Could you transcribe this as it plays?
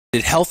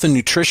health and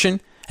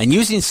nutrition, and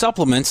using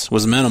supplements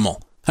was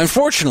minimal.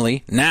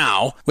 Unfortunately,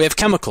 now we have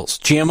chemicals,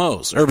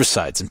 GMOs,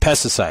 herbicides, and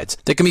pesticides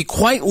that can be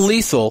quite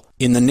lethal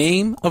in the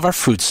name of our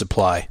food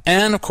supply,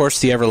 and of course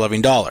the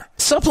ever-loving dollar.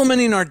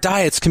 Supplementing our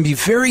diets can be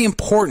very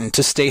important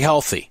to stay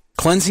healthy.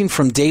 Cleansing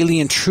from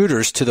daily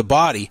intruders to the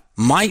body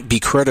might be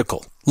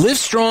critical. Live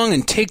strong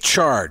and take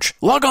charge.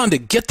 Log on to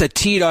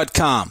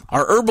getthetea.com.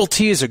 Our herbal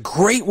tea is a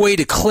great way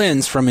to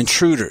cleanse from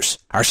intruders.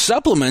 Our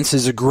supplements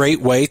is a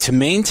great way to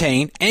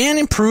maintain and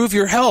improve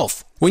your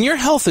health. When your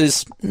health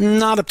is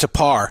not up to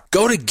par,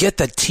 go to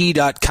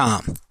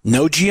getthetea.com.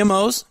 No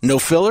GMOs, no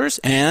fillers,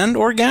 and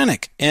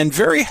organic, and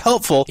very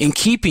helpful in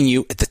keeping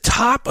you at the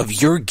top of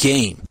your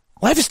game.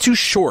 Life is too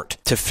short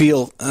to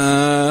feel,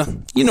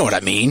 you know what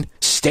I mean.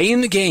 Stay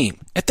in the game,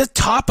 at the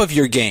top of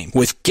your game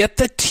with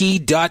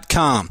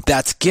getthetea.com.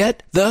 That's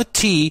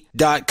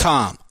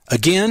getthetea.com.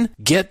 Again,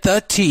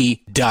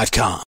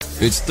 getthetea.com.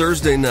 It's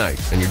Thursday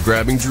night, and you're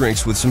grabbing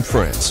drinks with some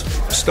friends.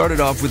 Started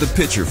off with a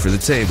pitcher for the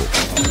table,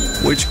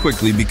 which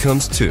quickly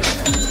becomes two.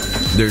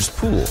 There's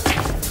pool.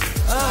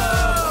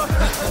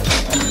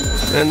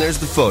 And there's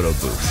the photo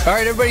booth. All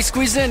right, everybody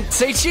squeeze in.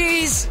 Say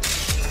cheese.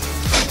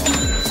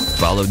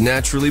 Followed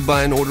naturally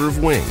by an order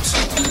of wings.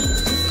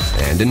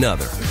 And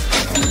another.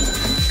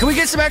 Can we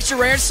get some extra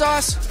ranch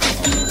sauce?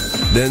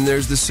 Then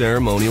there's the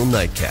ceremonial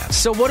nightcap.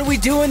 So what are we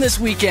doing this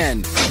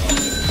weekend?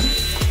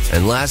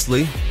 And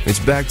lastly, it's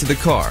back to the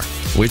car,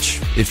 which,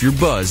 if you're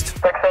buzzed...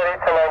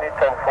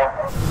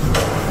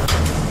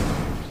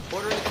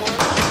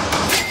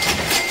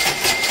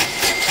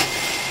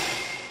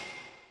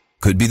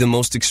 680-10-4. Could be the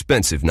most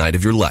expensive night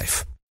of your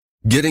life.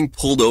 Getting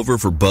pulled over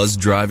for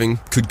buzzed driving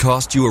could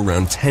cost you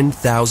around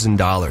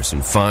 $10,000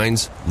 in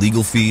fines,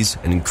 legal fees,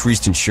 and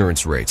increased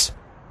insurance rates.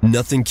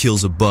 Nothing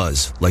kills a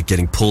buzz like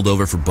getting pulled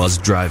over for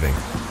buzzed driving,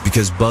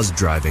 because buzzed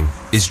driving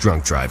is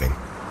drunk driving.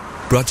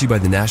 Brought to you by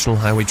the National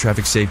Highway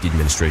Traffic Safety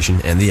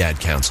Administration and the Ad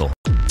Council.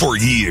 For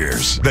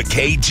years, the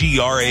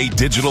KGRA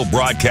digital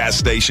broadcast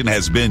station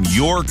has been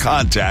your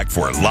contact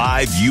for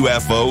live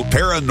UFO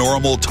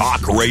paranormal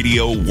talk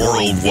radio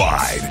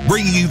worldwide,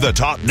 bringing you the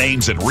top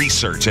names in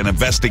research and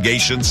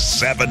investigations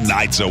 7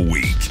 nights a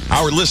week.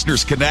 Our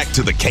listeners connect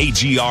to the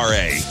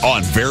KGRA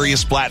on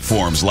various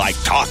platforms like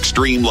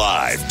TalkStream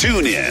Live,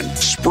 TuneIn,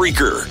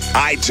 Spreaker,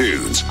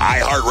 iTunes,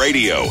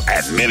 iHeartRadio,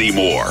 and many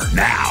more.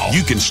 Now,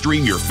 you can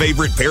stream your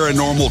favorite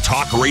paranormal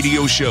talk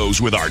radio shows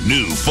with our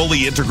new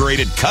fully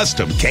integrated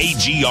custom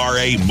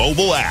KGRA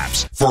mobile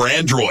apps for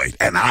Android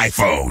and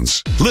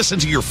iPhones. Listen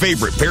to your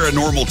favorite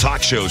paranormal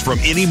talk shows from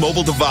any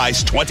mobile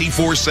device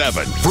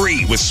 24/7,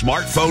 free with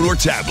smartphone or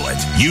tablet.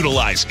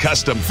 Utilize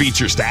custom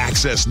features to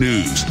access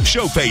news,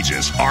 show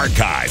pages,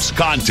 archives,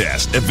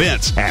 contests,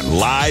 events, and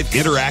live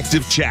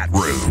interactive chat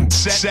rooms.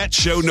 Set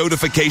show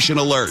notification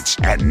alerts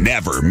and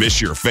never miss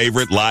your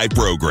favorite live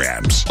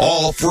programs.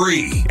 All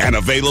free and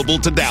available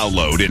to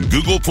download in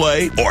Google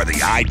Play or the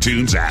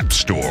iTunes App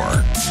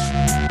Store.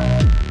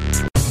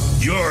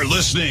 You're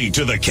listening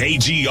to the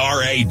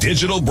KGRA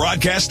Digital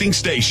Broadcasting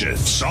Station,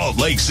 Salt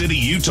Lake City,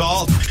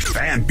 Utah,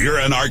 Van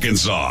Buren,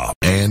 Arkansas.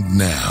 And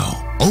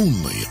now,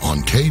 only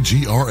on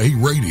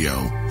KGRA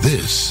Radio,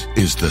 this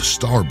is the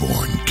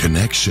Starborn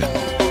Connection.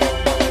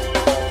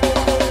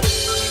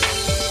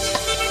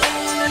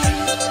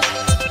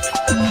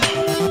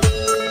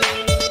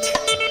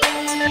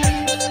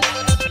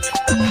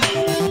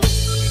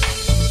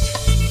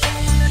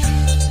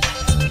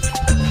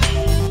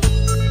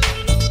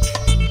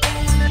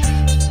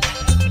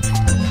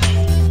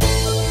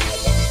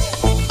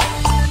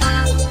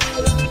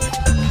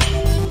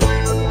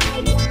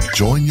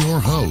 Join your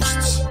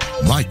hosts,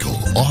 Michael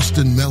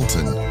Austin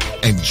Melton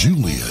and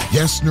Julia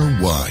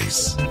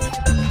Yesner-Weiss.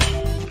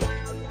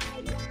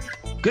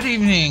 Good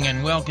evening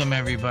and welcome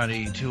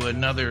everybody to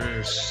another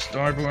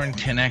Starborn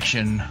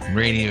Connection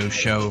radio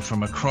show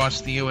from across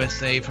the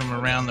USA, from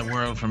around the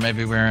world, from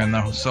everywhere in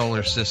the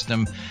solar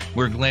system.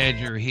 We're glad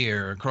you're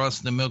here across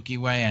the Milky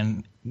Way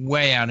and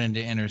way out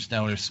into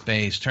interstellar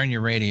space. Turn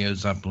your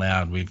radios up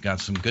loud. We've got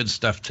some good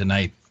stuff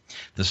tonight.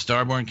 The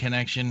Starborn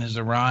Connection has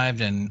arrived,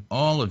 and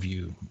all of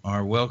you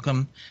are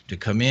welcome to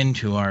come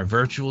into our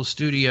virtual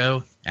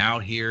studio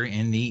out here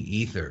in the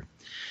ether.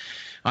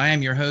 I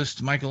am your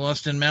host, Michael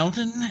Austin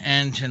Melton,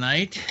 and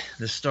tonight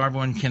the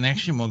Starborn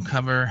Connection will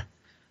cover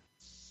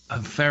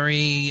a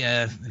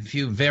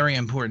few very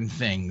important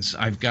things.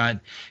 I've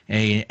got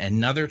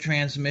another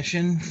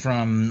transmission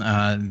from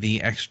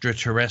the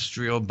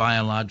extraterrestrial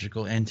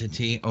biological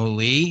entity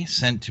Oli,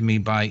 sent to me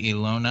by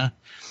Ilona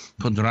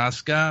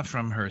Podraska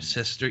from her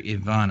sister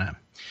Ivana.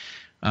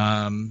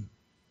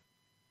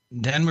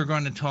 Then we're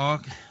going to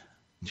talk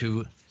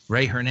to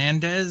Rey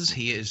Hernandez.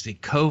 He is the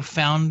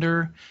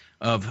co-founder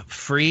of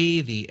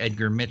FREE, the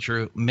Edgar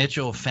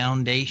Mitchell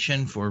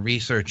Foundation for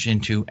Research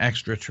into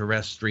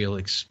Extraterrestrial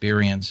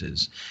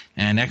Experiences.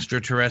 And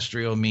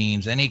extraterrestrial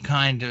means any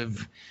kind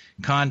of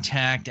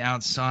contact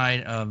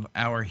outside of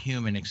our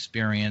human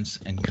experience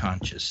and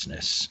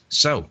consciousness.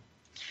 So,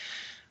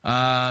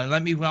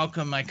 let me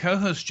welcome my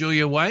co-host,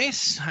 Julia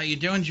Weiss. How you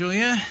doing,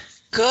 Julia?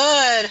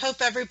 Good.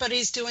 Hope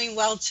everybody's doing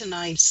well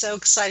tonight. So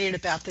excited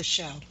about the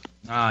show.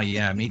 Oh,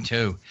 yeah, me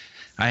too.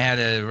 I had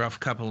a rough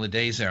couple of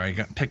days there. I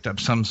picked up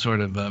some sort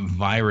of a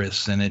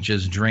virus, and it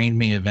just drained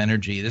me of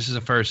energy. This is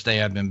the first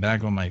day I've been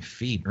back on my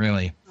feet,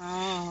 really.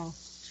 Oh,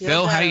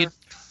 Bill, how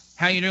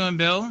you doing,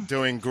 Bill?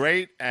 Doing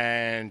great,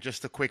 and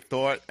just a quick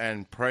thought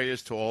and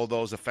prayers to all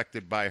those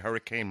affected by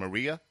Hurricane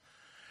Maria.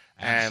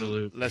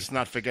 Absolutely. And let's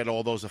not forget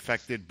all those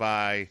affected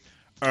by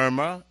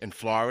Irma in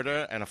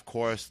Florida, and of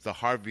course the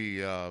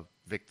Harvey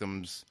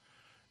victims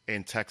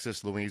in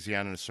Texas,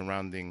 Louisiana, and the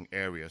surrounding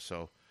area.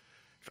 So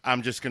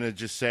I'm just going to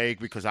just say,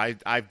 because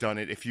I've done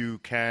it, if you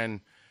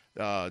can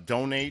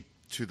donate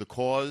to the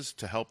cause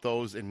to help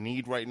those in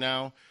need right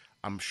now,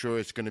 I'm sure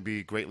it's going to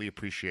be greatly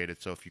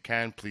appreciated. So if you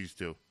can, please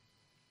do.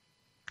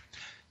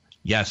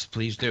 Yes,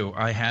 please do.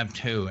 I have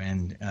too.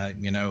 And,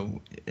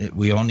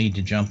 we all need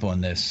to jump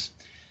on this.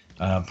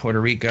 Puerto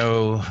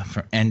Rico,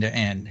 from end to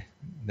end,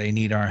 they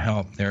need our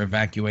help. They're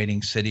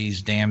evacuating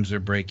cities. Dams are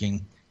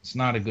breaking. It's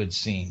not a good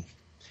scene.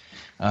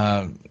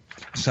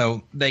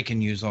 So they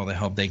can use all the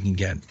help they can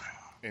get.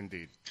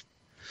 Indeed.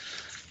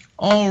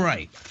 All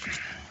right.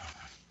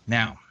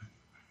 Now,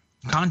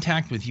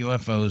 contact with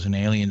UFOs and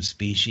alien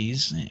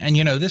species. And,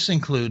 this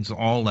includes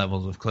all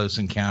levels of close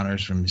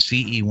encounters from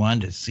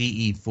CE1 to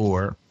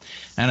CE4.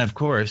 And, of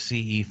course,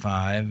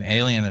 CE5,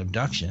 alien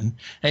abduction.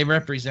 They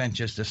represent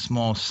just a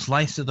small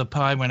slice of the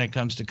pie when it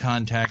comes to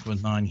contact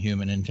with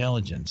non-human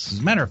intelligence. As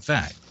a matter of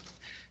fact,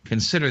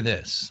 consider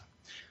this.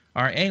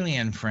 Our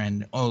alien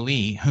friend,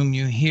 Oli, whom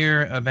you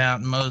hear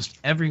about most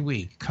every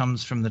week,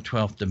 comes from the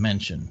 12th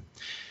dimension.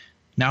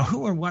 Now,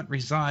 who or what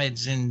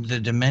resides in the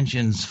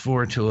dimensions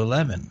 4 to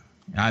 11?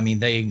 I mean,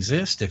 they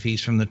exist if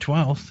he's from the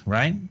 12th,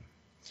 right?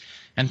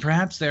 And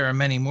perhaps there are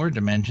many more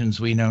dimensions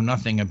we know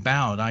nothing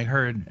about. I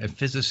heard a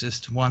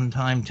physicist one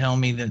time tell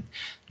me that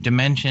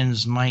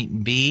dimensions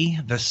might be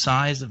the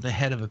size of the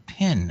head of a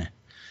pin,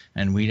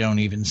 and we don't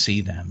even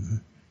see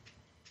them.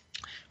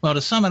 Well,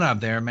 to sum it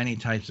up, there are many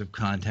types of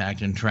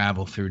contact and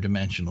travel through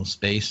dimensional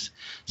space.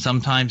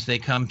 Sometimes they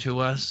come to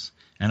us,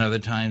 and other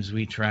times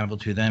we travel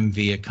to them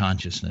via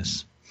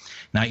consciousness.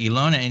 Now,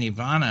 Ilona and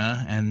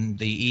Ivana and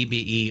the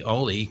EBE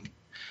Oli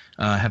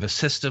have a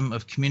system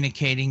of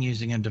communicating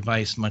using a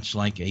device much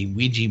like a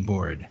Ouija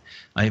board.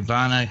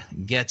 Ivana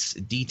gets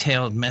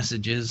detailed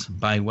messages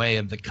by way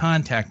of the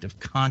contact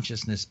of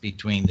consciousness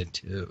between the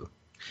two.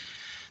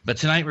 But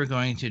tonight we're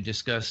going to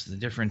discuss the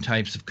different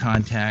types of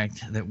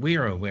contact that we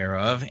are aware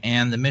of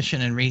and the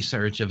mission and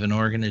research of an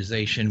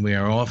organization we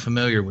are all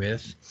familiar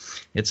with.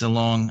 It's a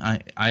long,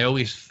 I'm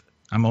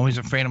always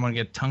afraid I'm going to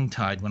get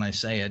tongue-tied when I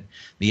say it.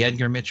 The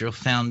Edgar Mitchell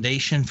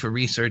Foundation for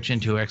Research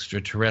into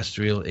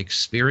Extraterrestrial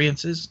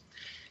Experiences.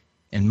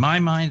 In my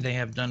mind, they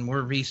have done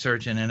more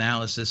research and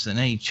analysis than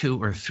any 2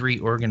 or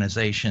 3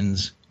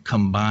 organizations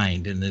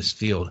combined in this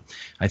field.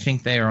 I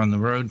think they are on the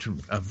road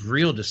of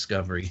real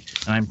discovery,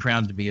 and I'm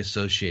proud to be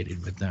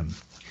associated with them.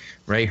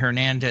 Rey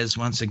Hernandez,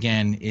 once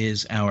again,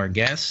 is our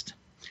guest.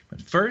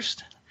 But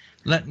first,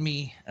 let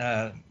me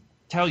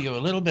tell you a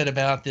little bit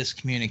about this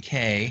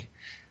communique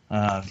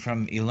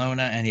from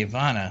Ilona and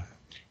Ivana.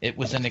 It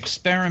was an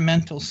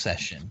experimental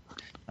session.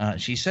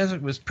 She says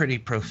it was pretty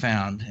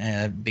profound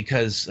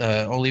because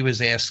Oli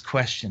was asked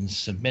questions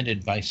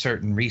submitted by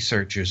certain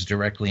researchers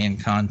directly in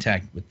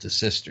contact with the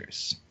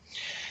sisters.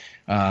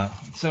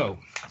 So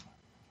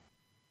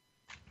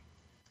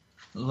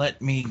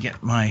let me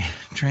get my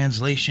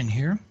translation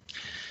here.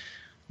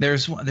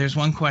 There's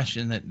one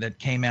question that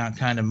came out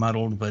kind of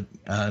muddled, but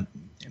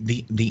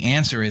the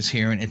answer is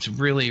here, and it's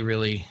really,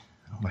 really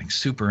like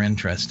super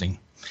interesting.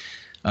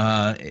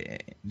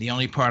 The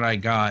only part I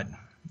got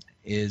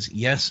is,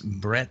 yes,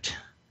 Brett,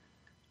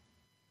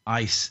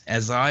 as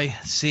I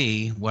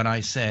see what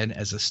I said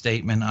as a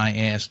statement, I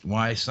asked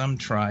why some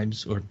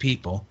tribes or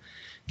people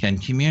can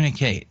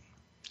communicate.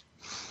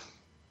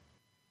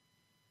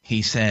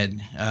 He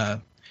said,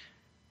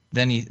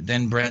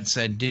 then Brett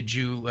said, did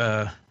you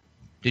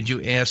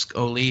ask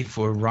Oli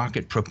for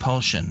rocket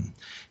propulsion?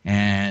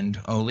 And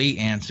Oli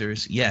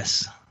answers,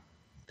 yes,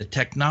 the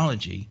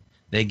technology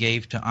they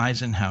gave to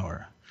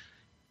Eisenhower.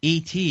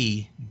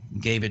 E.T.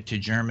 gave it to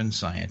German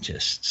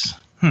scientists.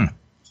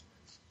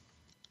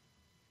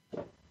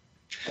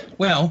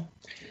 Well,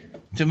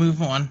 to move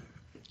on,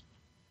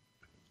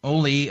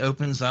 Oli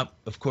opens up,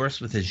 of course,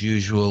 with his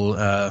usual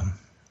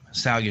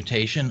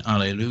salutation,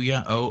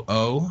 Alleluia,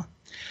 oh.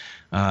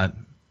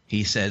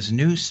 He says,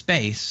 new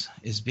space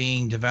is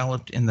being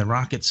developed in the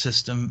rocket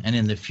system and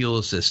in the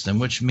fuel system,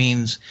 which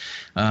means,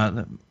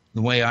 the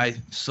way I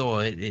saw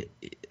it,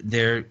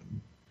 they're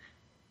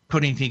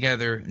putting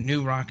together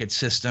new rocket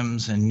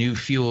systems and new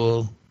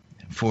fuel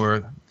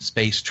for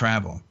space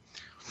travel.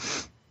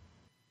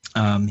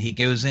 He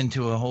goes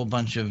into a whole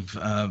bunch of,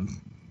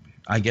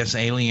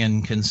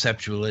 alien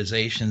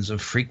conceptualizations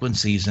of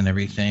frequencies and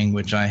everything,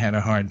 which I had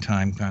a hard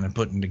time kind of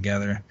putting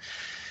together.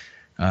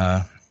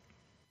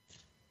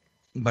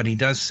 But he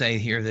does say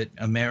here that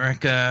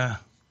America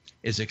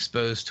is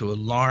exposed to a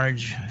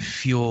large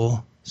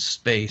fuel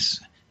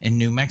space in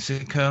New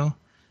Mexico,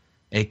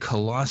 A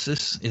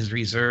colossus is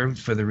reserved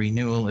for the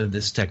renewal of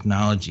this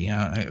technology.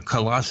 A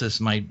colossus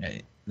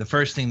might, the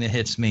first thing that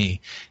hits me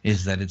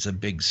is that it's a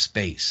big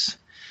space.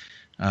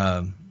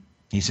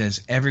 He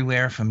says,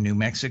 everywhere from New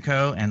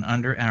Mexico and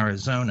under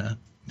Arizona,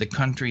 the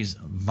country's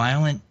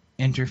violent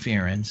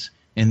interference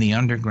in the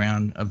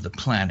underground of the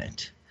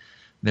planet.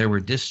 There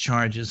were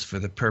discharges for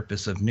the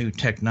purpose of new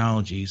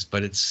technologies,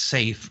 but it's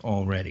safe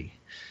already.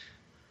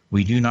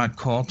 We do not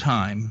call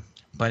time,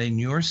 but in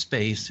your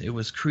space, it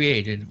was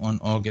created on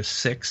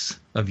August 6th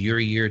of your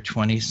year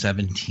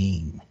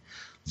 2017.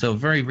 So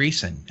very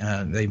recent.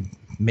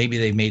 Maybe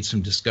they made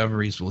some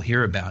discoveries we'll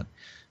hear about.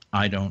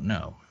 I don't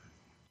know.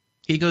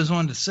 He goes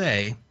on to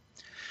say,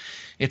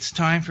 it's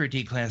time for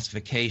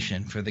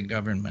declassification for the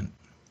government,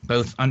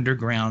 both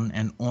underground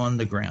and on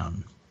the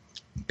ground.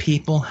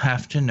 People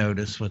have to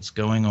notice what's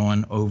going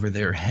on over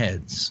their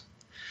heads.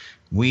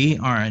 We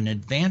are an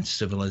advanced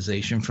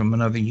civilization from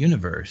another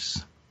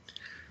universe.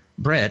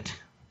 Brett,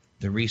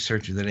 the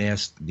researcher that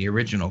asked the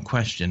original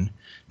question,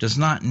 does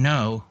not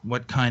know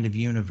what kind of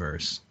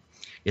universe.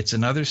 It's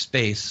another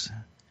space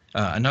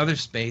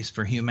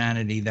for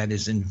humanity that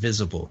is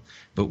invisible.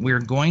 But we're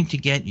going to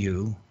get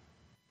you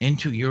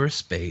into your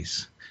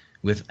space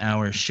with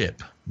our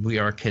ship. We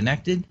are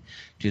connected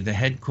to the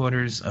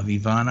headquarters of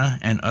Ivana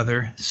and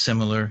other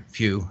similar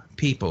few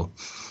people.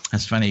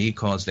 That's funny. He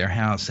calls their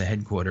house the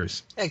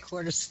headquarters.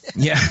 Headquarters.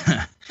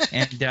 Yeah.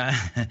 And,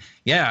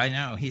 yeah, I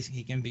know.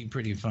 He can be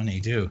pretty funny,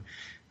 too.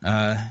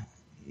 But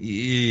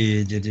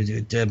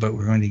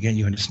we're going to get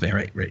you into space.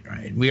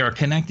 Right. We are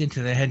connected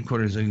to the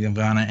headquarters of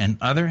Ivana and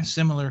other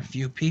similar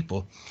few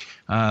people.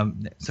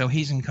 So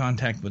he's in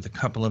contact with a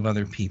couple of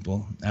other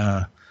people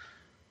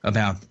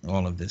about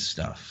all of this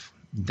stuff.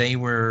 They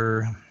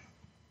were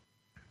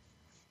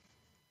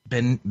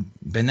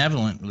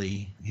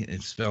benevolently,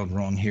 it's spelled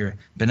wrong here,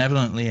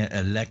 benevolently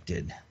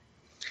elected.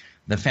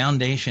 The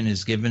foundation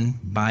is given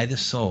by the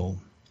soul,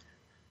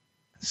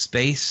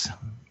 space,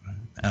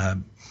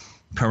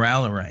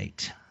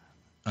 parallelite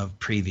of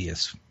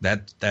previous.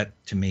 That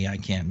to me, I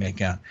can't make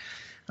out.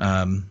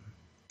 I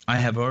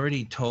have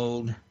already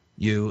told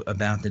you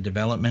about the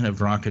development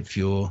of rocket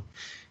fuel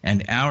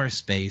and our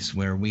space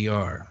where we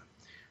are.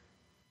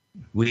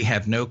 We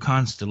have no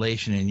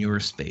constellation in your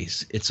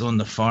space. It's on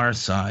the far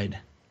side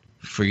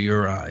for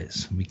your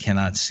eyes. We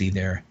cannot see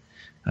their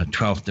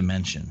 12th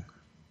dimension.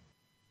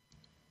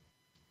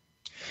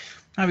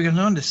 Now, he goes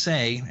on to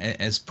say,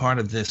 as part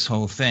of this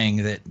whole thing,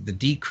 that the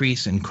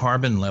decrease in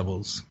carbon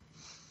levels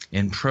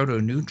in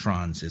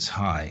protoneutrons is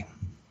high.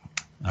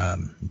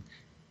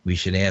 We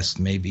should ask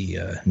maybe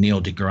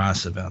Neil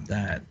deGrasse about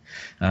that.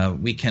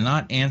 We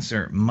cannot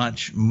answer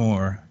much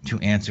more to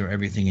answer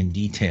everything in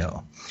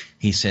detail.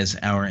 He says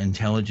our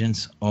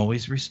intelligence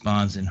always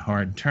responds in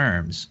hard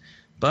terms,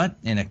 but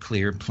in a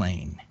clear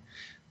plane.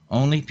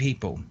 Only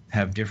people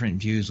have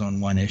different views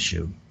on one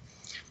issue.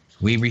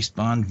 We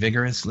respond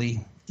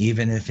vigorously,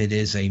 even if it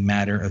is a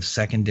matter of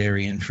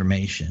secondary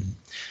information.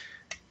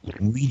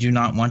 We do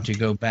not want to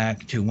go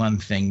back to one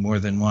thing more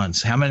than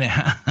once. How many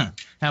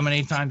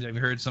times have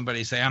you heard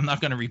somebody say, I'm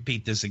not going to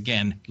repeat this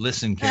again.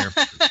 Listen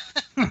carefully.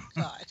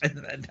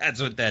 That's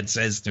what that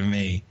says to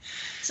me.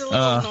 It's a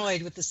little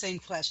annoyed with the same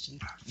question.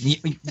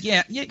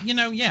 Yeah,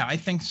 I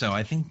think so.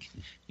 I think,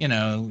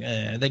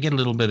 they get a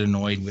little bit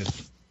annoyed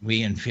with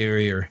we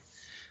inferior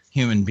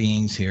human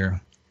beings here.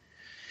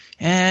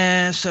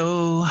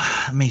 So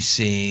let me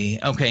see.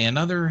 Okay,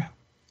 another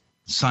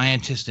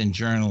scientist and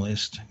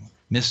journalist,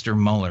 Mr.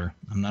 Mueller,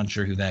 I'm not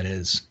sure who that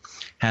is,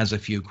 has a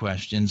few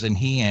questions, and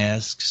he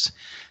asks,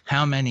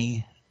 how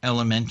many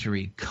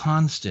elementary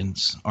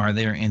constants are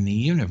there in the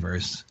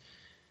universe?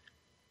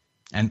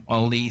 And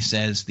Ali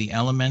says the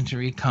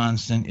elementary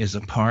constant is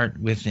a part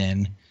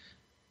within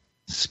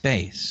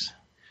space.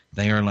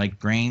 They are like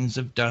grains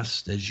of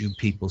dust, as you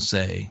people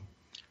say.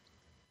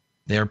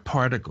 They're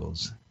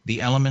particles.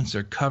 The elements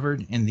are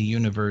covered in the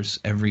universe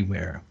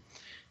everywhere.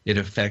 It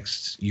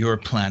affects your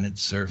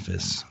planet's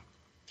surface.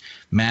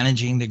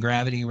 Managing the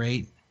gravity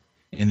rate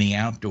in the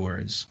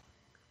outdoors.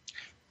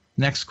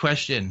 Next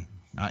question.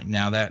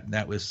 Now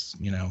that was,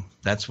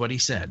 that's what he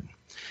said.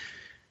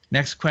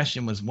 Next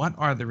question was, what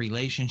are the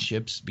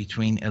relationships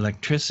between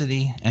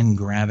electricity and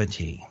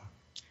gravity?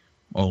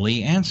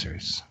 Oli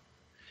answers.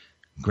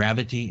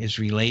 Gravity is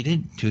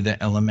related to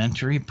the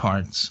elementary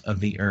parts of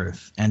the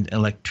earth, and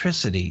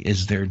electricity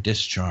is their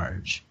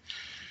discharge.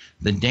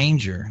 The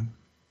danger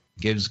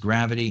gives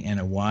gravity in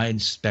a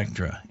wide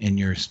spectra in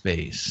your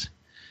space.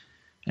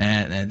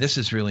 And this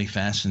is really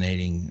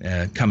fascinating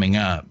coming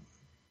up,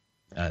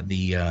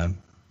 the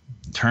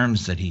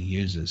terms that he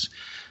uses.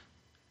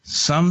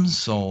 Some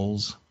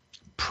souls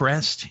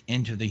pressed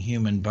into the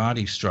human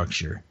body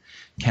structure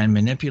can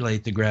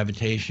manipulate the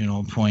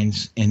gravitational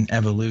points in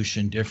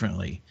evolution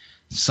differently.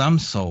 Some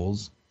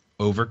souls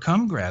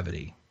overcome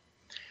gravity,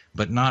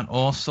 but not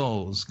all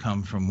souls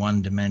come from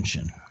one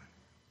dimension.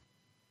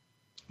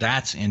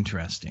 That's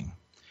interesting.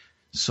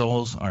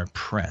 Souls are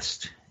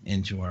pressed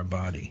into our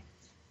body.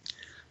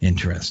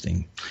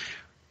 Interesting.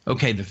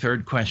 Okay, the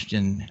third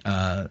question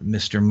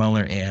Mr.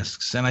 Muller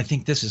asks, and I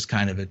think this is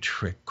kind of a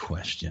trick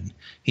question.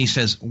 He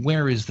says,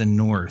 where is the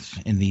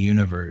north in the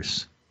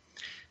universe?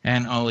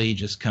 And Ali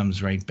just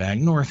comes right back.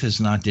 North is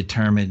not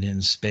determined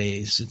in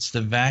space. It's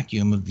the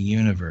vacuum of the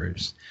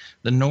universe.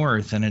 The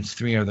north and its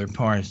three other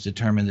parts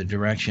determine the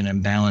direction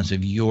and balance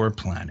of your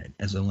planet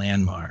as a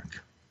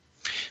landmark.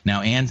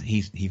 Now, and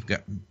he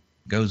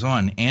goes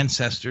on,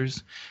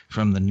 ancestors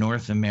from the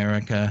North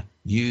America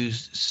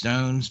used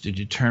stones to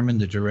determine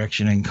the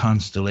direction and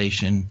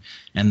constellation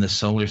and the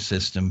solar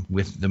system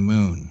with the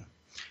moon,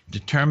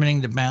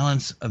 determining the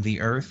balance of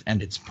the earth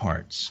and its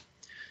parts.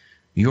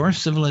 Your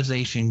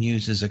civilization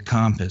uses a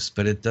compass,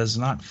 but it does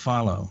not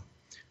follow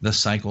the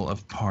cycle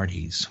of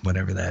parties,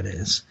 whatever that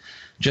is,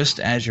 just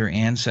as your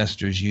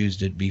ancestors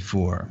used it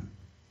before.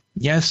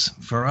 Yes,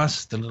 for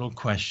us, the little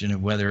question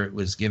of whether it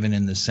was given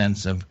in the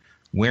sense of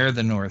where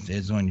the north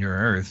is on your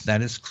earth,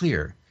 that is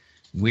clear.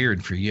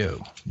 Weird for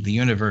you. The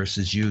universe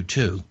is you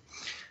too.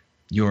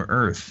 Your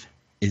earth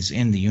is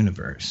in the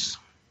universe.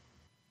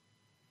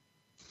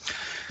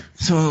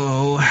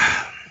 So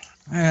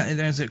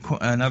there's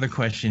another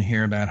question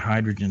here about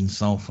hydrogen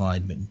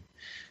sulfide, but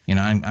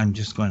I'm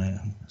just going to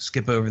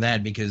skip over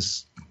that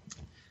because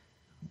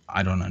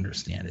I don't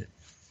understand it,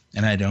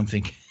 and I don't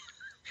think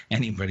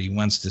anybody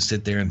wants to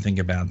sit there and think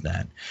about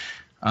that.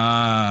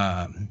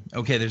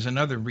 Okay, there's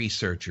another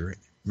researcher.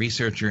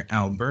 Researcher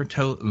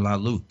Alberto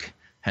Laluc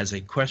has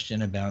a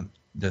question about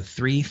the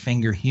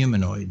three-finger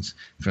humanoids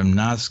from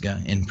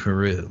Nazca in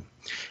Peru.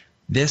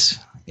 This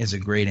is a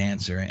great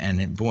answer, and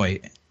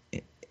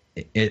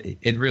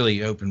it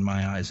really opened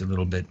my eyes a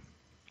little bit.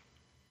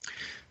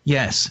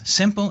 Yes,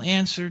 simple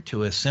answer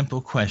to a simple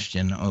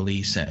question,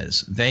 Oli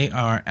says. They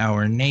are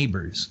our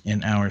neighbors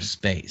in our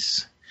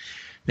space.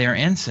 Their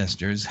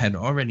ancestors had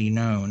already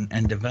known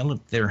and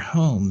developed their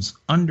homes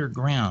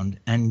underground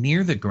and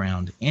near the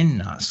ground in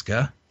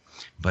Nazca,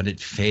 but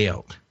it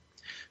failed.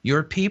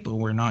 Your people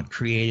were not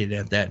created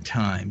at that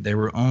time. There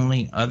were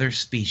only other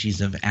species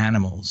of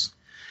animals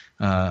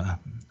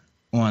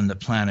on the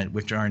planet,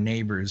 which our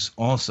neighbors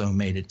also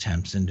made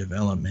attempts in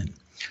development.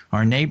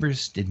 Our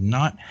neighbors did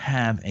not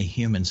have a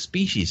human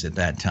species at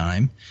that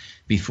time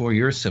before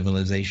your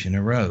civilization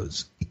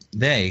arose.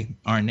 They,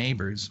 our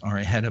neighbors, are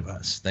ahead of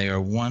us. They are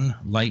 1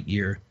 light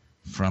year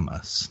from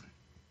us.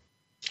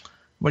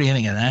 What do you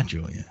think of that,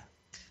 Julia?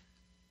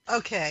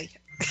 Okay.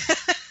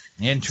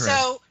 Interesting.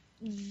 So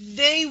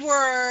they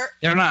were...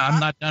 I'm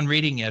not done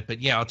reading yet,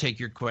 but yeah, I'll take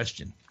your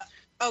question.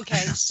 Okay,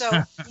 so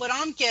what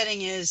I'm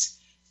getting is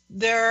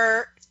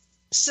their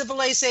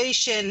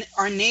civilization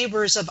are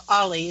neighbors of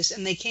Ali's,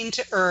 and they came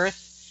to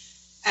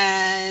Earth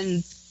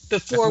and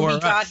before we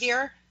got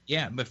here?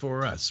 Yeah,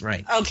 before us,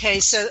 right. Okay,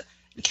 so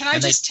can I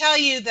just tell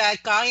you that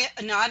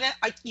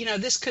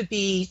this could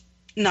be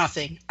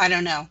nothing. I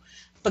don't know.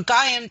 But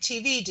Guy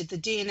MTV did the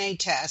DNA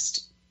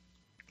test.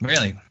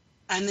 Really?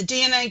 And the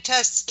DNA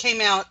test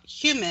came out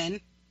human.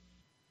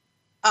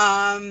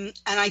 And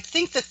I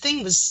think the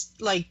thing was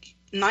like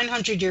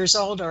 900 years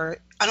old, or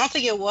I don't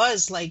think it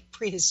was like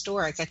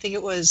prehistoric. I think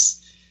it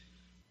was,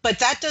 but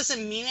that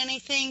doesn't mean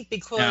anything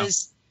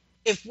because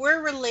if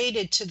we're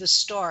related to the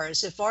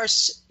stars,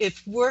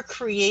 if we're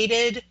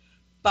created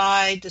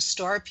by the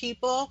star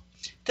people,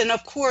 then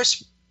of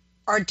course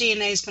our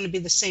DNA is going to be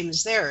the same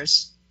as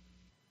theirs.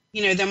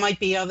 There might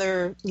be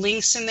other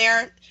links in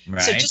there.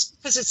 Right. So just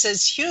because it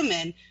says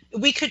human,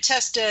 we could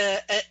test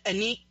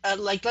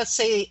like let's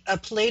say a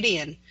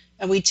Palladian,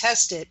 and we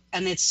test it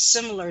and it's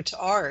similar to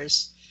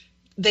ours.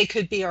 They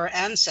could be our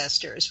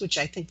ancestors, which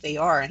I think they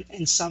are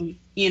in some,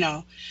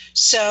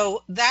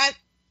 so that,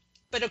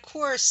 but of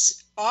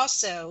course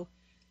also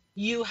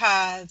you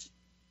have,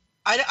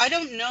 I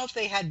don't know if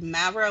they had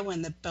marrow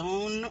in the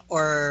bone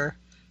or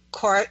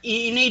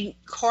you need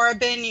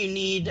carbon, you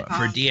need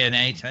for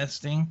DNA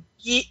testing.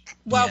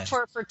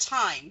 For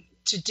time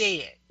to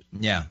date it.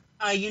 Yeah.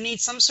 You need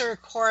some sort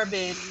of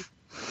carbon,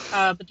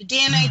 but the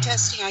DNA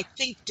testing I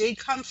think did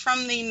come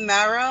from the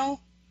marrow.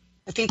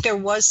 I think there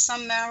was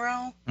some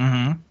marrow,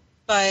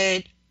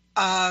 but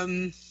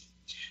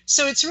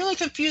so it's really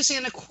confusing.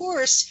 And of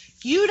course,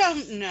 you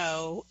don't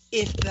know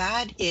if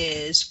that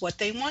is what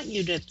they want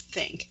you to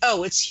think.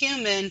 Oh, it's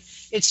human.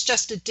 It's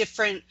just a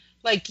different,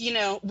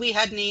 we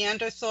had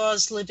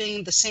Neanderthals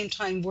living the same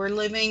time we're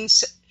living.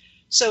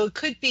 So it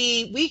could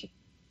be,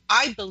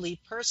 I believe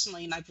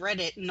personally, and I've read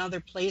it in other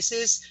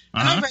places,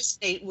 and I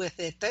resonate with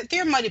it, that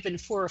there might have been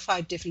 4 or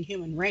 5 different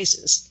human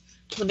races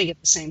living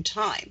at the same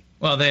time.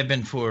 Well, there have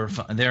been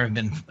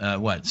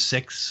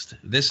 6?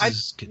 This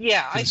is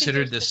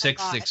considered the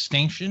 6th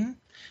extinction?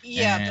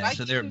 Yeah, but I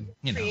think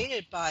they're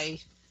created by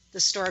the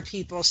star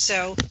people.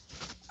 So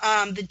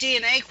the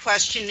DNA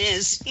question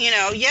is,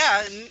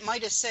 it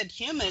might have said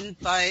human,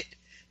 but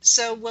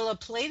so will a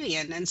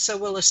Palladian and so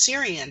will a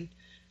Syrian.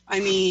 I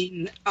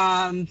mean,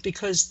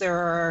 because there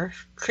are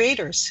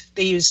creators.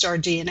 They used our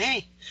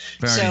DNA.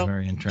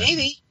 Very interesting.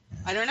 Maybe.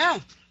 I don't know.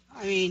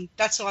 I mean,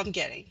 that's all I'm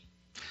getting.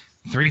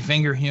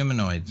 3-finger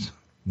humanoids.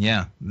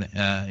 Yeah,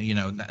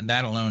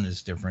 that alone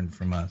is different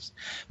from us.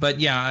 But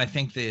yeah, I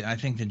think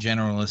the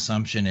general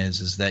assumption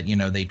is that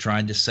they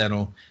tried to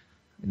settle.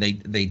 They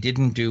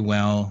didn't do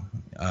well.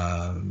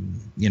 The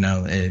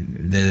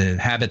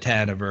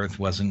habitat of Earth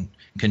wasn't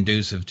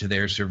conducive to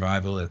their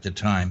survival at the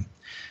time,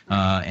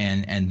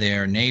 and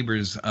they're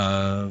neighbors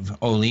of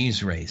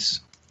Oli's race,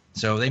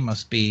 so they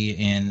must be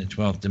in the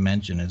 12th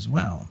dimension as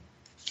well.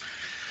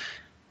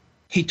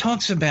 He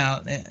talks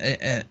about.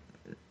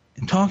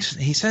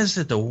 He says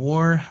that the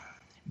war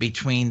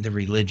between the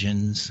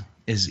religions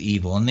is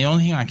evil, and the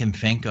only thing I can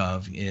think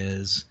of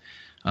is,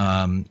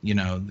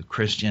 the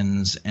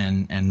Christians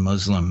and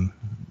Muslim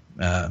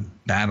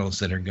battles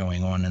that are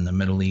going on in the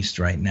Middle East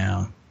right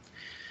now.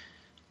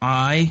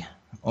 I,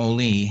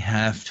 Oli,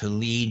 have to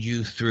lead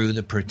you through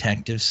the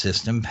protective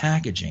system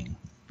packaging,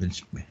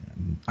 which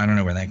I don't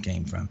know where that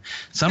came from.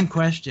 Some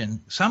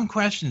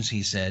questions,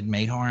 he said,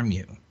 may harm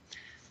you.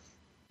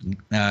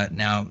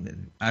 Now,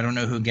 I don't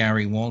know who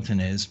Gary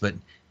Walton is, but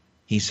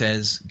he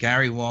says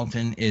Gary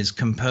Walton is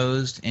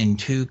composed in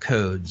 2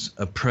 codes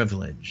of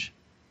privilege.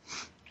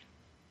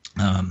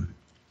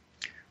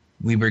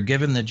 We were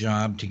given the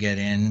job to get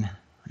in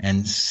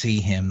and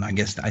see him. I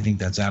think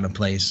that's out of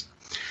place.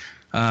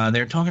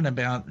 They're talking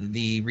about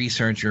the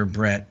researcher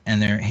Brett,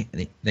 and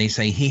they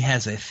say he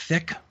has a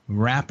thick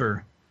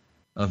wrapper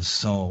of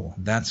soul.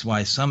 That's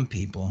why some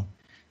people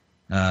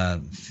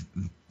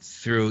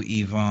through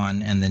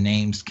Yvonne, and the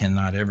names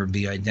cannot ever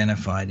be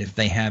identified if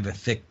they have a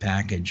thick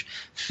package,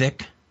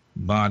 thick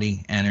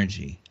body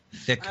energy,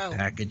 thick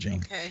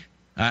packaging. Okay.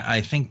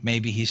 I think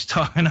maybe he's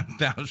talking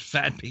about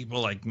fat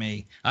people like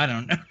me. I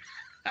don't know.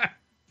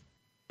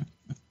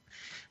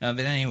 But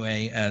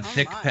anyway,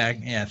 thick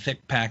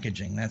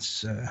packaging.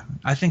 That's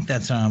I think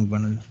that's how I'm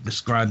going to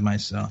describe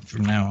myself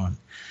from now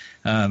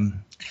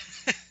on.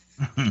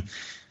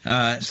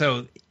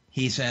 So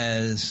he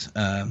says,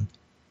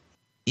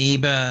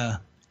 Eba,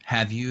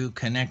 have you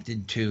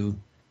connected to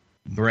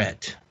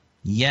Brett?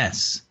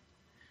 Yes,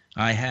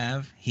 I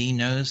have. He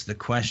knows the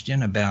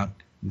question about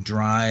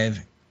drive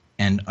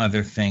and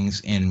other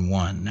things in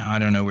one. Now, I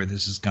don't know where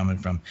this is coming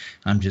from.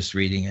 I'm just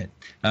reading it.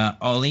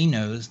 Oli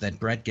knows that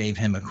Brett gave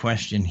him a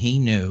question he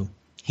knew.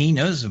 He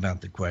knows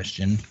about the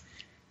question.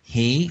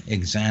 He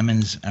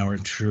examines our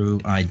true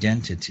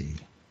identity.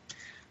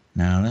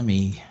 Now, let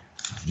me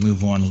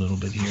move on a little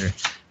bit here.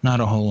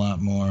 Not a whole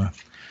lot more.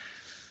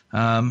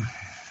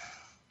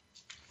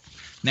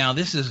 Now,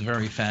 this is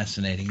very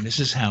fascinating. This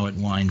is how it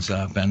winds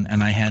up, and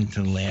I had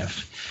to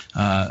laugh.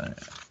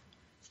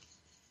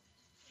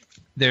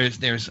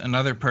 There's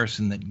another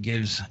person that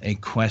gives a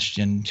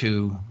question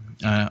to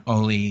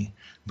Oli,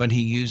 but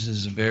he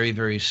uses a very,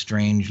 very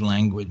strange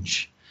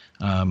language.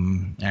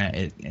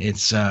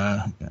 It's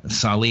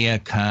Salia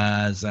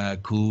Kaza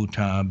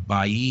Kuta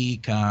Bai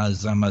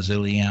Kaza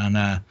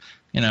Maziliana,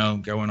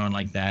 going on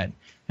like that.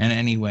 And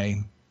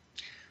anyway,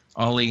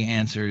 Oli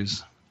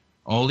answers,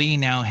 Oli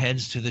now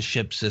heads to the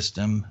ship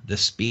system, the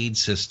speed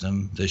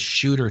system, the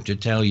shooter to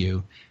tell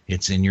you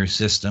it's in your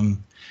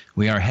system.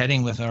 We are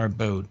heading with our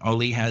boat.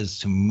 Oli has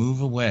to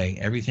move away.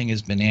 Everything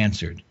has been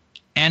answered.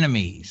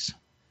 Enemies.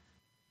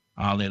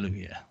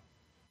 Hallelujah.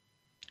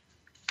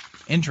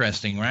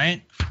 Interesting,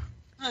 right?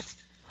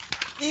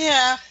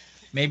 Yeah.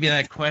 Maybe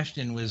that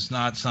question was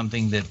not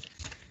something that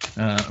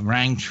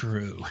rang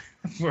true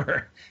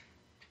for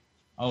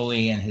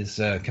Oli and his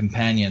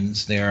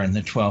companions there in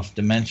the 12th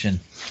dimension.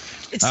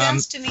 It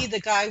sounds to me the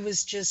guy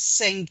was just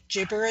saying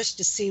gibberish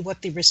to see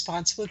what the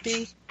response would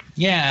be.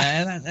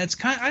 Yeah, that's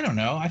kind of, I don't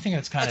know. I think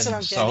that's kind of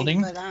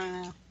insulting. But I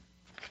don't know.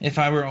 If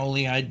I were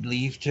Oli, I'd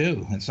leave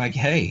too. It's like,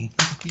 hey,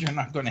 you're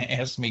not going to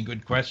ask me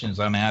good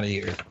questions. I'm out of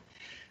here.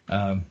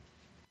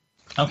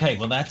 Okay,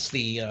 well, that's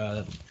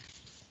the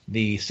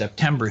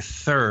September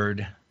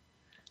 3rd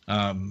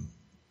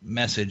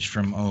message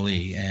from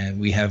Oli, and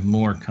we have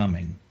more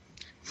coming.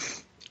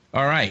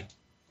 All right.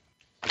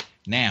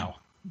 Now,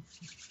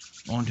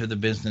 on to the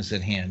business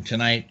at hand.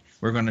 Tonight,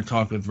 we're going to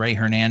talk with Rey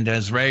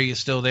Hernandez. Rey, are you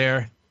still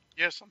there?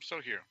 Yes, I'm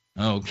still here.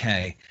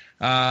 Okay.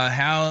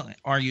 How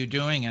are you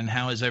doing, and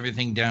how is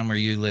everything down where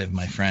you live,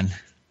 my friend?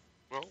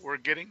 Well, we're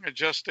getting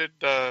adjusted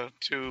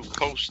to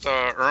post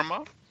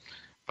Irma.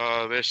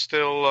 There's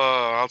still,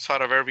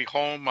 outside of every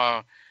home,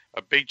 a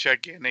big,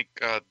 gigantic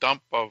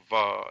dump of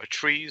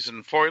trees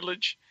and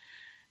foliage.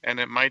 And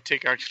it might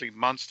take actually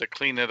months to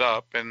clean it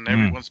up. And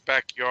everyone's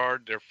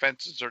backyard, their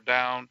fences are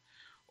down,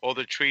 all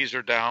the trees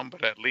are down,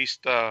 but at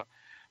least the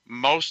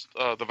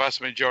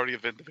vast majority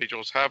of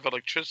individuals have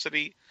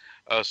electricity.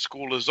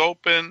 School is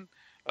open.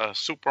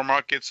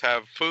 Supermarkets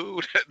have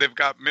food. They've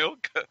got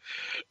milk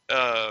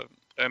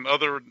and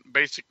other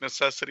basic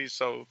necessities.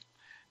 So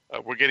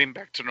we're getting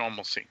back to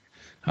normalcy.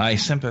 I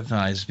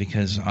sympathize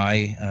because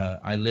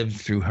I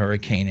lived through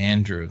Hurricane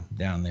Andrew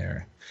down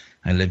there.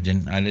 I lived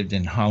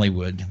in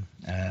Hollywood.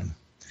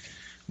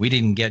 We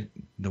didn't get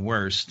the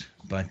worst,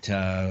 but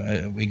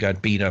we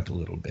got beat up a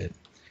little bit.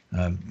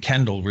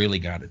 Kendall really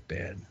got it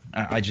bad.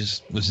 I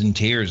just was in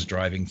tears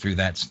driving through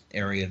that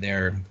area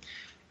there.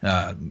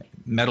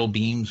 Metal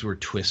beams were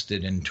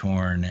twisted and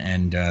torn,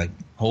 and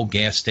whole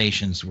gas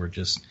stations were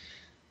just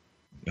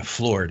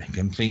floored,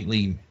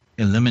 completely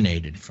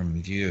eliminated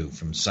from view,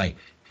 from sight,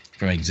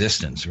 from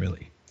existence,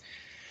 really.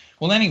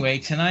 Well, anyway,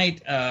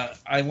 tonight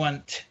I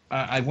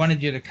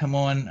wanted you to come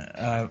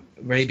on,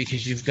 Ray,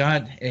 because you've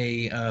got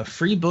a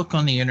free book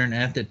on the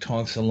internet that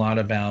talks a lot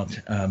about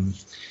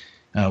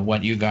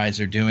what you guys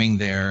are doing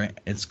there.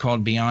 It's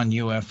called Beyond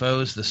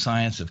UFOs, The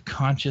Science of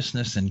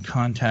Consciousness and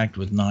Contact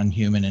with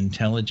Non-Human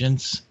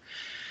Intelligence.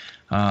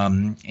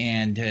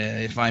 And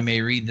if I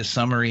may read the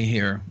summary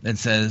here, it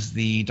says,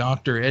 the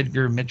Dr.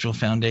 Edgar Mitchell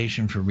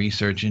Foundation for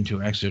Research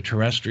into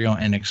Extraterrestrial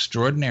and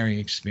Extraordinary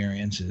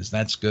Experiences,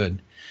 that's good,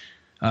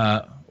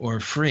 or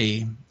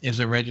free, is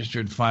a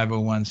registered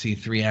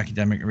 501c3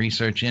 academic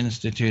research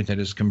institute that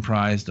is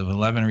comprised of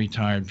 11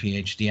 retired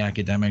PhD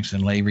academics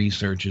and lay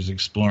researchers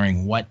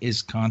exploring what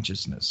is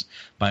consciousness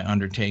by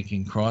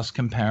undertaking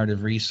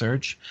cross-comparative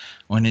research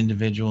on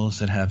individuals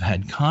that have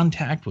had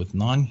contact with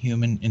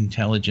non-human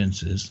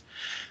intelligences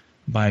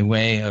by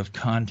way of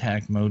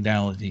contact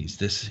modalities.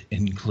 This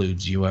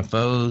includes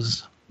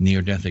UFOs,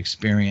 near-death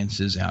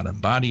experiences,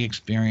 out-of-body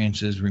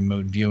experiences,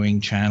 remote viewing,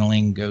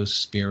 channeling,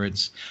 ghost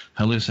spirits,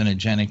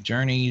 hallucinogenic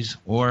journeys,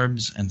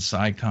 orbs, and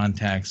psi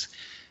contacts,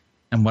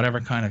 and whatever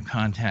kind of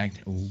contact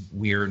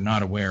we're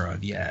not aware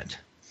of yet.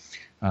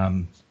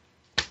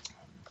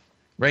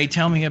 Ray,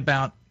 tell me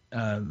about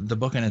the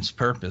book and its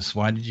purpose.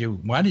 Why did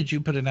you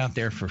put it out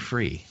there for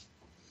free?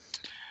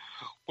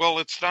 Well,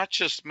 it's not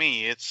just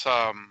me. It's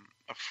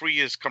free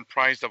is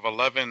comprised of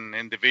 11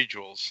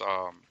 individuals,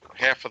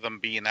 half of them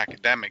being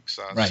academics.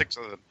 Right. 6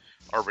 of them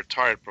are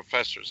retired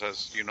professors,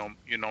 as you know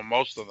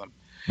most of them.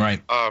 Right.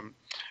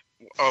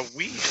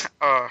 We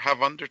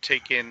have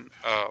undertaken,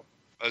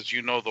 as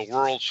you know, the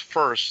world's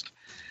first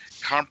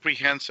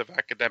comprehensive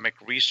academic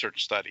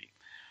research study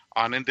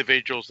on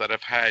individuals that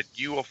have had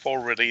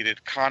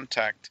UFO-related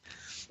contact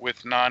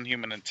with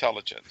non-human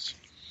intelligence.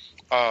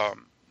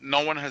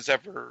 No one has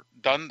ever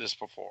done this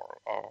before.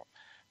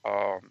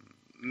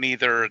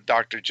 Neither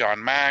Dr.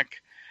 John Mack,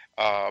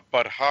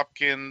 Bud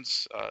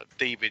Hopkins,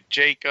 David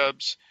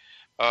Jacobs,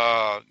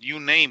 you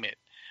name it.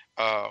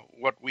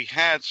 What we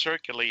had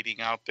circulating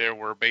out there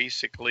were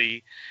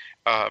basically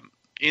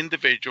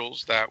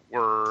individuals that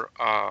were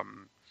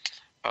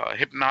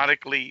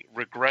hypnotically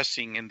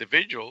regressing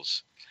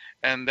individuals,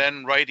 and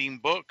then writing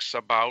books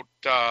about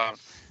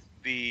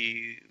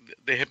the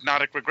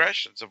hypnotic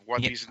regressions of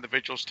what these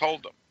individuals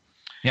told them.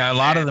 Yeah, a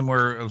lot of them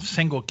were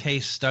single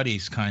case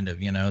studies, kind of.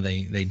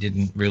 They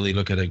didn't really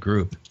look at a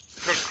group.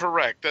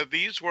 Correct.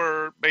 These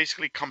were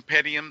basically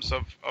compendiums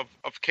of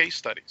case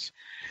studies,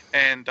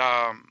 and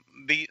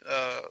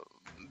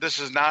this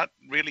is not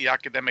really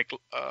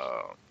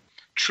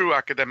true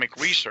academic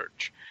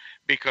research,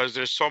 because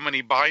there's so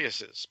many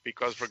biases.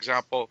 Because, for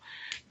example,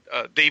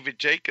 David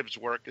Jacobs'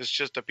 work is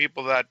just the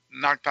people that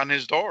knocked on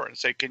his door and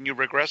say, "Can you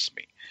regress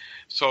me?"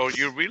 So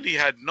you really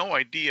had no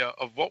idea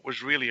of what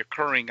was really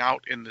occurring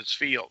out in this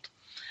field.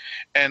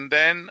 And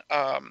then,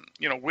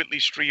 Whitley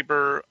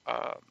Strieber,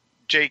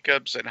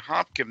 Jacobs, and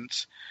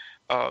Hopkins,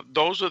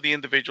 those are the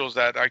individuals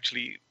that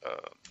actually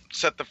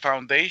set the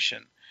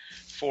foundation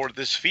for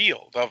this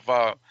field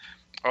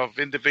of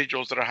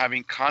individuals that are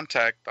having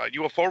contact,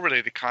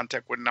 UFO-related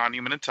contact with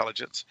non-human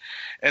intelligence.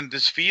 And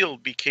this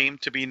field became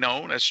to be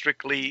known as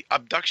strictly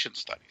abduction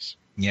studies.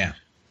 Yeah.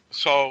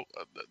 So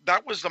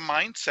that was the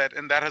mindset,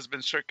 and that has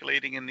been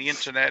circulating in the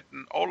internet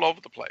and all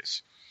over the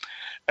place.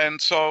 And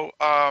so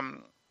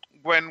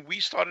when we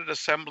started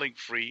assembling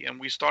free, and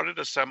we started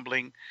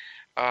assembling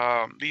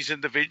these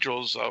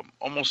individuals,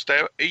 almost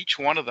each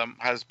one of them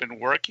has been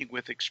working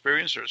with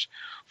experiencers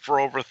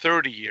for over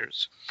 30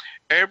 years.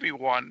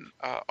 Everyone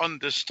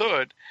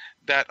understood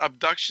that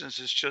abductions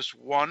is just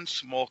one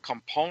small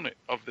component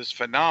of this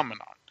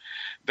phenomenon,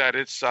 that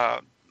it's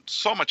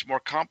so much more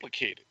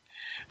complicated.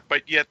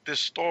 But yet this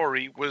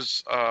story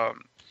was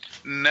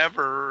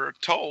never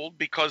told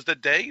because the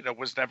data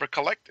was never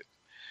collected.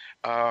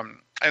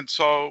 And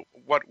so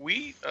what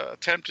we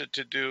attempted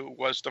to do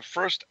was the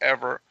first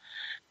ever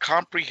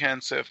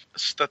comprehensive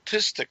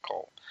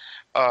statistical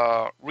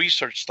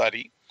research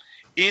study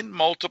in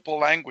multiple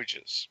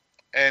languages.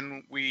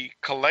 And we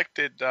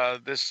collected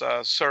this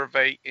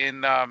survey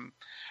in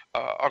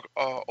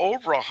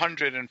over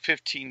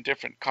 115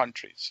 different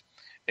countries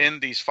in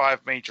these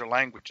 5 major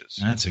languages.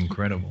 That's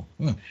incredible.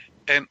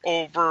 And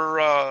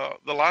over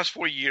the last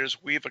 4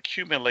 years, we've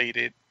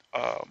accumulated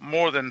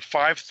more than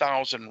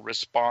 5,000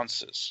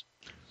 responses.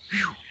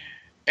 Whew.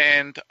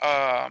 And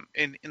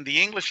in the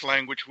English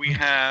language, we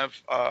have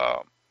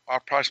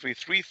approximately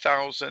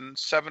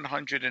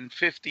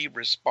 3,750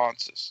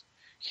 responses.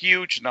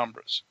 Huge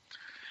numbers.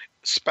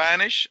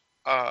 Spanish,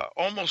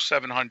 almost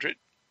 700.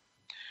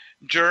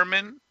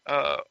 German,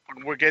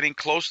 we're getting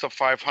close to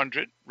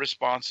 500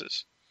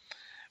 responses.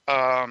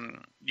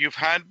 You've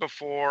had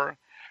before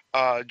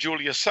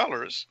Julia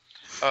Sellers.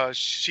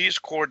 She's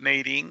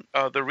coordinating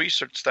the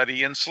research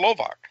study in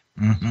Slovak.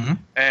 Mm-hmm.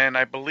 And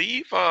I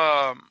believe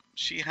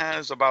she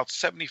has about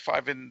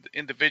 75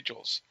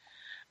 individuals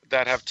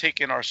that have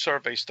taken our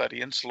survey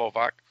study in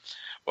Slovak.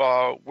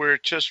 We're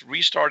just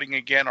restarting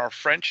again our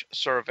French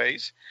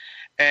surveys,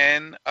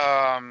 and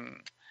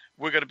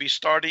we're going to be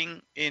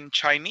starting in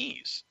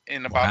Chinese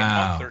in about a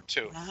month or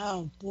two.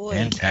 Oh, boy.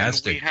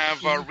 Fantastic.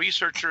 And we have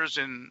researchers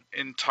in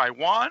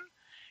Taiwan,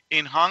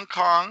 in Hong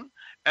Kong,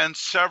 and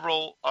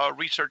several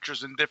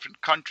researchers in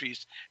different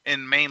countries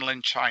in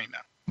mainland China.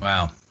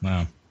 Wow.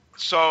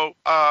 So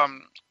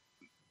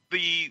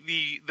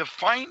the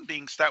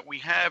findings that we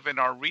have in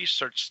our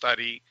research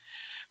study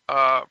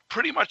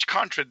pretty much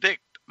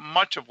contradict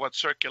much of what's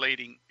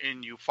circulating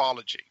in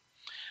ufology.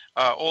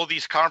 All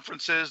these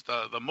conferences,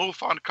 the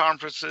MUFON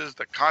conferences,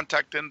 the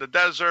Contact in the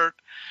Desert,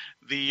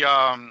 the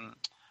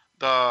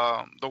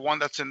one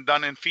that's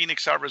done in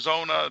Phoenix,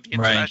 Arizona, the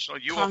International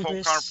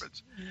UFO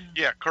Conference.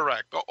 Yeah,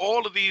 correct.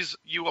 All of these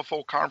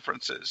UFO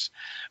conferences,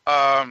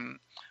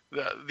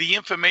 the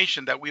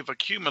information that we've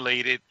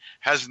accumulated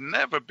has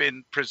never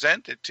been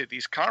presented to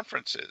these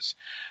conferences.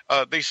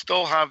 They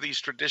still have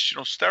these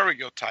traditional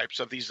stereotypes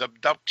of these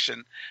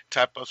abduction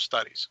type of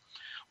studies.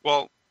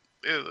 Well,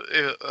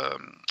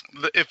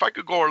 if I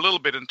could go a little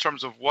bit in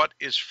terms of what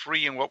is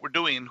free and what we're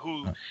doing and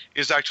who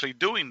is actually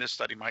doing this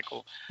study,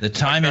 Michael. The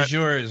time is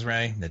yours,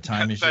 Ray. The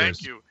time is yours.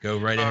 Thank you. Go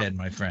right ahead,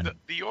 my friend.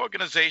 The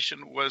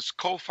organization was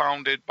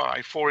co-founded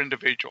by 4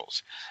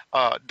 individuals.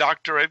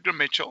 Dr. Edgar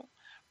Mitchell,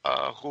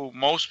 who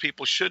most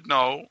people should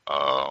know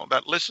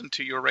that listen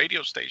to your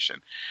radio station.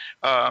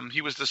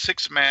 He was the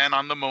 6th man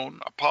on the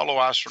moon, Apollo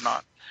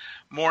astronaut.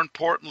 More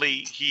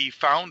importantly, he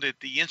founded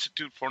the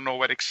Institute for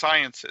Noetic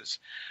Sciences,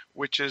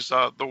 which is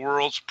the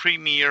world's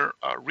premier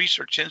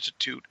research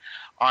institute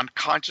on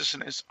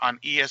consciousness, on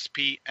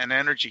ESP, and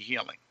energy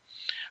healing.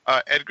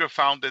 Edgar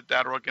founded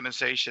that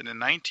organization in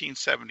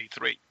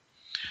 1973.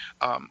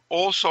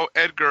 Also,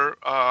 Edgar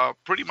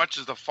pretty much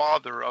is the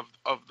father of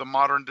the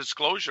modern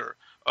disclosure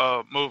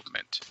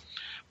movement.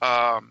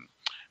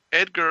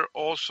 Edgar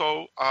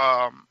also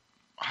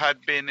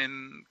had been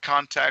in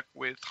contact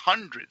with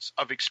hundreds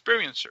of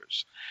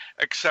experiencers,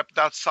 except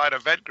that side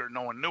of Edgar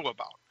no one knew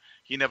about.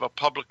 He never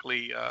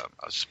publicly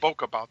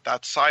spoke about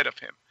that side of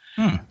him.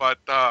 But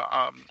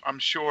I'm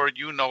sure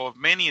you know of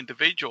many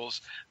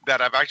individuals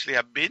that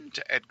have been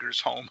to Edgar's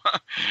home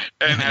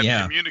and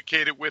have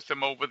communicated with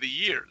him over the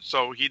years.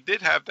 So he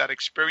did have that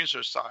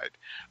experiencer side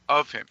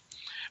of him.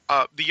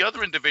 The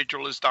other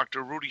individual is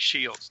Dr. Rudy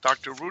Shields.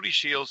 Dr. Rudy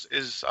Shields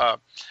is a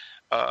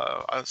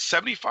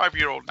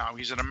 75-year-old now.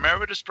 He's an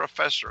emeritus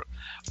professor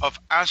of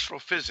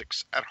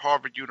astrophysics at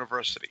Harvard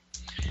University.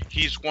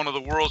 He's one of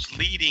the world's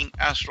leading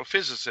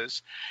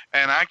astrophysicists,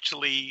 and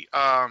actually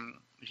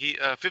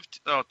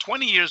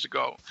 20 years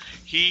ago,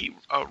 he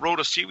wrote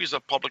a series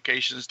of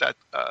publications that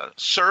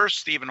Sir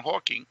Stephen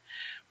Hawking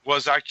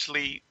was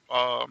actually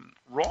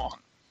wrong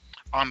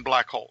on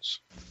black holes.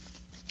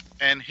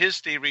 And his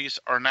theories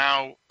are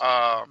now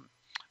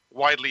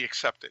widely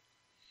accepted.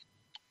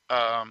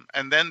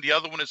 And then the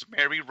other one is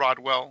Mary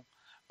Rodwell,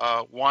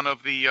 one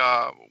of the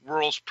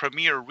world's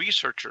premier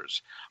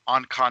researchers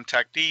on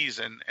contactees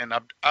and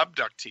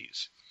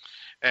abductees.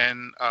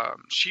 And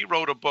she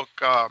wrote a book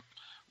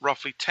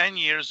roughly 10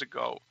 years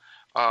ago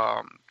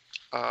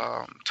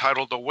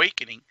titled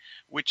Awakening,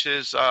 which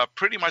is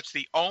pretty much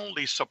the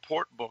only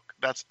support book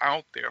that's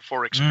out there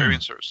for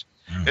experiencers.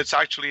 It's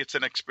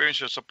an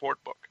experiencer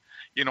support book.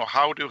 You know,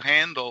 how do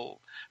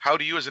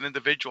you as an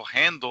individual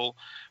handle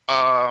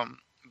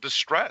the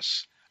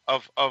stress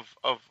of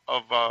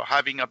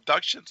having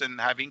abductions and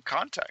having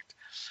contact.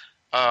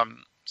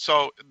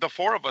 So the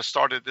 4 of us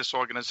started this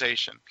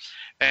organization,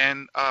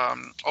 and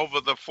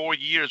over the 4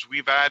 years,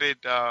 we've added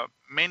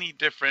many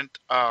different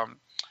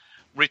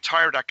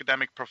retired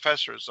academic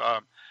professors.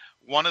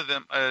 One of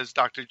them is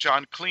Dr.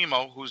 John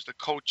Klimo, who's the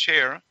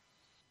co-chair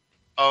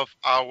of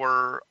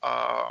our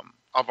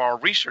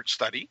research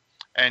study,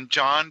 and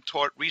John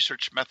taught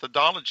research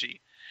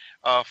methodology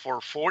for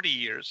 40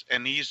 years,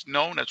 and he's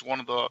known as one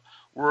of the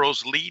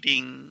world's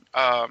leading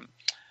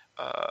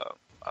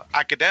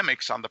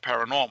academics on the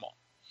paranormal.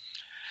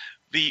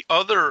 The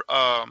other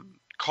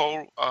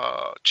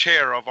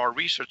co-chair of our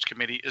research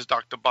committee is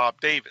Dr. Bob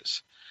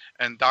Davis.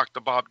 And Dr.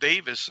 Bob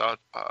Davis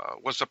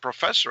was a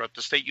professor at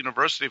the State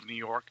University of New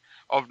York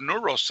of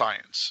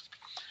neuroscience.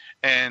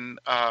 And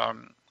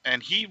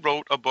he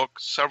wrote a book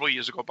several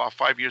years ago, about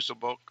 5 years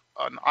ago,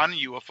 on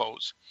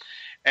UFOs.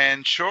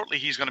 And shortly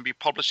he's going to be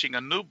publishing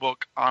a new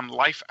book on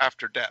life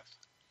after death.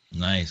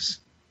 Nice.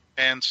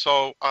 And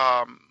so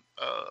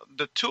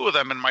the 2 of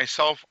them and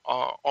myself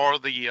are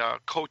the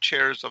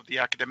co-chairs of the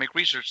academic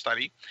research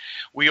study.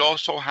 We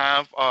also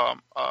have a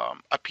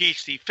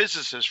PhD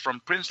physicist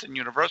from Princeton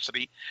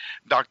University,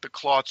 Dr.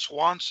 Claude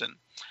Swanson.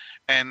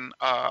 And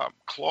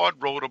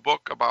Claude wrote a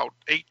book about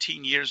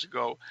 18 years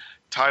ago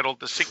titled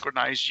The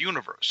Synchronized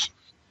Universe.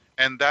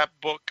 And that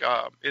book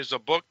is a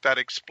book that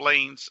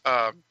explains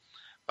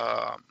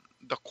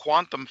the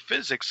quantum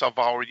physics of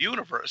our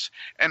universe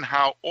and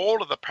how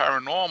all of the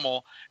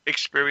paranormal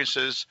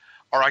experiences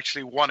are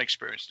actually one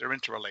experience. They're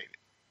interrelated.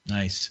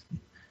 Nice.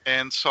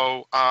 And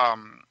so,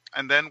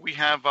 and then we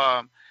have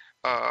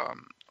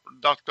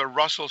Dr.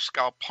 Russell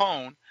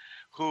Scalpone,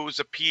 who's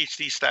a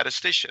PhD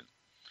statistician,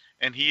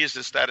 and he is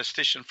a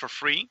statistician for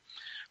free.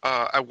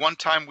 At one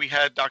time, we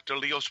had Dr.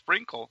 Leo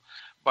Sprinkle,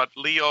 but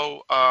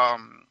Leo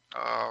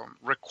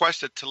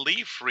requested to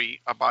leave free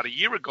about a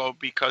year ago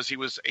because he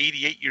was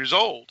 88 years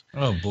old.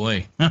 Oh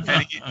boy!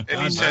 And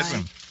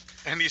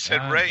he said,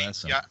 God Ray,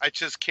 bless him. yeah, I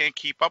just can't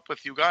keep up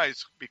with you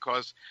guys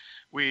because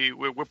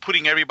we're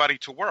putting everybody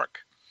to work.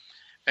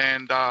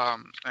 And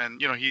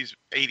you know, he's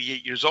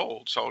 88 years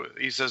old, so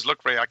he says,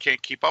 look, Ray, I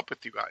can't keep up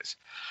with you guys.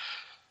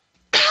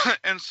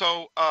 And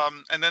so,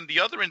 and then the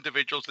other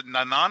individuals, the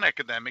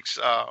non-academics,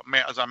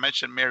 as I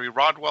mentioned, Mary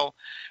Rodwell,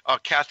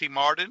 Kathy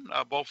Martin.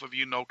 Both of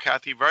you know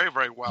Kathy very,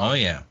 very well. Oh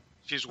yeah,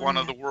 she's one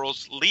of the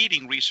world's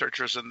leading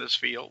researchers in this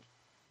field.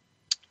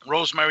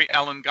 Rosemary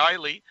Ellen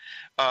Guiley,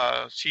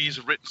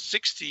 she's written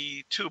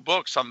 62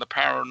 books on the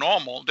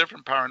paranormal,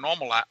 different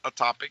paranormal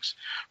topics,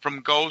 from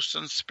ghosts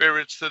and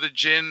spirits to the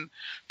jinn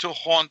to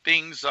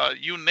hauntings,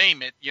 you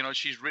name it. You know,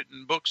 she's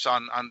written books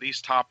on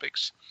these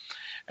topics.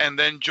 And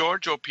then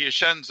Giorgio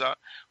Piacenza,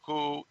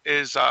 who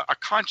is a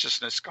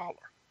consciousness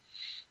scholar.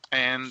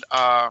 And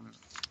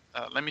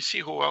let me see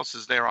who else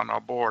is there on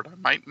our board. I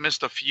might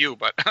missed a few,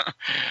 but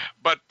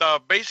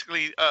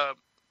basically,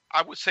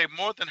 I would say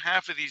more than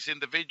half of these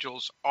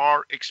individuals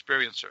are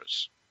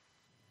experiencers.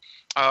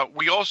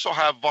 We also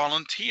have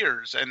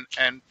volunteers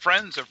and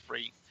friends of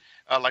free.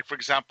 Like, for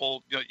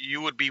example,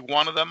 you would be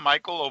one of them,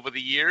 Michael, over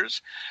the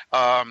years.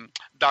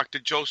 Dr.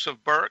 Joseph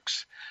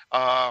Burks,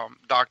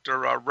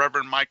 Dr.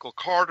 Reverend Michael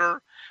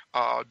Carter,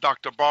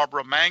 Dr.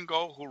 Barbara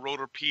Mango, who wrote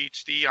her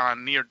PhD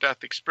on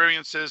near-death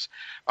experiences,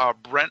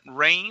 Brent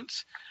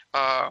Rains,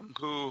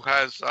 who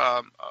has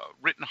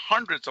written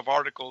hundreds of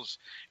articles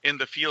in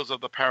the fields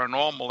of the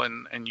paranormal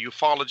and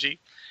ufology,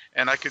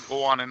 and I could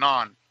go on and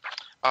on.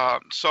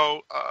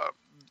 So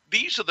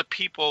these are the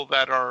people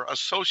that are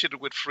associated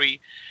with free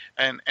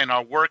and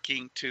are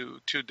working to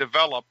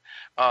develop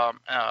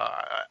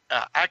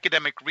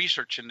academic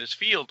research in this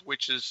field,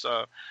 which is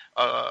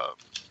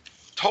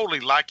totally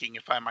lacking,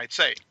 if I might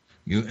say.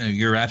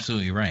 You're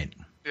absolutely right.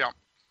 Yeah.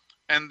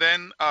 And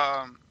then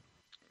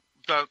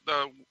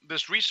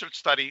this research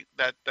study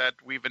that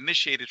we've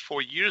initiated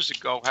 4 years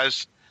ago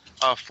has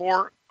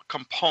 4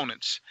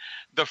 components.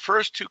 The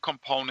first 2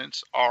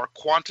 components are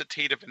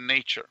quantitative in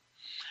nature.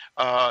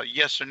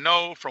 Yes or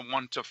no, from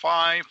 1 to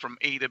 5, from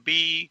A to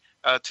B,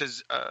 to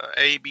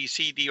A, B,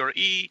 C, D, or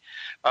E,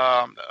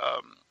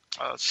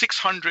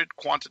 600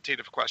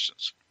 quantitative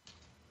questions.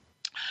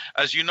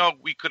 As you know,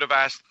 we could have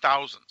asked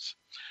thousands,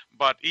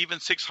 but even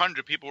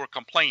 600 people were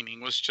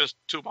complaining was just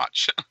too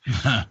much.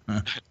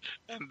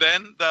 And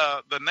then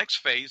the next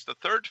phase, the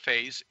third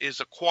phase, is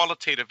a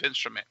qualitative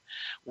instrument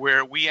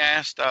where we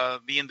asked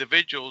the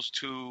individuals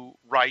to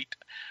write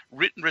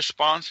written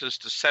responses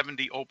to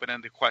 70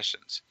 open-ended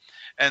questions.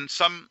 And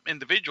some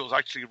individuals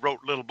actually wrote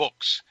little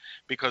books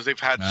because they've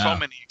had so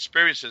many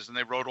experiences and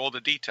they wrote all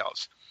the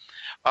details.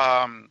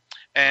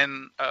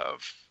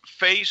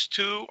 Phase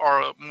 2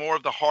 are more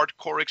of the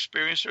hardcore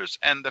experiencers,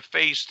 and the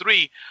phase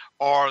 3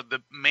 are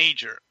the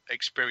major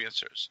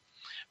experiencers.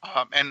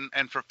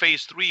 And for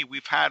phase 3,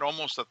 we've had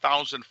almost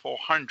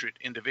 1,400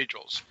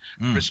 individuals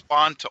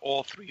respond to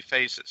all 3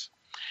 phases.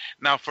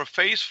 Now, for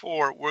phase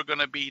 4, we're going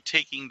to be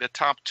taking the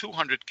top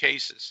 200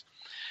 cases,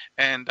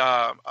 and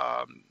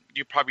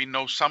you probably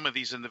know some of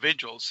these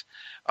individuals.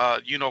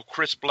 You know,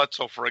 Chris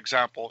Bledsoe, for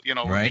example. You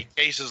know, right.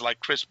 Cases like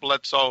Chris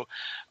Bledsoe,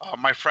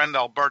 my friend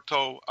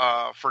Alberto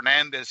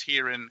Fernandez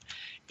here in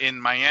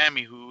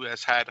Miami, who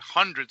has had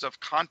hundreds of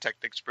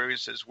contact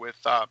experiences with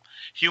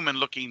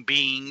human-looking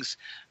beings.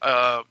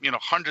 You know,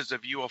 hundreds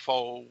of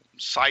UFO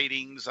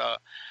sightings.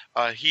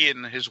 He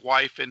and his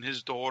wife and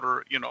his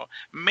daughter. You know,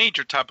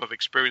 major type of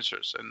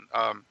experiencers.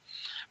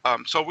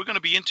 And so we're going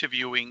to be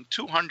interviewing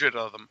 200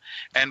 of them,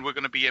 and we're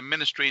going to be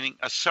administering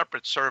a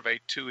separate survey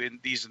to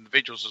these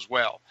individuals as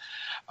well.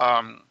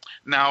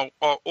 Now,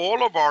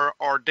 all of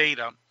our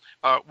data,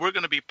 we're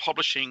going to be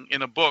publishing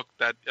in a book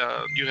that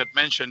you had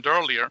mentioned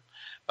earlier.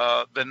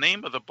 The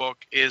name of the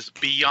book is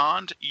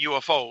Beyond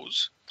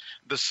UFOs,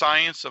 The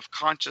Science of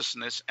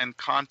Consciousness and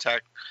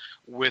Contact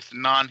with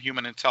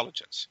Non-Human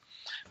Intelligence.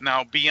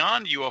 Now,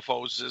 Beyond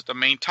UFOs is the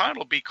main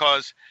title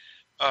because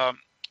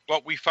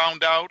what we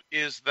found out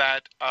is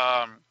that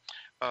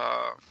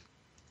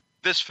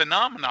this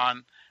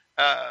phenomenon,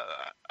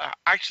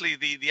 actually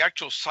the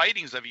actual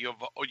sightings of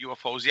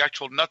UFOs, the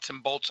actual nuts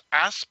and bolts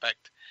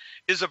aspect,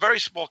 is a very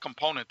small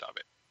component of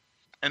it.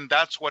 And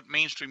that's what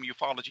mainstream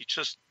ufology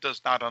just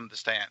does not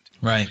understand.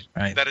 Right.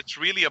 That it's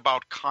really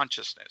about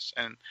consciousness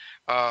and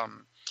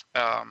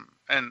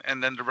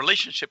then the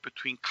relationship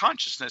between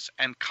consciousness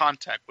and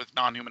contact with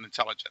non-human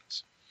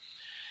intelligence.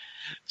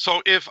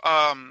 So if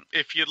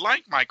you'd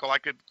like, Michael, I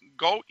could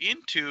go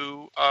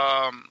into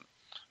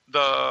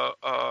the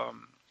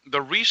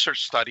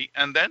research study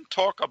and then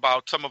talk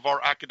about some of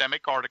our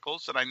academic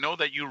articles. And I know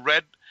that you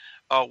read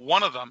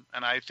one of them,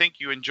 and I think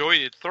you enjoyed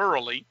it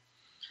thoroughly.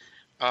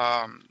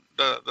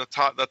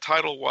 The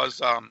title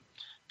was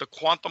the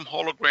quantum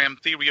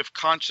hologram theory of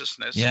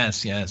consciousness.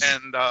 Yes.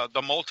 And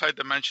the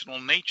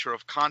multidimensional nature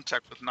of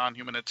contact with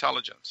non-human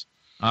intelligence.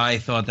 I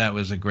thought that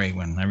was a great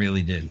one. I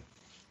really did.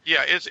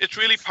 Yeah, it's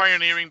really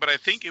pioneering, but I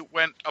think it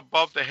went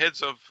above the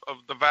heads of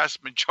the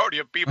vast majority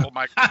of people,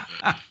 Mike,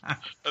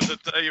 to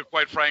tell you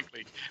quite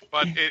frankly.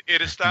 But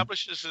it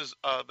establishes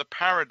the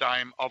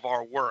paradigm of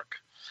our work.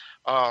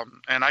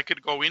 And I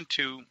could go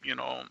into,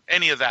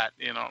 any of that.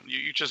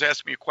 You just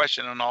ask me a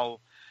question and I'll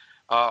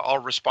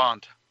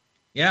respond.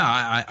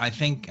 Yeah, I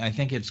think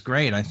it's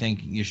great. I think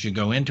you should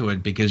go into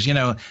it because,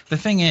 the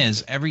thing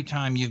is, every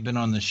time you've been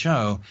on the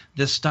show,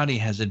 this study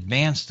has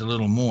advanced a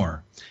little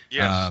more.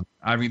 Yes.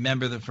 I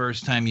remember the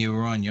first time you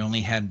were on, you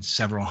only had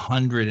several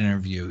hundred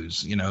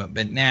interviews,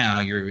 but now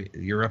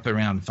you're up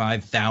around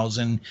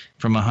 5,000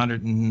 from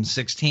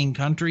 116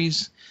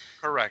 countries.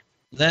 Correct.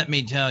 Let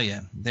me tell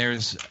you,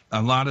 there's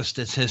a lot of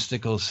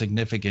statistical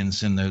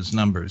significance in those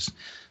numbers.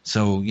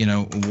 So,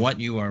 what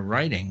you are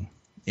writing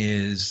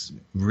is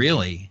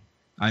really,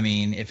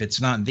 if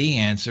it's not the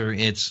answer,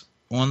 it's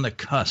on the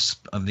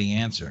cusp of the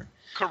answer.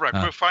 Correct.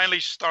 We're finally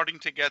starting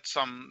to get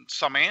some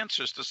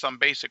answers to some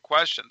basic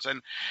questions.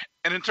 And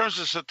in terms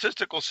of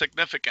statistical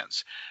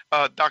significance,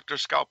 Dr.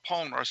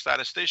 Scalpone, our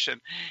statistician,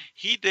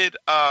 he did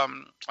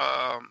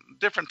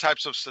different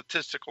types of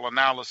statistical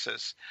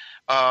analysis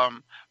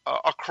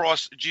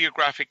across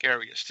geographic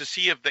areas to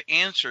see if the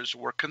answers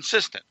were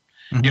consistent.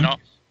 Mm-hmm.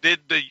 Did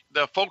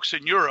the folks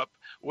in Europe,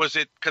 was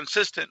it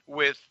consistent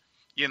with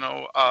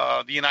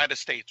the United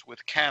States,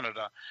 with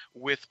Canada,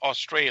 with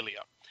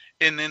Australia,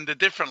 and in the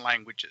different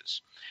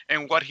languages?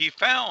 And what he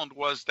found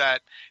was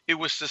that it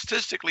was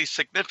statistically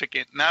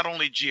significant, not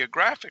only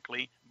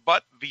geographically,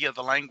 but via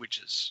the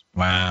languages.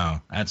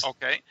 Wow. That's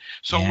okay.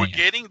 So we're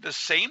getting the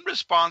same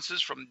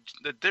responses from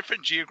the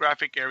different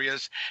geographic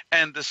areas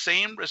and the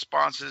same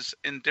responses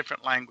in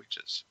different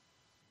languages.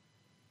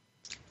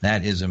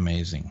 That is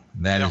amazing.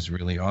 That is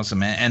really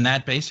awesome. And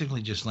that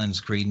basically just lends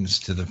credence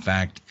to the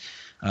fact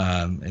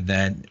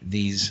that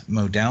these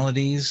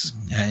modalities,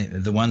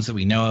 the ones that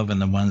we know of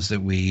and the ones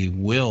that we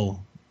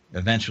will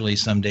eventually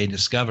someday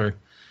discover,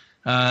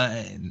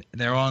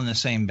 they're all in the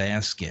same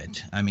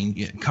basket.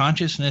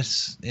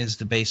 Consciousness is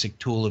the basic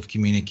tool of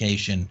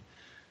communication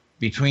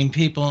between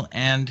people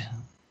and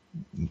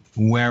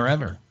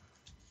wherever.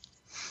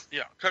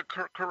 Yeah,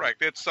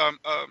 correct. It's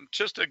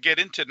just to get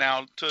into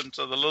now to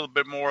a little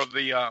bit more of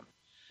the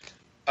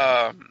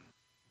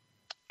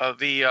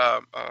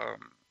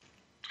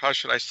how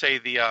should I say,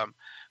 the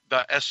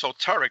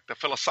esoteric, the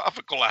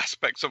philosophical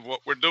aspects of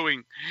what we're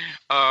doing.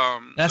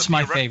 That's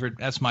my favorite.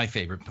 That's my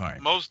favorite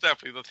part. Most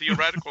definitely, the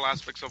theoretical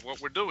aspects of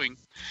what we're doing.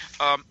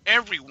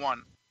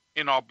 Everyone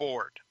in our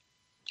board,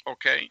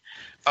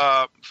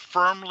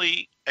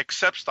 firmly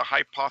accepts the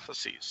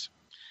hypotheses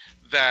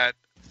that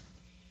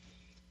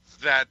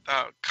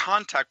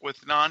contact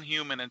with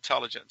non-human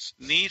intelligence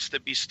needs to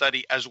be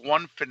studied as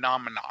one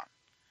phenomenon,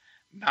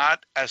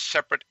 not as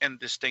separate and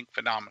distinct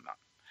phenomena.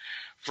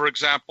 For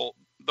example,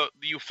 the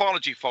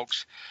ufology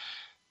folks,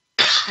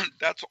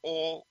 that's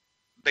all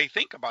they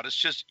think about. It's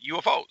just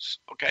UFOs,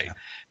 Yeah.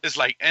 It's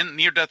like, and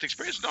near-death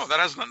experience, no, that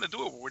has nothing to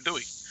do with what we're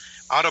doing.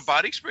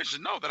 Out-of-body experiences,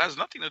 no, that has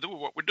nothing to do with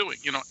what we're doing,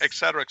 et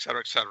cetera, et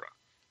cetera, et cetera.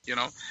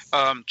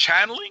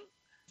 Channeling,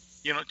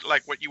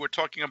 like what you were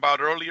talking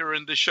about earlier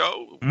in the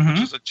show,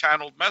 which is a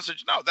channeled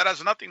message. No, that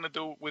has nothing to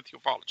do with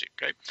ufology,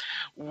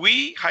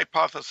 We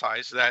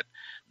hypothesize that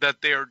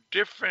there are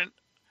different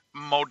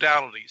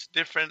modalities,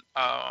 different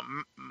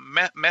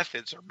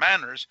methods or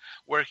manners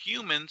where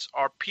humans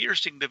are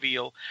piercing the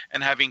veil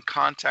and having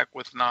contact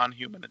with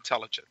non-human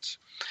intelligence,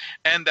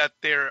 and that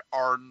there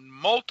are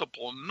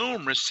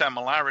numerous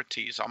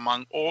similarities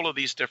among all of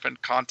these different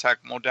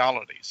contact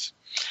modalities.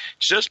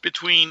 Just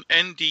between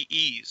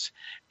NDEs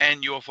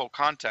and UFO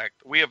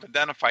contact, we have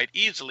identified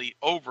easily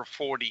over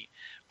 40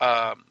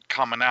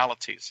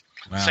 commonalities.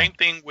 Wow. Same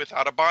thing with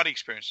out-of-body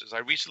experiences. I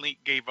recently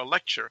gave a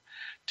lecture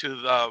to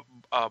the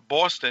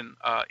Boston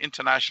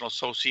International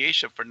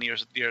Association for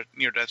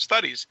Near-Death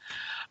Studies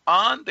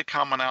on the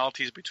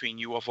commonalities between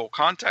UFO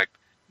contact,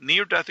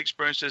 near-death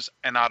experiences,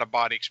 and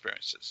out-of-body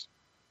experiences.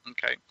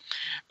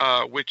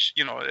 Which,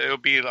 it'll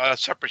be a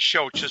separate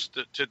show just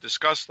to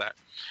discuss that.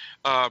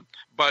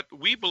 But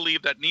we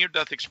believe that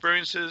near-death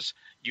experiences,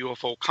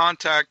 UFO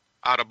contact,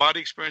 out-of-body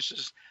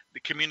experiences, the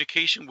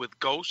communication with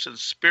ghosts and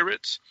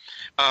spirits,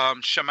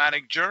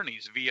 shamanic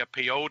journeys via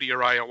peyote or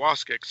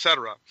ayahuasca,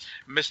 etc.,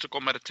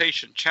 mystical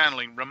meditation,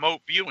 channeling,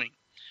 remote viewing,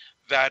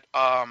 that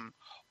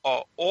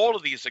all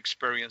of these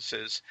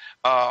experiences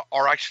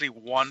are actually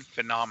one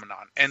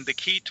phenomenon. And the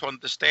key to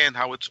understand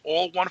how it's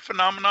all one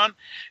phenomenon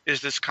is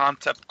this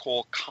concept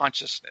called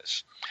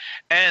consciousness.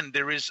 And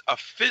there is a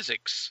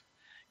physics,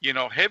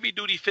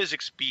 heavy-duty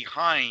physics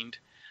behind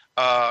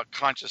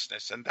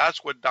consciousness. And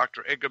that's what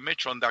Dr. Edgar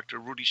Mitchell and Dr.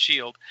 Rudy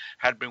Shield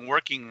had been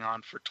working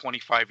on for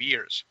 25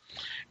 years.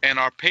 And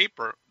our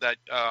paper that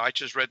I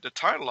just read the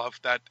title of,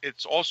 that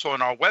it's also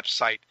on our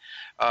website.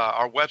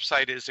 Our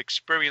website is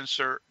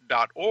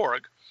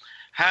experiencer.org.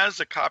 has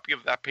a copy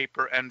of that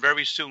paper, and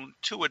very soon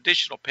 2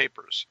 additional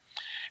papers.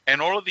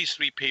 And all of these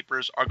 3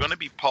 papers are going to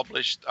be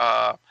published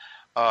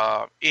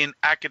in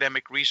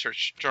academic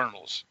research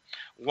journals.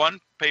 One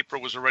paper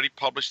was already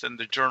published in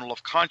the Journal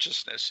of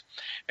Consciousness,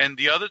 and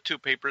the other 2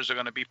 papers are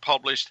going to be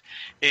published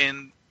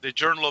in the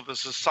Journal of the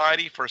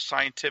Society for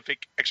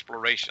Scientific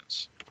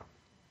Explorations.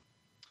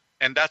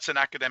 And that's an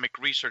academic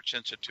research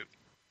institute.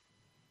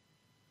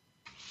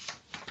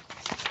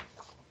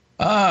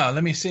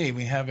 Let me see.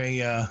 We have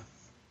a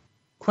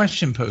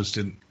question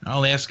posted.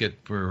 I'll ask it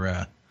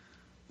for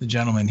the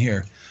gentleman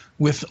here.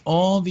 With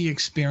all the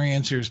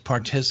experiencers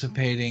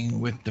participating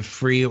with the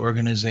free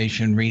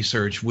organization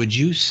research, would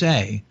you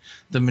say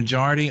the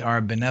majority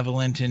are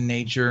benevolent in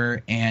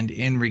nature? And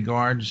in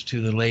regards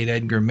to the late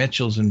Edgar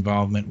Mitchell's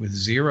involvement with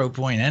 0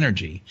 Point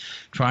Energy,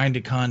 trying to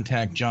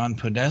contact John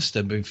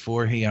Podesta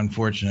before he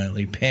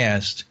unfortunately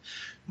passed,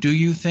 do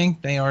you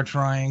think they are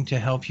trying to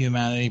help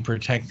humanity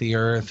protect the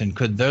earth? And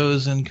could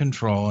those in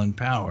control and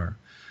power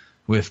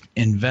with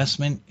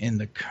investment in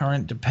the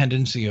current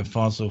dependency of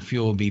fossil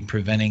fuel be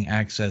preventing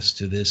access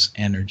to this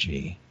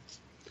energy?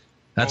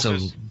 That's a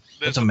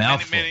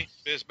mouthful.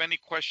 There's many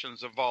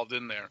questions involved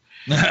in there.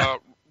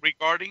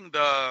 Regarding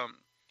the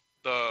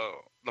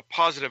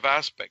positive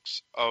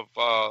aspects of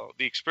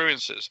the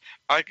experiences,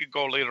 I could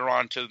go later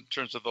on in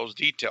terms of those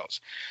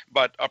details.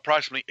 But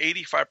approximately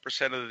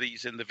 85% of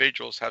these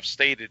individuals have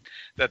stated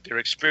that their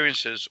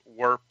experiences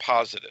were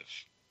positive.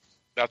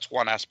 That's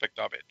one aspect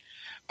of it.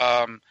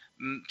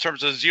 In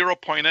terms of 0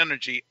 Point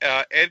Energy,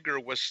 Edgar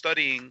was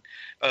studying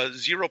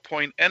 0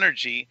 Point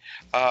Energy,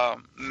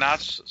 not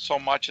so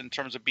much in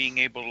terms of being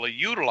able to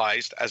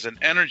utilize as an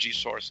energy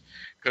source,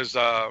 because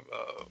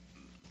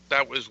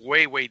that was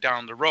way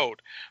down the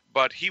road.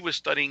 But he was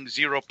studying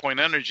 0 Point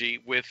Energy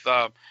with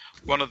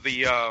one of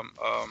the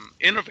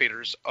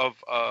innovators of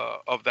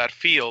that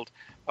field,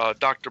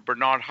 Dr.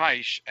 Bernard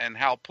Heisch and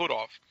Hal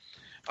Puthoff,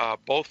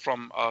 both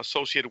from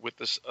associated with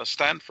this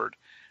Stanford.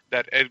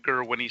 That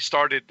Edgar, when he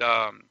started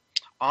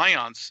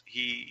IONS,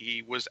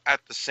 he was at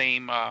the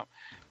same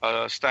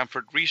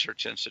Stanford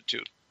Research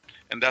Institute,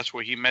 and that's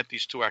where he met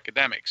these 2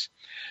 academics.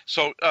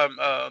 So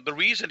the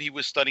reason he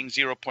was studying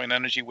 0 Point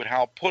Energy with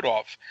Hal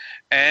Puthoff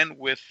and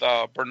with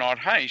Bernard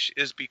Heisch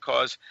is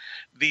because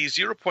the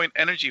 0 Point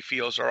Energy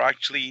fields are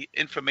actually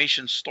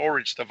information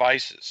storage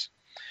devices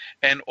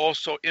and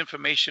also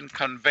information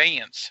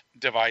conveyance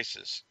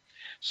devices.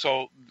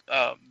 So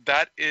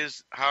that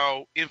is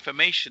how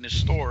information is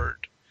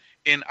stored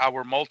in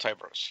our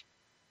multiverse.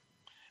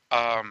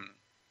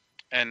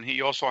 And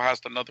he also has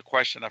another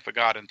question I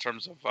forgot in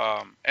terms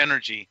of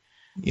energy.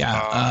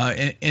 Yeah.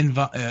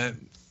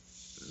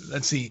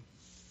 Let's see.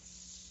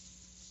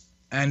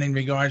 And in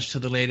regards to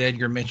the late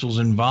Edgar Mitchell's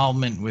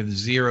involvement with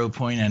 0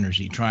 Point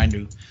Energy, trying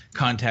to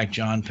contact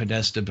John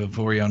Podesta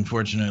before he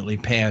unfortunately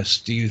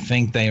passed, do you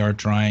think they are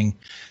trying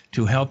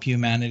to help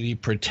humanity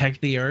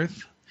protect the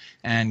earth?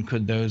 And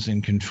could those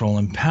in control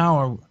and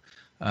power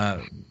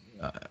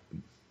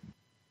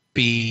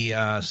be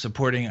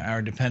supporting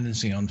our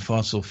dependency on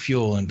fossil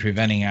fuel and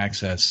preventing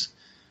access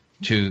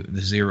to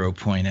the 0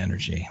 Point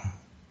Energy?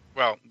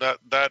 Well,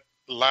 that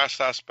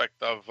last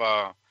aspect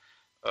of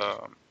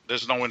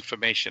there's no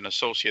information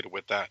associated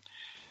with that,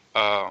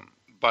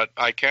 but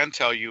I can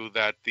tell you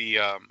that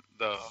the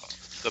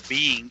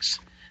beings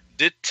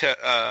did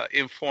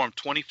inform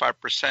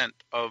 25%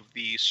 of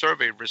the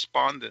survey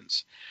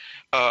respondents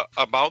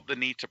about the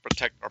need to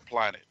protect our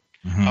planet,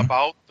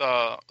 about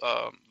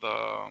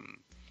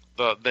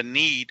the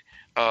need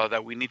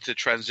that we need to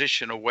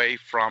transition away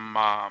from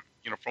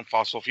from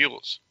fossil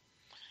fuels.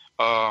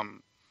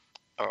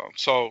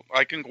 So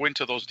I can go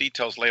into those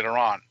details later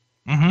on.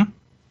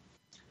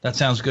 That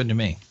sounds good to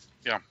me.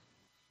 Yeah.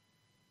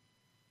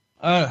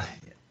 Are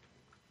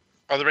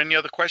there any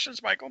other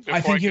questions, Michael?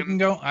 I think you can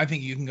go. I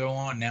think you can go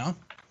on now.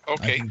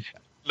 Okay.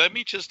 Let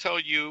me just tell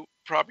you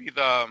probably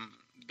the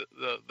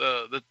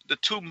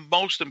 2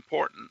 most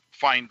important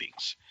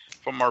findings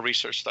from our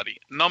research study.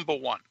 Number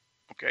 1,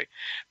 okay,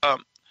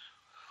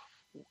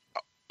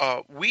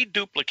 we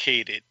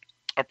duplicated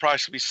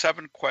approximately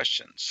 70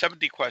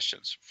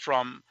 questions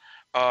from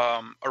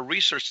a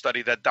research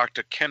study that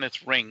Dr.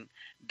 Kenneth Ring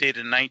did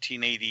in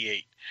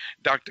 1988.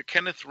 Dr.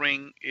 Kenneth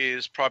Ring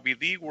is probably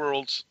the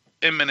world's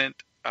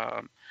eminent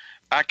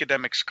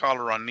academic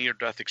scholar on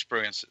near-death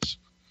experiences.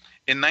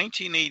 In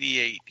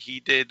 1988,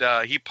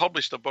 he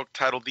published a book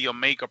titled The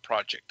Omega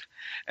Project,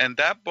 and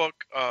that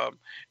book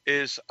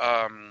is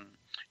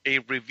a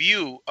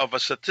review of a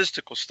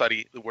statistical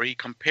study where he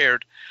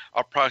compared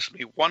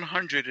approximately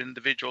 100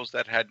 individuals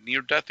that had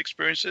near-death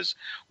experiences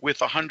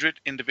with 100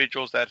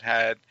 individuals that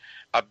had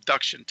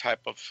abduction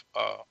type of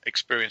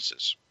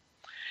experiences.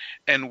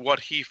 And what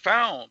he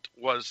found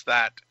was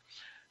that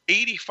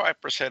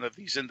 85% of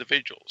these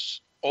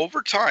individuals,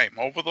 over time,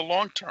 over the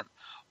long term,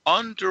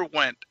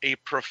 underwent a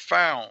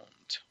profound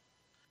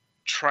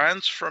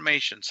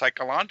transformation,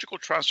 psychological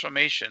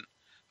transformation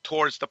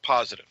towards the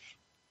positive.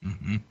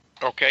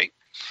 Okay?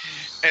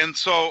 And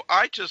so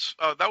I just,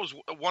 that was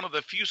one of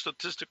the few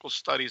statistical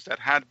studies that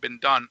had been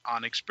done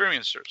on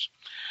experiencers.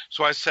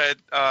 So I said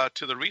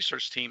to the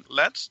research team,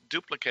 let's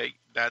duplicate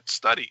that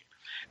study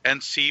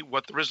and see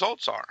what the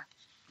results are.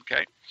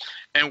 Okay.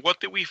 And what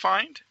did we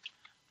find?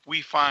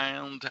 We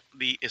found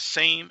the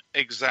same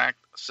exact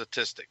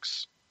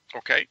statistics.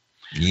 Okay.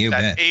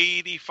 That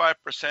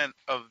 85%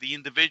 of the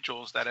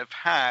individuals that have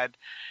had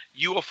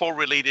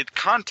UFO-related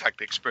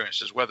contact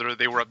experiences, whether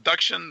they were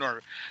abduction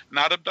or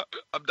not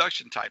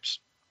abduction types,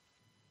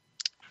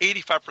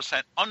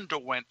 85%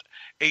 underwent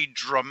a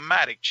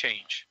dramatic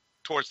change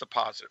towards the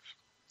positive.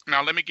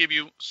 Now, let me give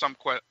you some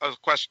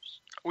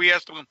questions. We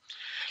asked them,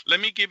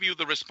 let me give you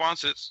the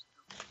responses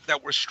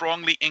that were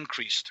strongly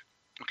increased.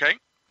 Okay?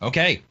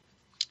 Okay.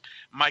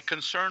 My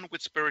concern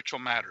with spiritual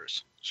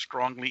matters,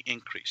 strongly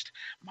increased.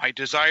 My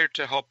desire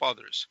to help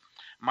others.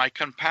 My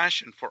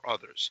compassion for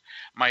others.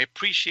 My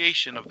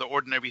appreciation of the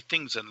ordinary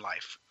things in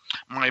life.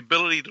 My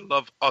ability to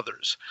love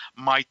others.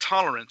 My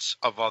tolerance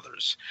of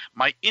others.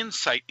 My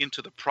insight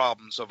into the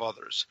problems of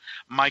others.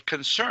 My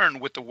concern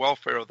with the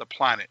welfare of the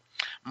planet.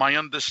 My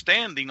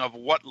understanding of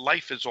what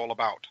life is all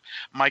about.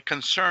 My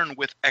concern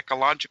with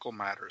ecological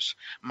matters.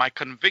 My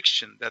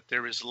conviction that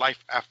there is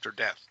life after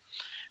death.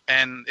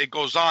 And it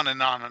goes on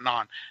and on and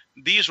on.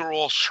 These are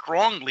all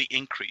strongly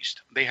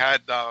increased. They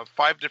had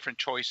 5 different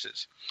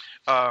choices.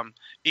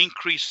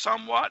 Increased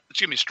somewhat,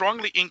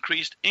 strongly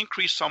increased,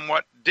 increased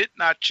somewhat, did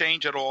not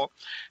change at all,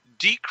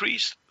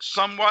 decreased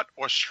somewhat,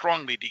 or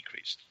strongly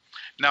decreased.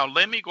 Now,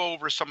 let me go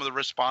over some of the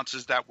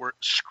responses that were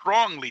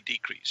strongly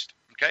decreased.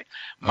 Okay?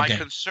 My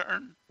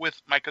concern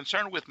with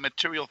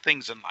material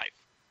things in life.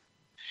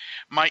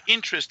 My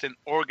interest in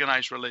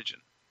organized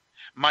religion.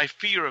 My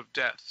fear of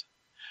death.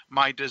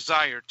 My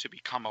desire to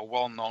become a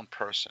well-known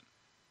person.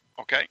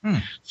 Okay?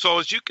 So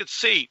as you could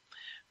see,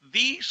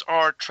 these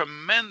are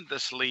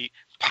tremendously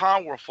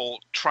powerful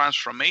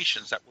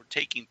transformations that were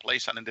taking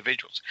place on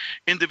individuals.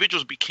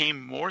 Individuals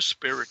became more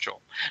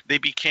spiritual. They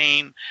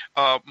became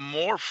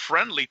more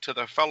friendly to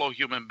their fellow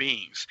human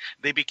beings.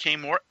 They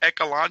became more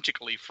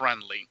ecologically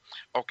friendly.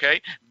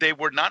 Okay? They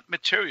were not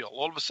material.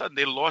 All of a sudden,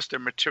 they lost their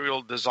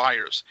material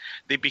desires.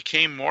 They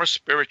became more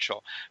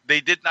spiritual.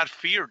 They did not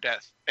fear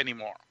death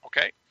anymore.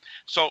 Okay?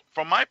 So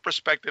from my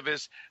perspective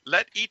is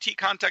let ET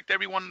contact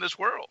everyone in this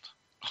world,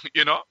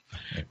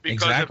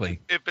 because exactly.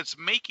 if it's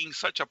making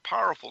such a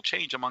powerful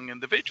change among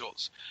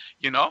individuals,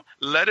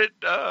 let it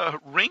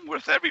ring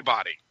with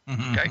everybody.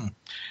 Okay.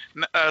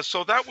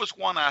 So that was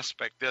one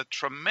aspect, the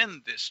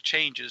tremendous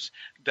changes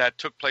that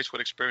took place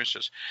with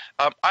experiencers.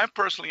 I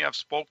personally have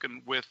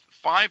spoken with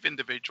 5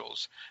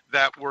 individuals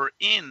that were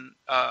in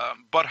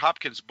Bud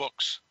Hopkins'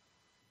 books.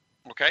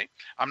 Okay,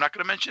 I'm not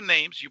going to mention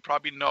names. You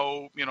probably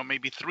know,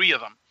 maybe 3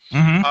 of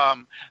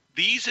them.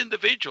 These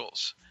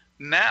individuals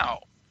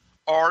now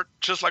are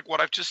just like what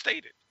I've just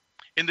stated.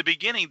 In the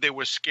beginning, they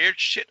were scared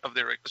shit of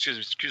their,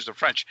 excuse the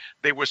French,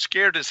 they were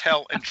scared as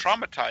hell and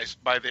traumatized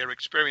by their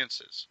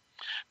experiences.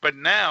 But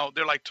now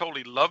they're like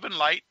totally love and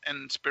light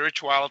and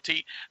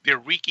spirituality. They're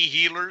Reiki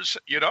healers,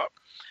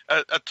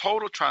 a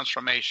total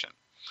transformation.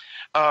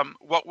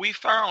 What we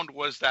found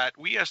was that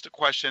we asked the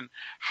question,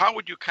 how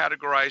would you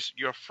categorize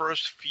your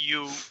first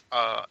few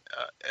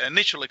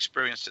initial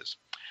experiences?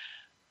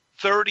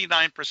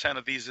 39%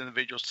 of these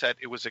individuals said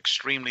it was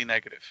extremely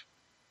negative.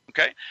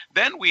 Okay.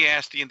 Then we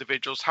asked the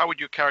individuals, how would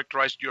you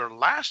characterize your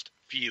last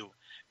few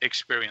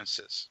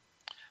experiences?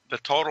 The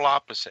total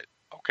opposite.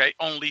 Okay.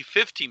 Only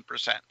 15%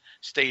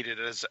 stated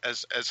as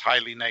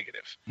highly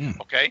negative.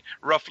 Okay.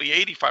 Roughly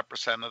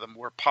 85% of them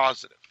were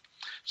positive.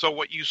 So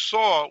what you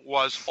saw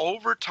was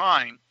over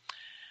time,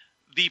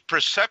 the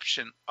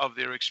perception of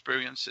their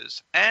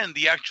experiences and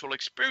the actual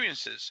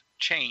experiences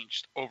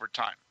changed over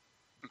time.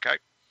 Okay.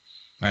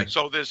 Right.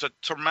 So there's a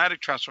traumatic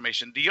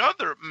transformation. The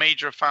other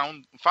major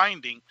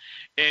finding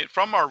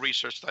from our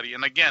research study,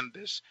 and again,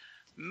 there's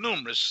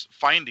numerous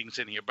findings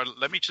in here, but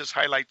let me just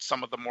highlight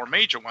some of the more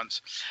major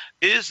ones,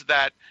 is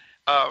that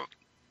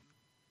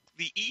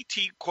the ET,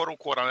 quote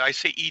unquote, I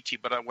say ET,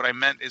 but what I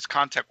meant is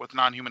contact with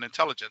non-human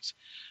intelligence.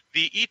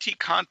 The ET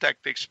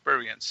contact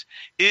experience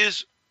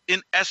is,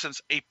 in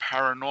essence, a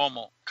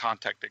paranormal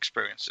contact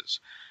experience,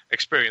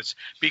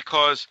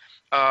 because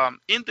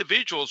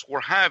individuals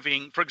were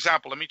having, for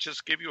example, let me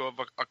just give you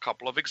a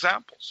couple of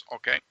examples,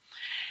 okay?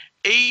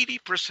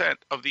 80%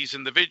 of these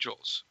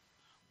individuals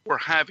were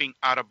having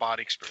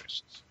out-of-body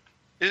experiences.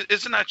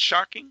 Isn't that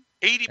shocking?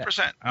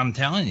 80%. I'm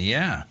telling you,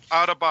 yeah.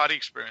 Out-of-body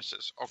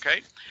experiences,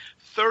 okay?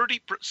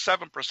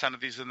 37%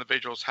 of these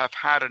individuals have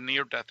had a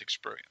near-death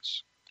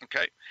experience,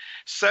 okay?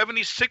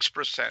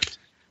 76%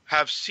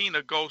 have seen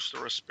a ghost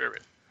or a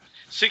spirit.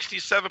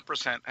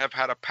 67% have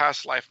had a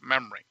past life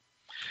memory.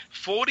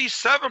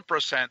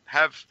 47%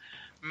 have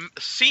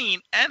seen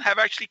and have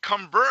actually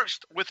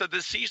conversed with a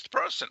deceased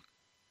person.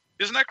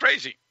 Isn't that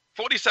crazy?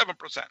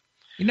 47%.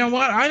 You know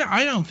what?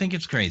 I don't think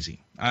it's crazy.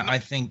 I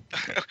think.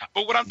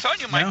 But what I'm telling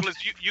you, Michael, is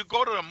you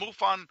go to a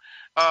MUFON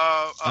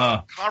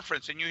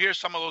conference and you hear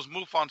some of those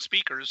MUFON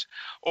speakers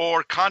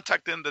or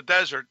Contact in the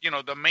Desert,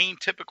 the main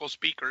typical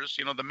speakers,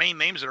 the main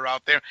names that are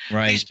out there.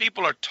 Right. These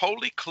people are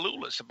totally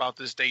clueless about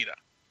this data.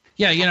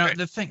 Yeah,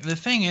 the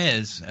thing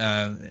is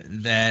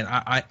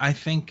that I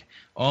think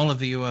all of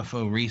the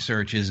UFO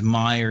research is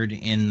mired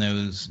in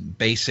those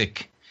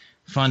basic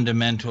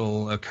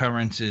fundamental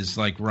occurrences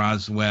like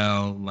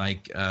Roswell,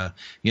 like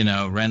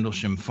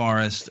Rendlesham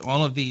Forest,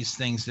 all of these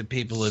things that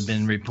people have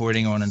been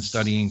reporting on and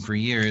studying for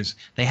years.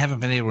 They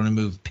haven't been able to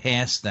move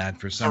past that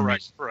for some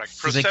reason. Correct.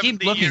 So they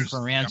keep looking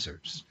for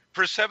answers.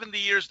 For 70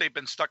 years, they've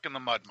been stuck in the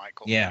mud,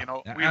 Michael. Yeah,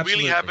 we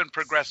really haven't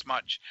progressed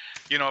much.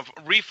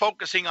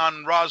 Refocusing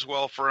on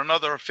Roswell for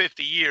another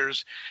 50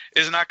 years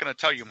is not going to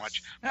tell you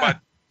much. But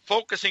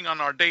focusing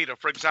on our data,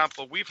 for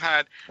example, we've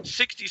had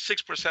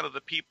 66% of the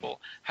people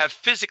have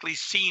physically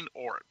seen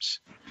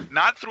orbs,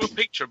 not through a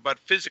picture, but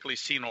physically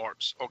seen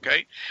orbs.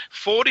 Okay,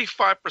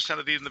 45%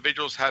 of the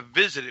individuals have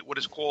visited what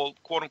is called,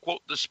 quote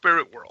unquote, the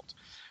spirit world.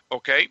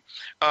 Okay,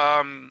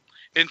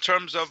 in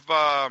terms of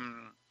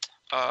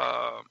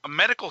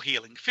medical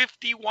healing,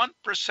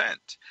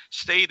 51%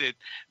 stated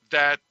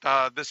that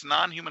this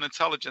non-human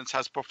intelligence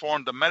has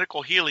performed a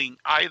medical healing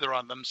either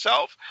on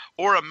themselves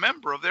or a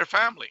member of their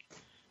family.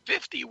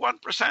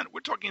 51%. We're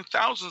talking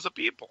thousands of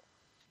people.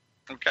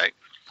 Okay,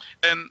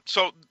 and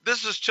so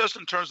this is just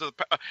in terms of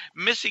the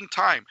missing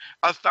time.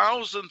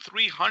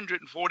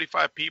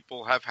 1,345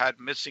 people have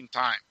had missing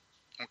time.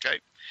 Okay,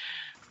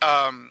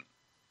 I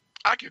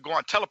could go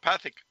on.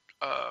 Telepathic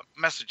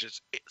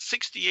messages.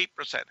 68%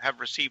 have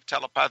received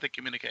telepathic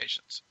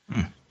communications.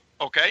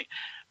 Okay,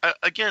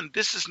 again,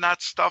 this is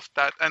not stuff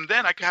that. And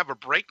then I could have a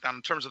breakdown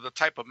in terms of the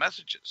type of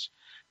messages,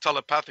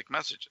 telepathic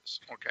messages.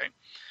 Okay.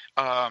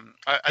 Why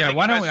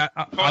don't we?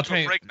 I'll tell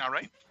you. Break now,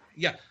 right?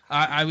 Yeah,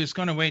 I was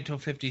going to wait till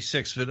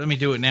 56, but let me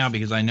do it now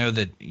because I know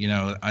that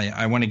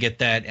I want to get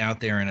that out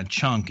there in a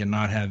chunk and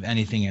not have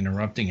anything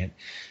interrupting it.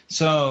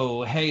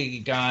 So, hey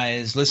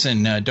guys,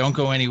 listen, don't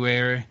go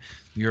anywhere.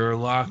 You're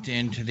locked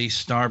into the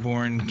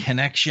Starborn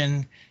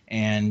connection,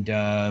 and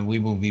we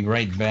will be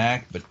right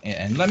back.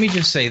 And let me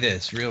just say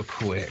this real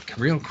quick.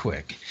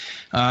 The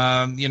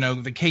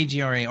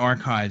KGRA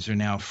archives are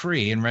now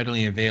free and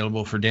readily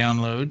available for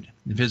download.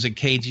 Visit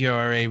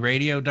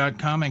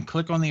kgraradio.com and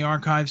click on the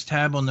Archives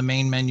tab on the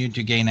main menu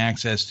to gain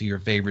access to your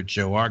favorite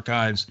show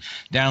archives.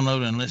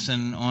 Download and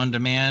listen on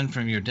demand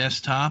from your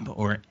desktop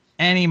or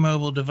any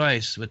mobile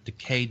device with the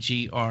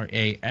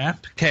KGRA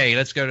app. Okay,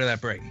 let's go to that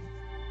break.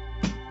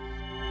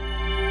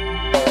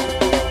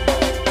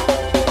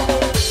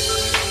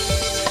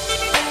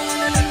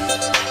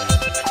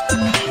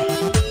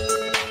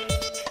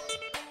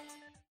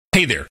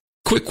 Hey there,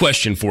 quick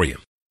question for you.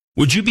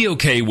 Would you be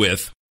okay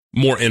with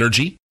more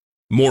energy,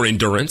 more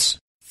endurance,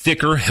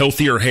 thicker,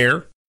 healthier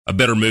hair, a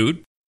better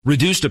mood,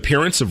 reduced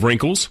appearance of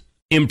wrinkles,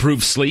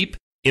 improved sleep,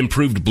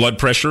 improved blood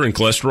pressure and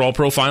cholesterol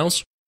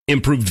profiles,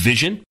 improved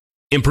vision,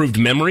 improved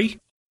memory?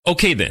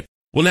 Okay then.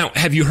 Well now,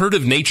 have you heard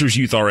of Nature's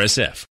Youth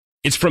RSF?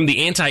 It's from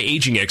the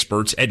anti-aging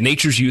experts at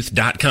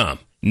nature'syouth.com.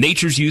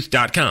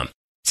 nature'syouth.com.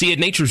 See, at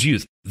Nature's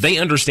Youth, they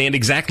understand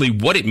exactly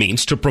what it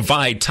means to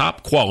provide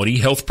top quality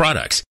health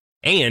products.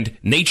 And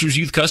Nature's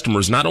Youth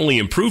customers not only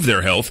improve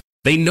their health,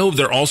 they know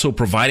they're also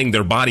providing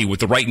their body with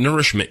the right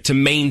nourishment to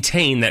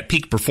maintain that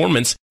peak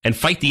performance and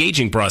fight the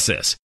aging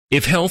process.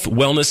 If health,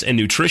 wellness, and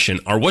nutrition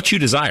are what you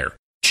desire,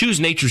 choose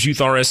Nature's Youth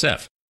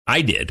RSF.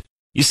 I did.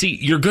 You see,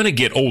 you're going to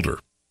get older.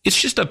 It's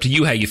just up to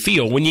you how you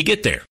feel when you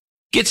get there.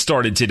 Get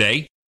started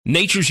today.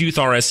 Nature's Youth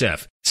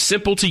RSF.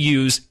 Simple to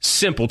use,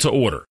 simple to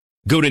order.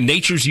 Go to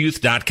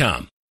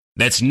nature'syouth.com.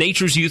 That's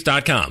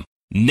nature'syouth.com.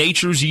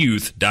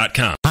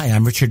 nature'syouth.com. Hi,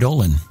 I'm Richard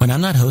Dolan. When I'm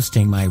not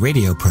hosting my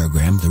radio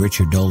program, The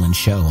Richard Dolan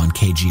Show on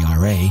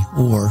KGRA,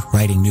 or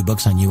writing new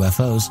books on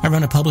UFOs, I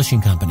run a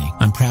publishing company.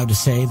 I'm proud to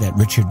say that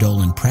Richard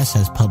Dolan Press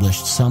has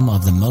published some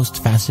of the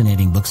most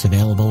fascinating books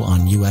available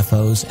on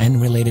UFOs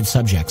and related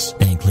subjects.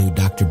 They include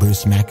Dr.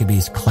 Bruce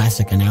Maccabee's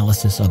classic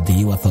analysis of the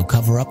UFO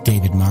cover-up,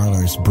 David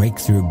Marler's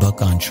breakthrough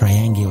book on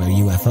triangular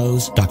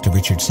UFOs, Dr.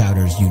 Richard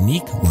Sauter's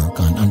unique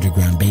work on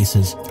underground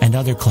bases, and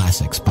other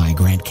classics by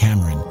Grant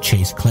Cameron,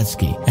 Chase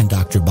Kletsky, and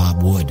Dr.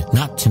 Bob Wood,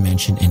 not to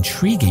mention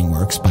intriguing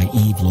works by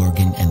Eve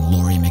Lorgan and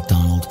Laurie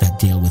McDonald that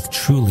deal with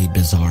truly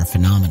bizarre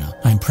phenomena.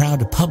 I'm proud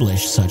to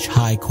publish such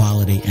high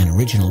quality and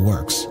original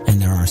works, and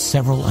there are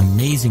several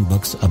amazing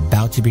books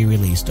about to be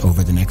released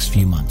over the next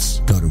few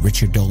months. Go to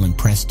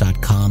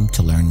richarddolanpress.com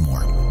to learn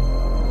more.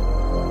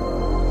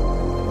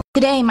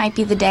 Today might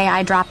be the day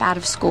I drop out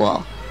of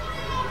school.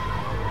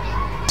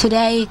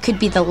 Today could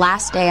be the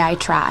last day I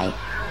try.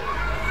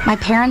 My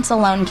parents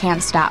alone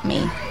can't stop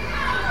me.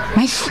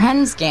 My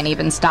friends can't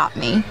even stop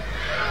me.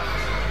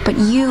 But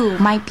you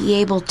might be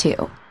able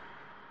to.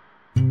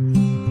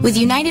 With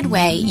United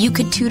Way, you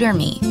could tutor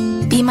me,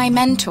 be my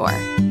mentor,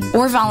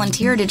 or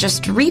volunteer to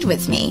just read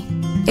with me.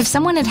 If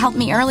someone had helped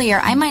me earlier,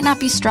 I might not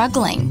be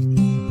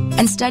struggling.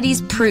 And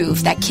studies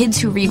prove that kids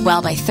who read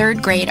well by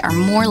 3rd grade are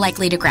more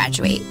likely to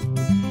graduate.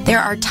 There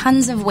are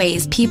tons of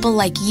ways people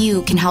like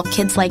you can help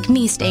kids like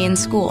me stay in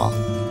school.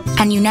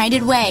 And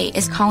United Way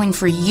is calling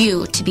for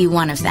you to be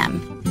one of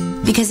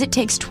them. Because it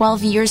takes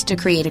 12 years to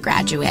create a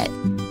graduate.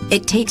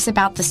 It takes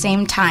about the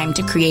same time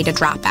to create a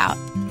dropout.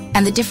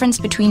 And the difference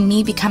between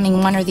me becoming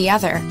one or the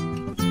other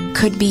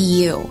could be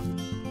you.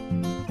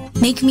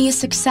 Make me a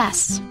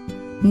success,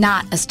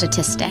 not a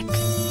statistic.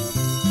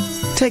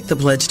 Take the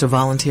pledge to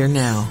volunteer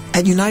now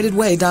at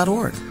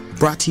unitedway.org.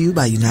 Brought to you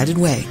by United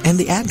Way and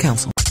the Ad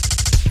Council.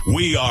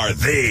 We are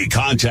the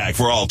contact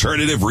for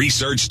alternative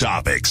research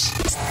topics.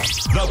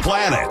 The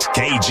Planet,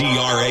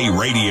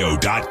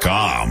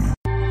 KGRAradio.com.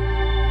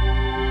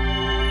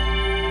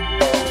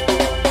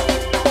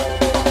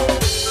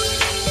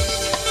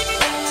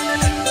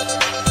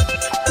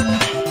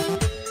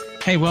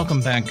 Hey,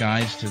 welcome back,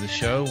 guys, to the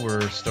show.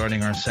 We're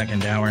starting our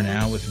second hour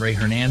now with Rey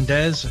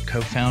Hernandez,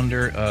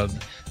 co-founder of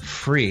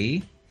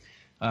Free.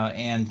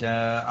 And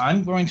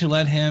I'm going to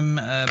let him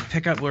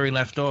pick up where he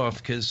left off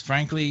because,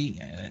 frankly,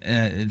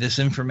 this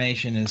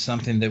information is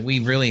something that we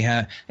really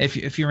have.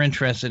 If you're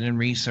interested in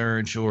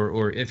research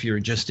or if you're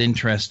just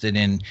interested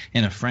in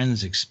a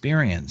friend's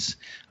experience,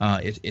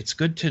 it's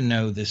good to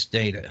know this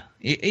data.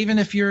 Even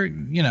if you're,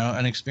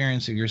 an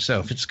experiencer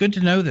yourself, it's good to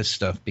know this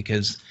stuff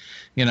because,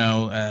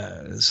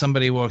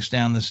 somebody walks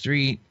down the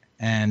street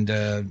and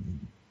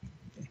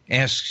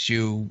asks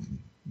you,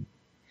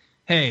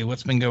 hey,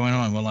 what's been going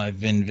on? Well, I've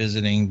been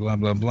visiting blah,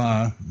 blah,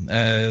 blah.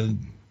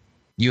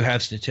 You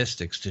have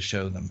statistics to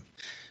show them.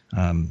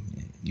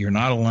 You're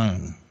not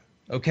alone.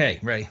 Okay,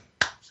 Ray.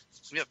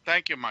 Yeah,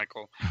 thank you,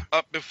 Michael.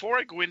 Before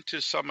I go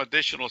into some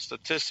additional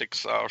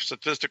statistics or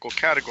statistical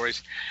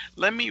categories,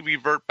 let me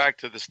revert back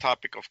to this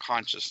topic of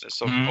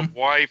consciousness, of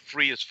why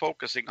Free is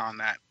focusing on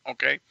that,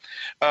 okay?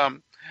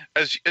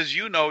 As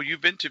you know,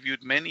 you've interviewed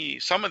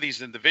some of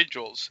these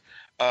individuals.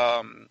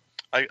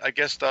 I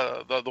guess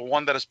the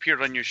one that has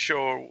appeared on your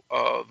show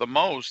the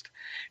most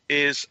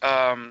is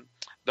the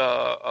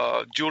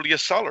Julia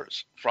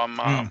Sellers from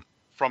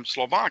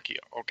Slovakia.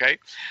 Okay,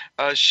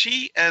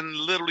 she and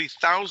literally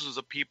thousands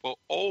of people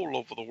all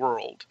over the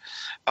world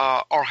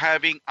are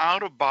having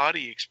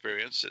out-of-body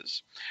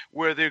experiences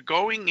where they're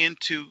going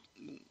into,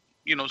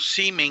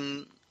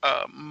 seeming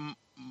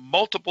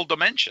multiple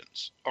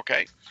dimensions.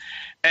 Okay,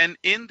 and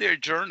in their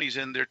journeys,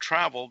 in their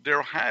travel,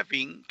 they're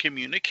having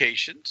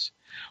communications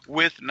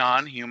with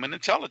non-human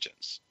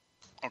intelligence,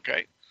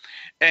 okay?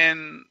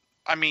 And,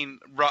 I mean,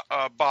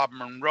 Bob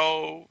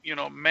Monroe,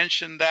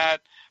 mentioned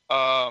that.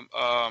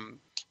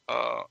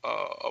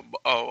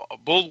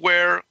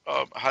 Bulwer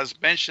has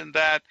mentioned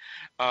that.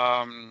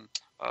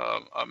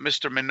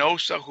 Mr.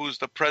 Minosa, who's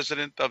the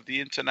president of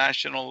the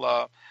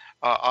International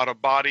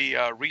Out-of-Body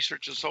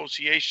Research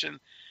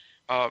Association,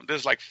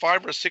 there's like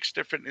 5 or 6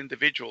 different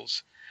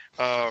individuals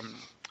that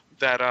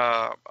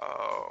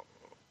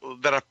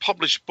have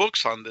published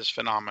books on this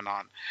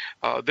phenomenon.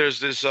 There's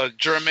this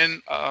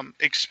German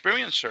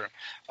experiencer.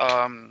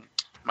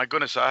 My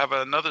goodness, I have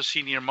another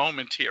senior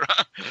moment here.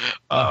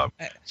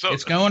 So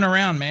it's going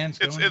around, man.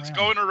 It's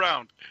going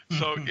around.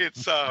 So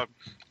it's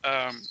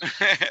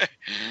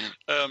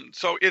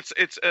so it's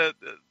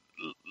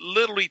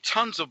literally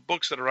tons of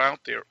books that are out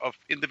there of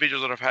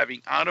individuals that are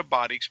having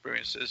out-of-body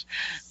experiences,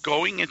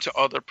 going into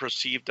other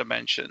perceived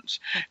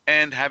dimensions,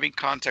 and having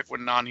contact with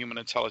non-human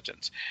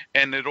intelligence.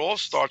 And it all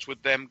starts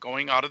with them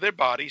going out of their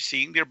body,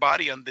 seeing their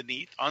body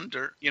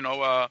under,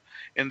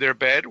 in their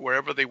bed,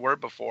 wherever they were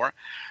before,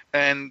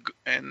 and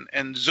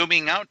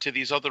zooming out to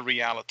these other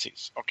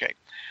realities. Okay.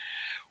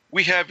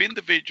 We have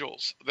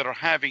individuals that are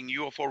having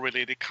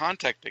UFO-related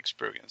contact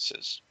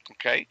experiences,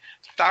 okay?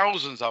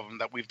 Thousands of them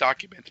that we've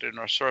documented in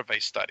our survey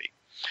study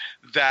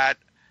that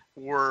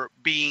were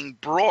being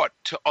brought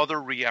to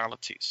other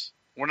realities.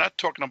 We're not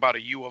talking about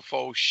a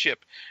UFO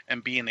ship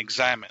and being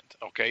examined,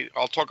 okay?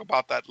 I'll talk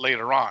about that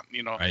later on,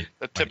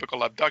 the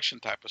typical abduction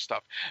type of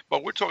stuff.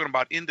 But we're talking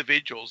about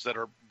individuals that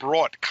are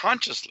brought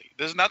consciously.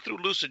 This is not through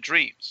lucid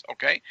dreams,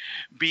 okay?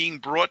 Being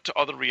brought to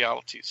other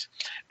realities.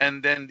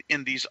 And then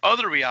in these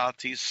other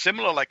realities,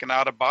 similar like an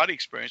out-of-body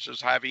experience,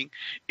 is having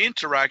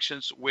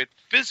interactions with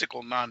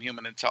physical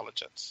non-human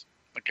intelligence,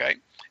 okay?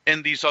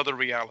 In these other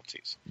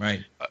realities.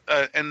 Right.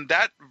 And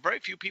that very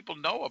few people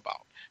know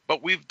about.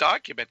 But we've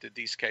documented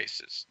these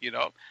cases.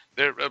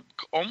 There are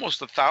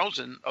almost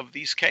 1,000 of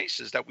these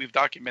cases that we've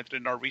documented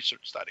in our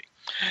research study.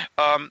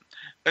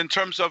 In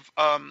terms of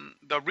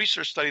the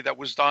research study that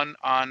was done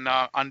on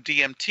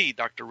DMT,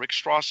 Dr. Rick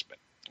Strassman,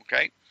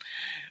 okay,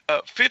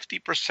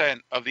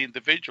 50% of the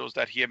individuals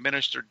that he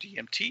administered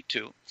DMT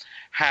to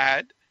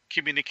had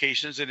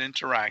communications and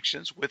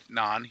interactions with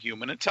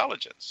non-human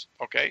intelligence,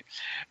 okay?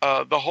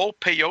 The whole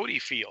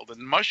peyote field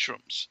and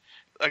mushrooms,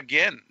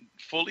 again,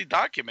 fully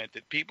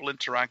documented people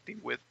interacting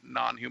with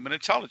non-human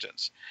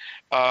intelligence.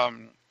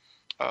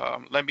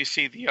 Let me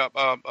see the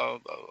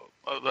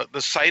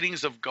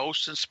sightings of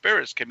ghosts and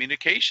spirits,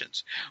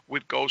 communications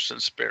with ghosts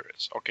and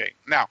spirits. Okay,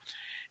 now,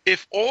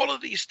 if all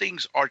of these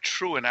things are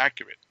true and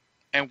accurate,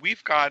 and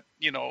we've got,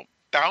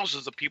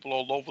 thousands of people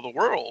all over the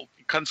world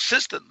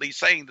consistently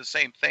saying the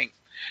same thing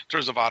in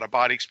terms of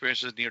out-of-body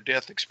experiences,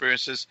 near-death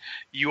experiences,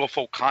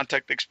 UFO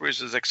contact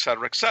experiences, et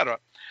cetera, et cetera.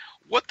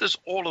 What does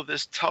all of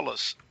this tell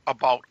us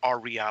about our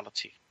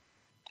reality?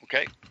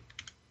 Okay?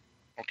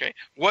 Okay?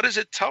 What does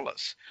it tell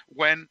us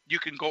when you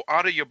can go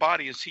out of your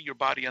body and see your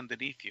body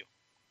underneath you?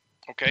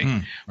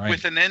 Okay? Right.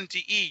 With an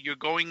NDE, you're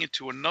going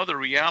into another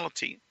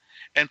reality,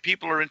 and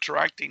people are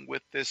interacting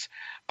with this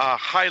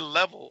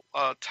high-level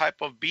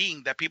type of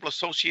being that people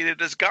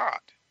associated as God,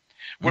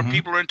 where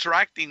people are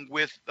interacting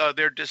with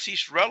their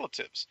deceased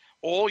relatives,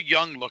 all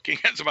young-looking,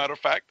 as a matter of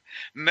fact,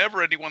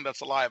 never anyone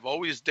that's alive,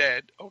 always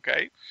dead,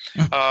 okay?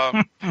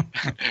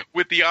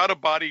 With the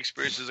out-of-body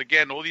experiences,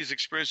 again, all these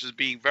experiences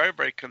being very,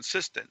 very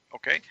consistent,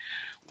 okay?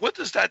 What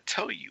does that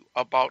tell you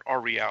about our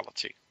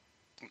reality,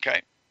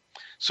 okay?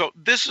 So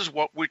this is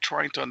what we're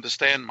trying to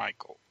understand,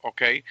 Michael,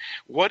 okay?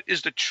 What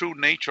is the true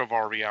nature of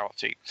our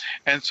reality?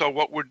 And so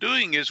what we're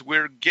doing is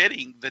we're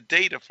getting the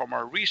data from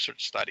our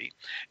research study,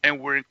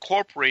 and we're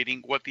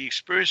incorporating what the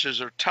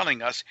experiences are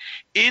telling us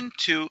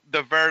into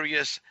the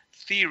various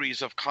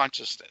theories of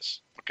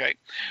consciousness. Okay,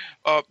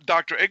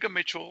 Dr. Edgar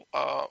Mitchell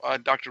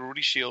and Dr.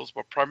 Rudy Shields,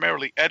 but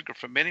primarily Edgar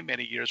for many,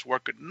 many years,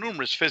 worked with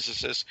numerous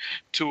physicists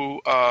to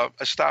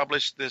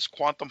establish this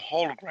quantum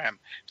hologram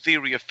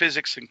theory of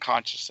physics and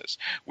consciousness,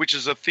 which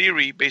is a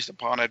theory based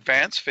upon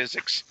advanced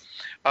physics,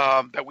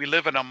 that we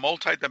live in a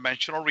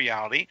multidimensional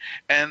reality,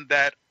 and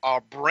that our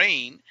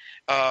brain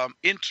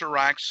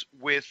interacts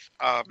with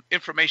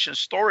information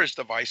storage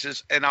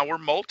devices in our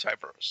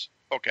multiverse.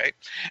 Okay,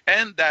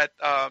 and that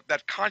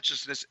that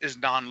consciousness is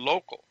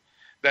non-local,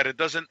 that it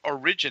doesn't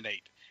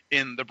originate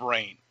in the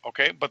brain,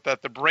 okay, but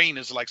that the brain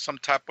is like some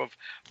type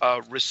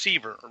of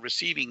receiver, a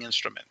receiving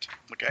instrument,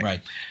 okay?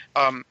 Right.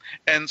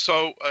 And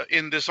so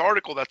in this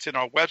article that's in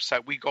our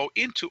website, we go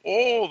into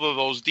all of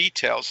those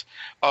details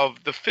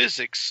of the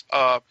physics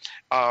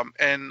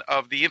and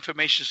of the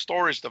information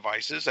storage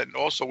devices, and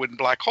also in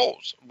black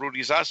holes,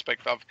 Rudy's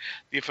aspect of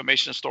the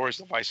information storage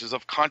devices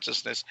of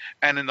consciousness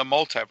and in the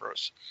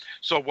multiverse.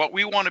 So what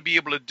we want to be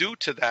able to do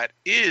to that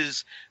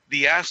is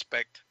the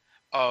aspect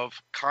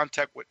of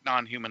contact with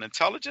non-human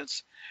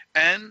intelligence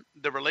and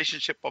the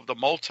relationship of the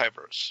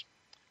multiverse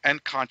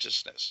and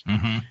consciousness.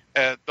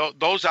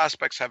 Those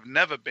aspects have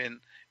never been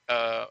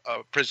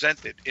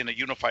presented in a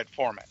unified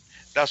format.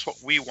 That's what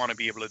we want to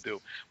be able to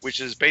do, which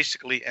is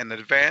basically an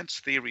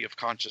advanced theory of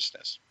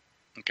consciousness.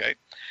 Okay?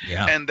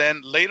 Yeah. And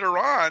then later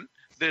on,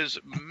 there's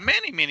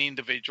many, many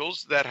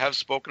individuals that have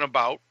spoken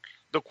about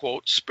the,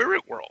 quote,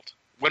 spirit world,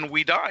 when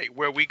we die,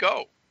 where we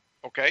go.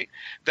 Okay,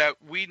 that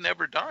we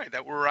never die,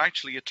 that we're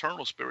actually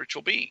eternal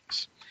spiritual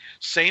beings.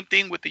 Same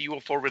thing with the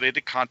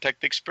UFO-related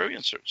contact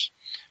experiencers.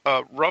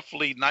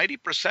 Roughly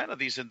 90% of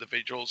these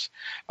individuals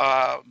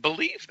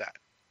believe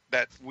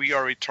that we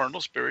are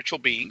eternal spiritual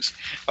beings.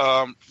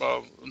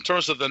 In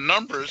terms of the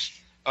numbers,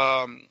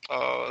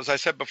 as I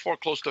said before,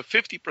 close to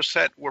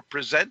 50%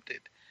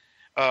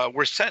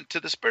 were sent to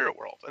the spirit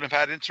world and have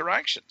had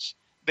interactions.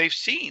 They've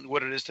seen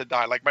what it is to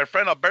die. Like my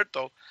friend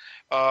Alberto,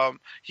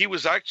 he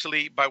was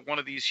actually, by one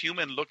of these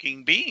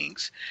human-looking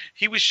beings,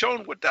 he was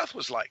shown what death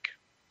was like.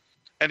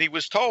 And he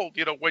was told,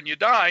 you know, when you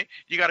die,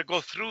 you got to go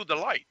through the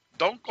light.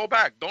 Don't go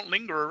back. Don't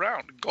linger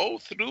around. Go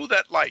through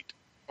that light,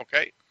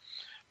 okay?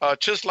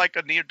 Just like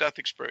a near-death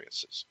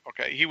experiences,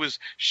 okay? He was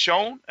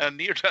shown a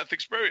near-death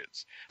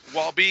experience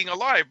while being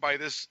alive by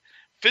this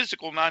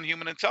physical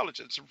non-human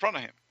intelligence in front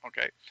of him,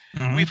 okay?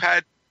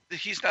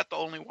 He's not the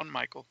only one,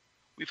 Michael.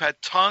 We've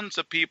had tons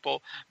of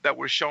people that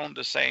were shown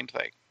the same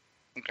thing.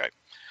 Okay.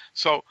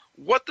 So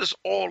what does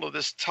all of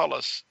this tell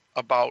us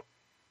about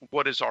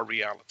what is our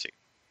reality?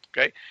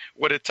 Okay.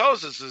 What it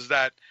tells us is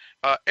that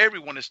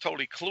everyone is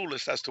totally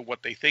clueless as to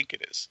what they think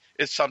it is.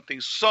 It's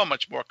something so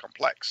much more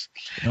complex.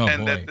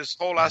 That this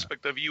whole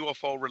aspect of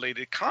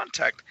UFO-related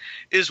contact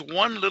is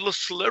one little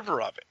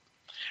sliver of it.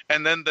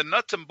 And then the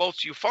nuts and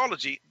bolts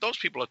ufology, those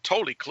people are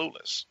totally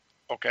clueless.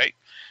 Okay.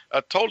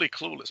 Totally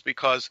clueless,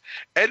 because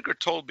Edgar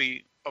told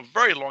me a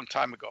very long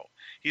time ago,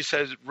 he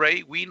says,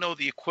 Ray, we know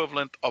the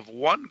equivalent of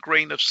 1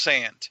 grain of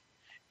sand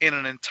in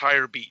an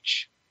entire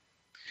beach.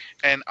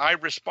 And I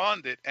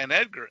responded, and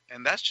Edgar,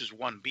 and that's just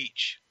one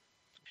beach,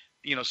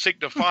 you know,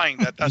 signifying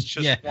that that's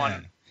just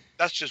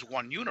that's just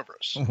one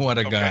universe. What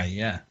a guy.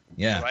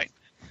 Yeah. Right.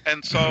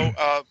 And so,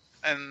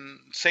 and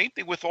same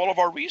thing with all of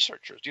our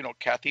researchers, you know,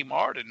 Kathy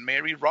Martin,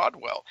 Mary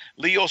Rodwell,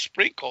 Leo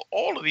Sprinkle,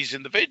 all of these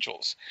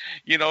individuals,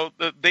 you know,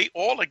 they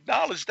all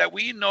acknowledge that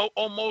we know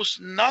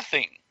almost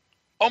nothing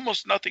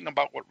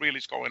about what really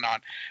is going on.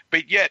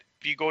 But yet,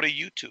 if you go to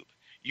YouTube,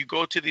 you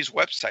go to these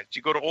websites,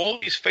 you go to all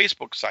these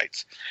Facebook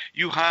sites,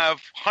 you have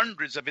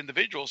hundreds of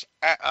individuals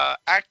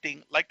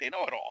acting like they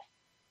know it all.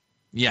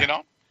 Yeah. You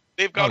know,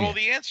 they've got all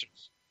the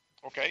answers.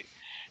 Okay.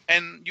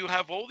 And you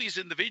have all these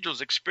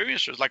individuals,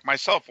 experiencers like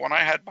myself. When I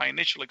had my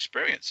initial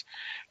experience,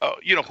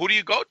 you know, who do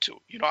you go to?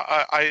 You know,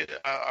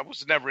 I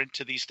was never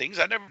into these things.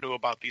 I never knew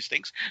about these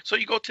things. So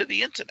you go to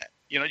the internet,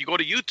 you know, you go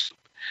to YouTube.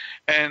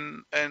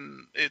 And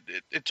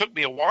it took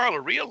me a while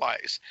to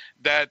realize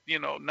that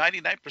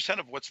 99%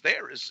 of what's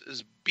there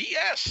is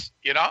BS.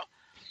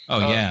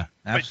 Oh yeah,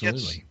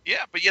 absolutely.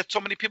 But yet so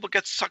many people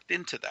get sucked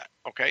into that.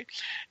 Okay,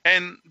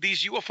 and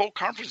these UFO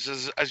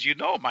conferences, as you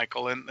know,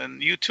 Michael,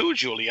 and you too,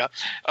 Julia,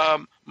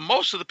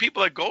 most of the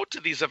people that go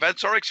to these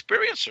events are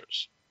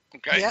experiencers.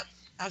 Okay. Yep,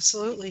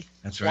 absolutely.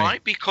 That's right. Why?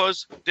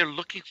 Because they're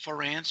looking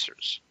for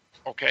answers.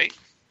 Okay,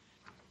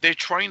 they're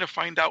trying to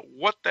find out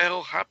what the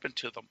hell happened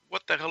to them,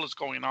 what the hell is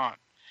going on.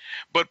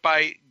 But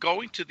by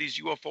going to these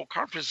UFO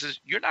conferences,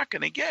 you're not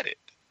going to get it.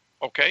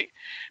 Okay,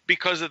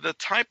 because of the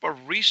type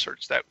of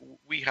research that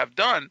we have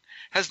done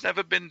has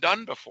never been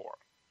done before.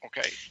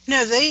 Okay.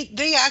 No,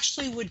 they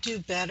actually would do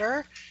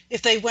better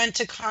if they went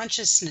to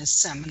consciousness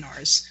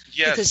seminars.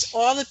 Yes. Because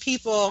all the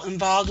people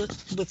involved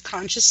with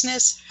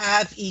consciousness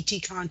have ET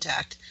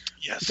contact.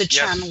 Yes. The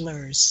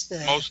channelers.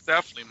 Most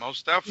definitely.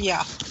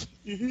 Yeah.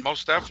 Mm-hmm.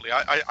 Most definitely.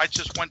 I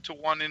just went to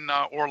one in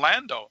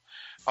Orlando,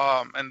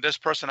 and this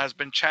person has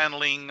been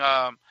channeling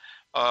a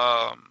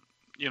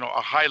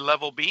high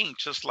level being,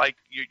 just like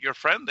your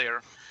friend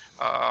there,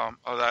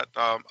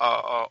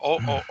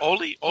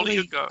 Oli.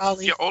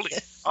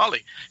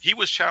 He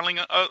was channeling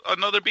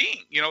another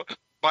being,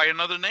 by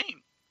another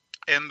name.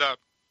 And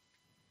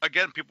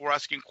again, people were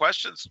asking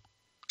questions,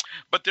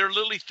 but there are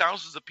literally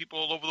thousands of people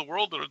all over the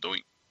world that are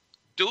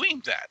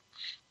doing that.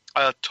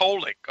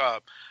 Tolik,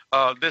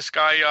 this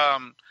guy,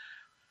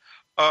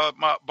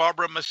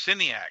 Barbara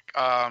Masiniak,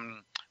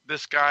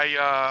 this guy,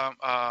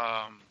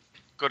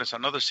 goodness,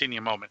 another senior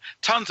moment.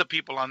 Tons of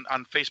people on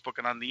Facebook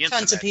and on the internet.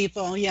 Tons of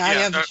people, yeah. I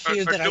have a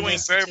few that I doing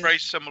very, to. very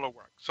similar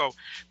work. So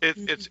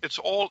it's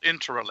all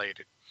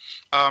interrelated.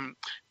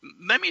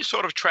 Let me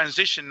sort of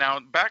transition now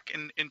back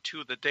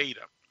into the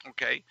data.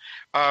 Okay.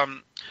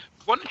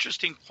 One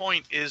interesting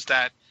point is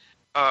that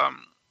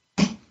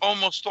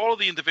almost all of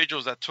the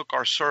individuals that took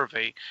our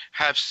survey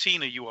have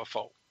seen a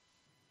UFO.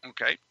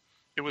 Okay.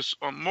 It was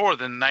more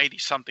than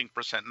 90-something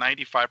percent,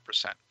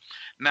 95%.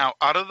 Now,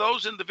 out of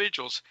those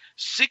individuals,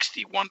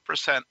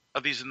 61%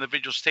 of these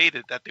individuals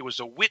stated that there was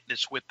a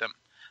witness with them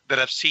that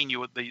have seen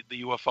the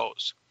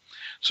UFOs.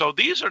 So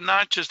these are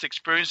not just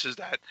experiences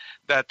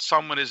that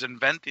someone is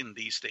inventing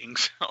these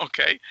things.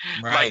 Okay,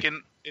 right. Like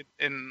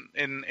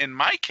in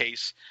my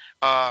case,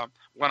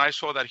 when I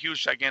saw that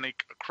huge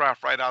gigantic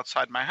craft right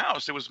outside my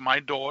house, it was my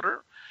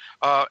daughter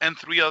and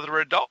 3 other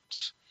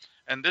adults.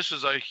 And this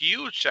is a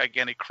huge,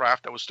 gigantic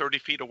craft that was 30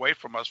 feet away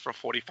from us for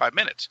 45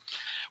 minutes.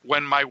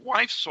 When my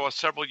wife saw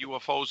several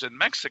UFOs in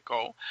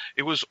Mexico,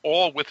 it was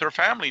all with her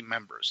family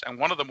members, and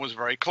one of them was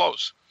very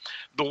close.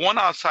 The one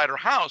outside her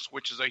house,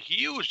 which is a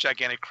huge,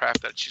 gigantic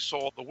craft that she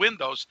saw the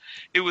windows,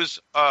 it was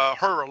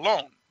her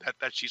alone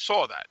that she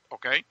saw that,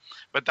 okay?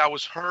 But that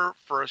was her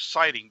first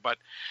sighting. But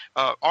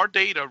our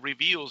data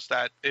reveals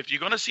that if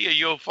you're going to see a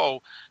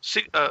UFO,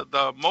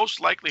 the most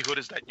likelihood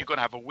is that you're going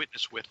to have a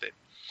witness with it.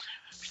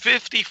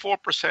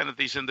 54% of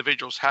these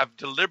individuals have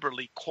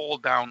deliberately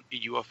called down a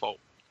UFO,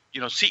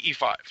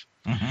 CE5.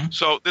 Mm-hmm.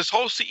 So this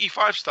whole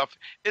CE5 stuff,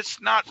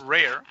 it's not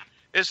rare.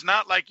 It's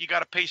not like you got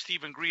to pay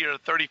Stephen Greer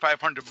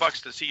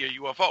 $3,500 to see a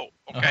UFO.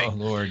 Okay. Oh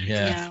Lord,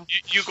 yeah.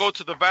 You go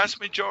to the vast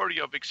majority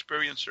of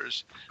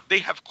experiencers, they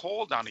have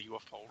called down a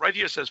UFO. Right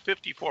here it says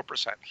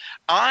 54%.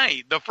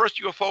 The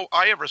first UFO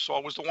I ever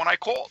saw was the one I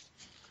called.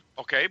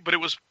 Okay, but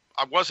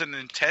I wasn't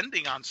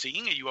intending on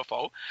seeing a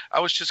UFO. I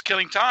was just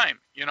killing time,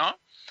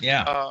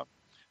 Yeah.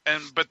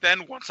 But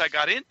then once I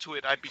got into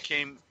it, I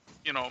became,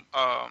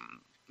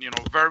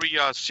 very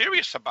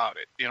serious about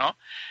it,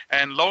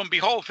 And lo and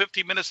behold,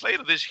 15 minutes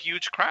later, this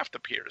huge craft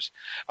appears.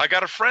 I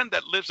got a friend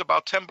that lives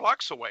about 10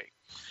 blocks away.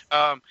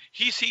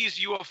 He sees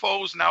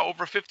UFOs now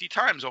over 50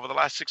 times over the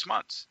last 6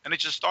 months, and it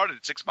just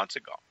started 6 months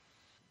ago.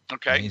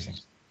 Okay. Amazing.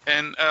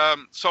 And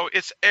so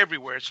it's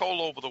everywhere. It's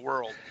all over the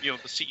world, the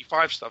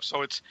CE5 stuff.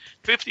 So it's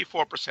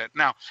 54%.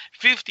 Now,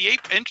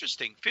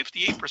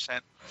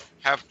 58%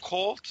 have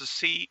called to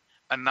see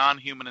a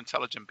non-human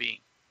intelligent being.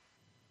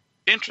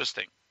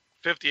 Interesting,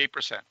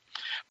 58%.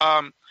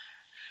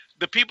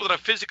 The people that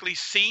have physically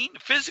seen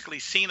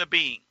a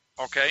being,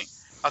 okay,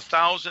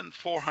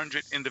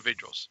 1,400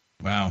 individuals.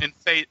 Wow. In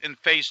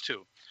phase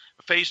 2.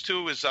 Phase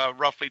 2 is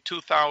roughly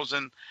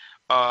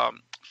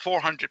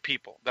 2,400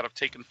 people that have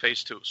taken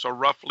phase 2. So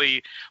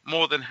roughly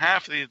more than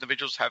half of the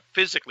individuals have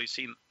physically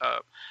seen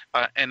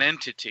an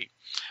entity.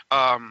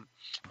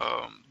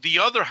 The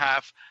other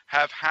half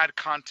have had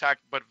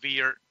contact, but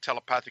via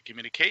telepathic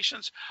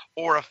communications,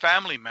 or a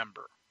family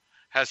member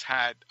has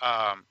had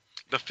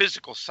the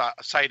physical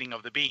sighting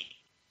of the being.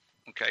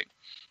 Okay.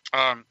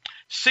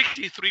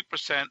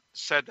 63%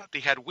 said that they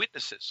had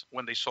witnesses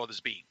when they saw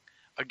this being.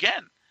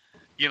 Again,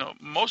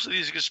 most of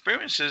these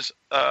experiences,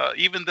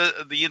 even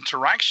the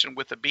interaction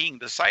with the being,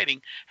 the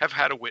sighting, have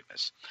had a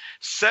witness.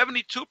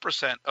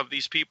 72% of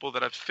these people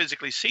that have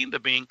physically seen the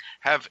being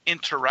have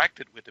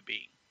interacted with the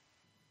being.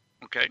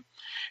 Okay.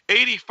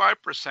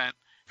 85%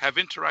 have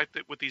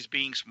interacted with these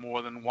beings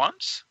more than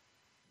once.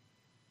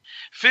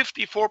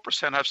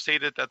 54% have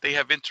stated that they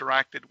have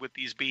interacted with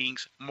these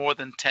beings more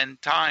than 10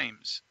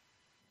 times.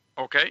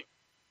 Okay.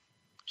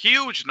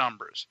 Huge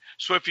numbers.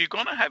 So if you're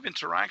going to have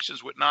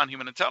interactions with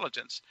non-human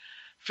intelligence,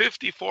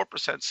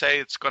 54% say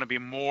it's going to be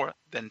more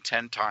than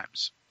 10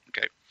 times.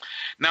 Okay.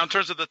 Now, in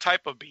terms of the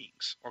type of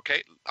beings,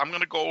 okay, I'm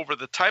going to go over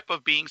the type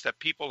of beings that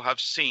people have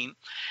seen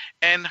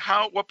and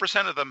what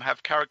percent of them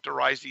have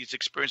characterized these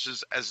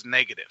experiences as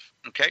negative.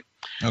 Okay.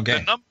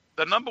 Okay.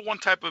 The number one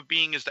type of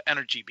being is the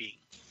energy being.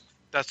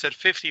 That's at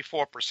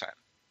 54%.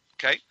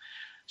 Okay.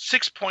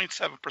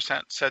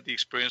 6.7% said the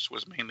experience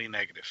was mainly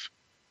negative.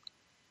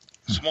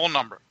 Small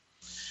number.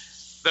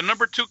 The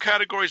number two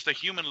category is the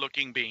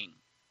human-looking being.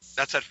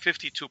 That's at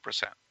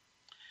 52%.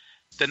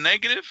 The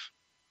negative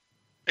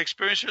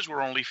experiencers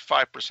were only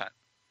 5%.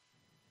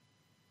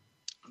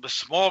 The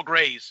small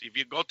grays, if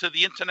you go to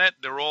the internet,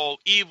 they're all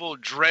evil,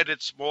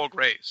 dreaded small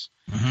grays.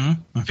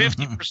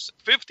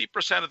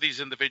 50% of these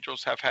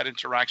individuals have had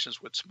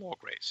interactions with small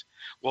grays.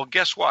 Well,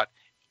 guess what?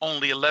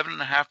 Only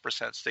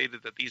 11.5%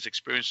 stated that these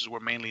experiences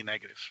were mainly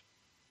negative.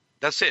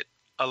 That's it,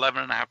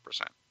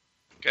 11.5%.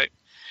 Okay.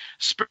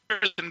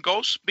 Spirits and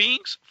ghost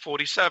beings,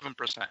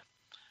 47%.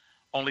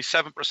 Only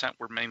 7%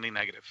 were mainly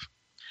negative.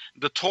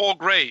 The tall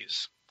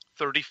grays,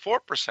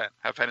 34%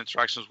 have had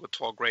interactions with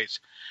tall grays.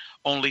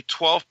 Only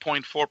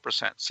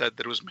 12.4% said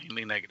that it was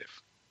mainly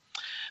negative.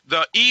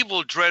 The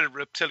evil, dreaded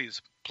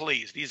reptilians,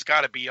 please, these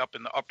got to be up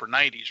in the upper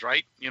 90s,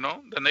 right? You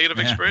know, the native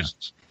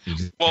experiences.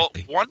 Exactly. Well,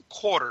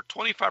 1/4,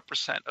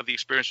 25% of the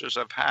experiencers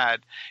have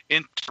had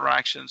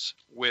interactions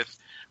with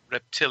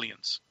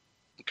reptilians.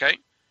 Okay?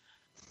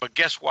 But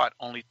guess what?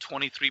 Only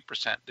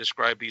 23%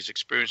 describe these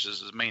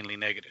experiences as mainly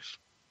negative.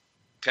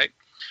 Okay?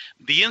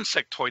 The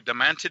insectoid, the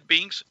mantid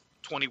beings,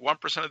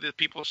 21% of the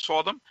people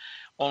saw them.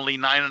 Only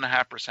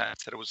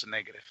 9.5% said it was a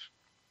negative.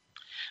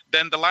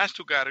 Then the last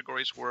two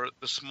categories were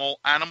the small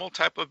animal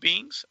type of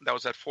beings. That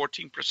was at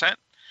 14%.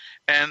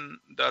 And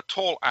the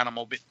tall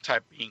animal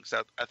type beings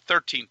at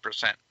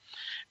 13%.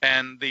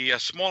 And the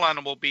small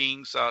animal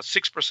beings,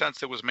 6%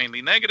 said was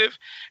mainly negative.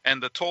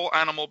 And the tall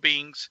animal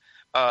beings,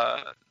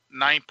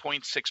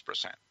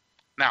 9.6%.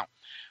 Now,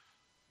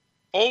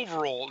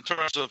 overall, in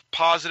terms of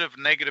positive,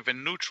 negative,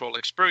 and neutral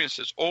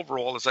experiences,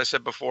 overall, as I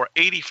said before,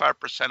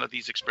 85% of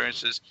these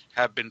experiences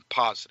have been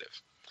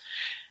positive.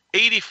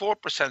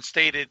 84%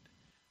 stated,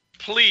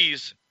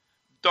 please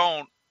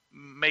don't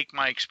make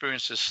my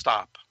experiences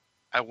stop.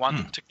 I want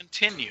them to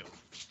continue.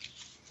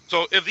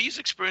 So if these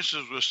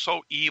experiences were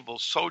so evil,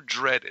 so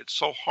dreaded,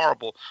 so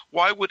horrible,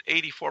 why would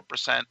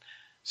 84%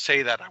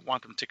 say that I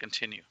want them to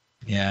continue?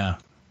 Yeah,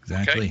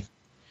 exactly. Okay?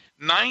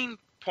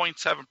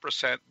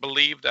 9.7%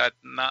 believe that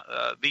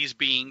these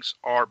beings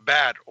are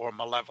bad or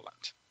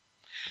malevolent.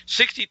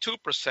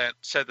 62%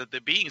 said that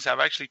the beings have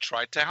actually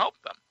tried to help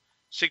them.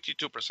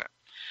 62%.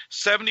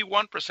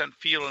 71%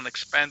 feel an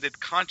expanded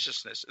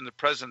consciousness in the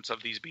presence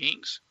of these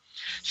beings.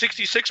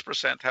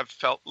 66% have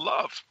felt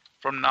love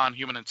from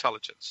non-human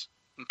intelligence.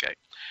 Okay.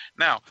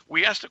 Now,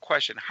 we asked the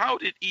question, how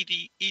did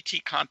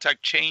ET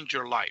contact change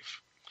your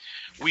life?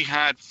 We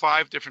had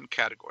 5 different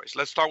categories.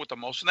 Let's start with the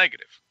most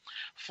negative.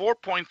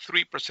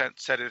 4.3%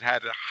 said it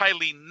had a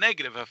highly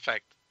negative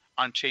effect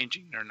on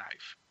changing their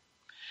life.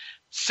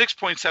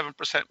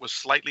 6.7% was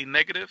slightly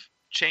negative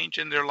change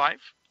in their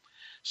life.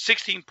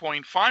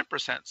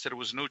 16.5% said it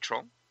was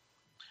neutral.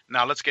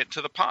 Now let's get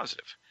to the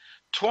positive.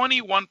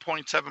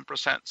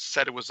 21.7%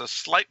 said it was a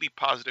slightly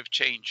positive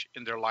change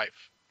in their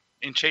life,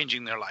 in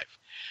changing their life.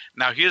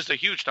 Now here's the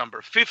huge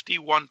number.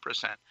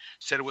 51%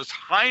 said it was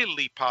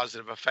highly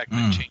positive effect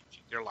in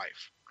changing their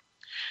life.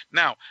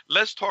 Now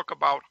let's talk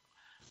about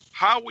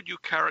how would you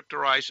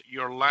characterize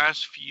your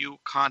last few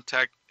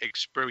contact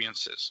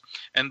experiences?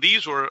 And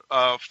these were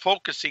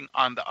focusing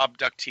on the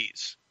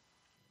abductees.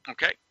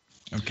 Okay?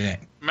 Okay.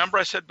 Remember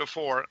I said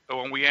before,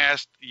 when we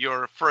asked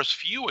your first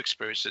few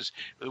experiences,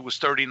 it was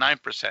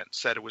 39%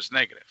 said it was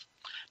negative.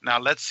 Now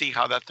let's see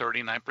how that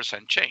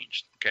 39%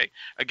 changed. Okay.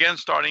 Again,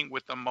 starting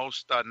with the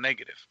most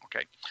negative.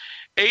 Okay.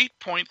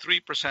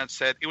 8.3%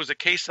 said it was a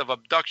case of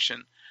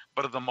abduction,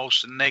 but of the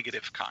most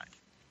negative kind.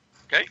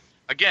 Okay.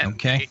 Again,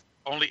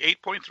 only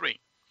 8.3.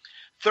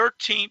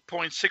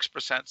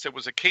 13.6% said it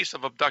was a case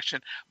of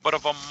abduction, but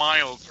of a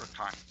milder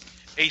kind,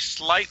 a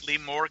slightly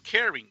more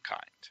caring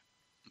kind.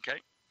 Okay.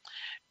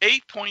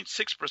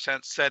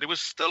 8.6% said it was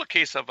still a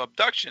case of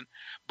abduction,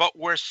 but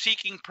were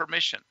seeking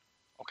permission.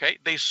 Okay,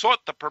 they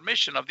sought the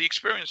permission of the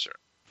experiencer.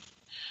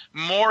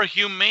 More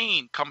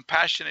humane,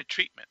 compassionate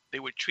treatment. They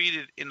were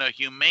treated in a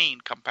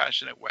humane,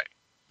 compassionate way.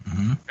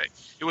 Okay?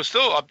 It was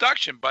still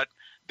abduction, but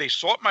they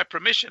sought my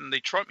permission and they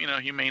treated me in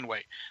a humane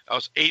way. That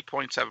was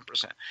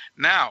 8.7%.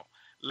 Now,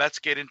 let's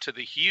get into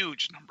the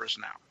huge numbers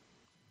now.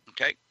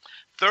 Okay,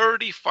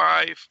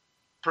 35%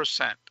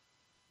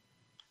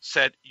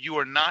 said you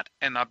are not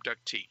an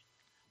abductee,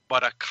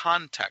 but a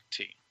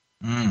contactee.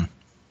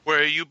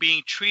 Where you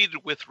being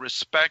treated with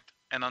respect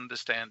and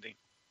understanding.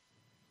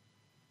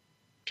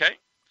 Okay?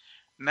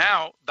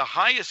 Now, the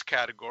highest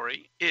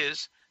category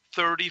is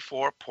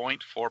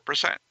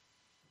 34.4%.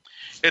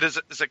 It is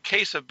a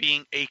case of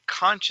being a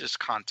conscious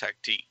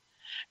contactee,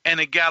 an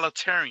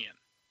egalitarian,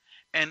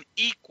 an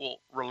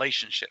equal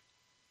relationship.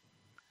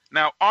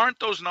 Now, aren't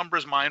those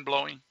numbers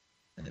mind-blowing?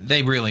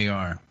 They really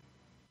are.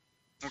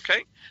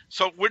 Okay,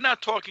 so we're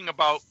not talking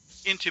about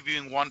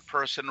interviewing one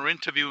person or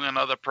interviewing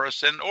another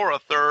person or a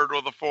third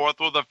or the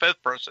fourth or the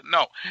fifth person.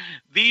 No,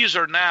 these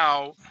are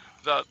now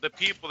the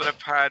people that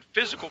have had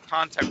physical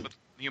contact with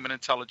human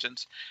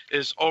intelligence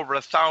is over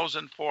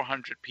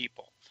 1,400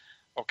 people.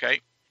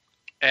 Okay,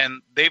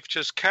 and they've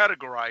just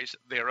categorized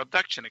their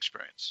abduction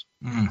experience.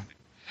 Mm.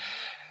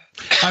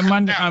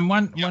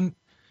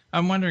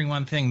 I'm wondering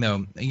one thing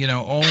though. You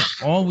know,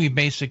 all we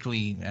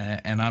basically,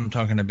 and I'm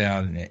talking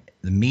about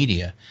the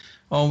media,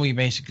 all we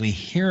basically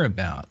hear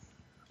about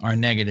are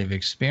negative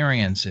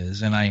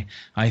experiences, and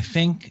I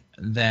think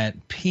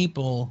that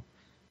people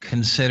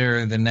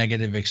consider the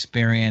negative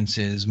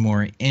experiences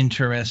more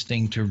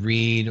interesting to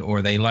read,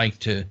 or they like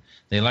to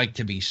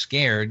be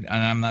scared.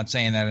 And I'm not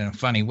saying that in a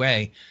funny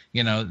way.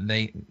 You know,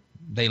 they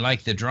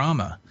like the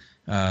drama.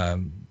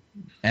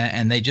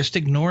 And they just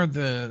ignore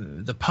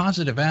the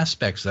positive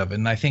aspects of it.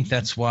 And I think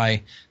that's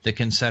why the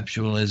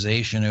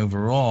conceptualization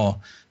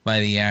overall by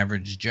the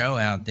average Joe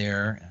out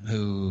there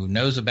who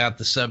knows about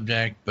the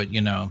subject but, you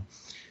know,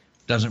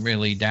 doesn't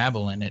really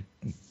dabble in it,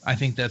 I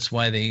think that's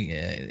why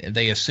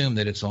they assume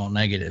that it's all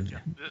negative.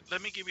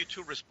 Let me give you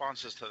two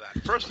responses to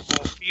that. First of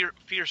all,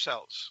 fear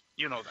sells.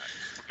 You know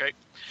that, okay?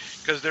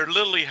 Because there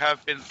literally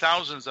have been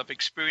thousands of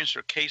experience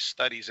or case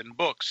studies and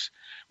books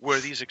where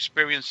these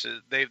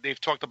experiences,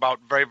 they've talked about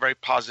very, very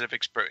positive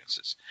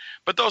experiences.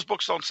 But those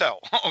books don't sell,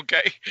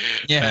 okay?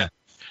 Yeah.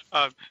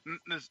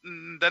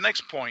 The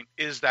next point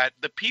is that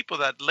the people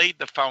that laid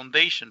the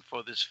foundation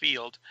for this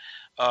field,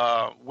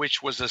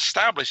 which was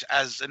established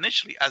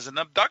initially as an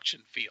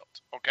abduction field,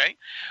 okay,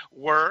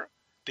 were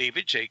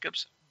David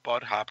Jacobs,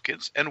 Bud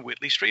Hopkins, and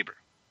Whitley Strieber.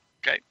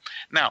 Okay.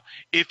 Now,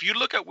 if you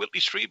look at Whitley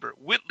Strieber,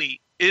 Whitley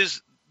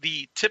is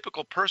the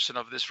typical person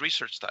of this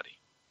research study.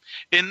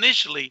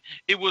 Initially,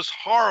 it was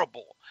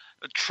horrible,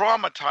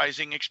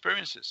 traumatizing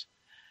experiences.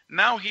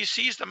 Now he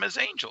sees them as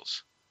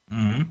angels.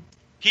 Mm-hmm.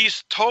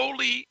 He's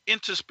totally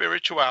into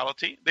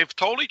spirituality. They've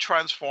totally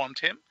transformed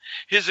him.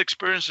 His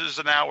experiences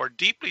now are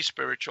deeply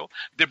spiritual.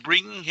 They're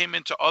bringing him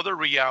into other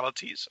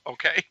realities,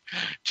 okay?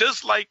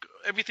 Just like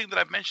everything that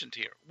I've mentioned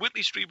here.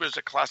 Whitley Strieber is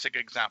a classic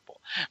example.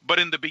 But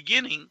in the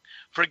beginning,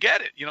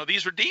 forget it. You know,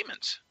 these were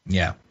demons.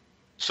 Yeah.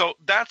 So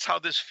that's how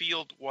this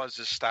field was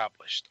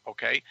established,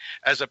 okay,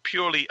 as a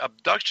purely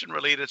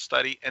abduction-related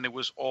study, and it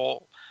was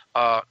all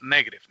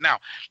negative. Now,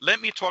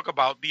 let me talk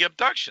about the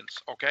abductions,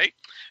 okay?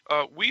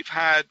 We've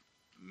had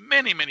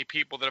many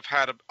people that have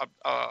had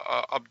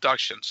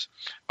abductions.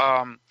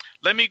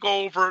 Let me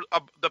go over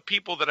the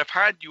people that have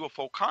had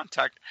UFO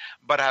contact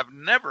but have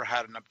never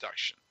had an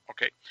abduction.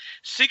 Okay,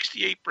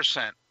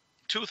 68%,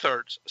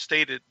 2/3,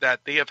 stated that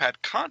they have had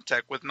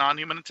contact with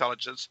non-human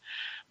intelligence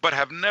but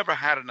have never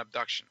had an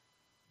abduction.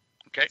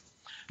 Okay,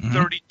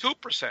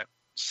 32%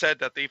 said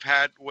that they've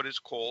had what is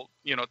called,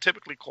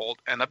 typically called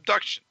an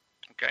abduction.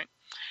 Okay,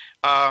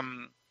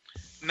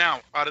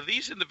 now out of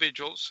these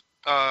individuals,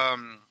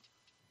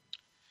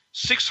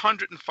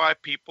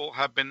 605 people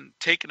have been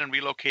taken and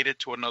relocated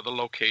to another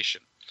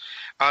location.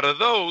 Out of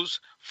those,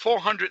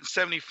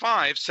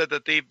 475 said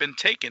that they've been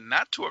taken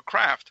not to a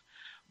craft,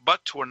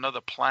 but to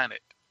another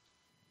planet.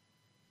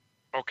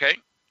 Okay?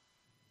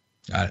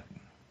 Got it.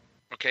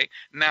 Okay.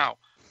 Now,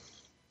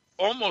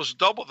 almost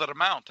double that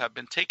amount have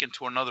been taken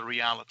to another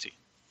reality.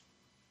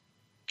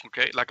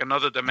 Okay? Like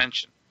another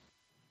dimension.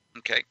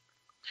 Okay?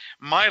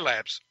 My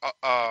labs,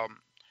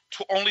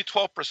 only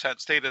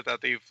 12% stated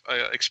that they've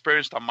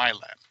experienced a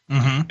MyLab.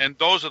 Mm-hmm. And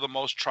those are the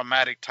most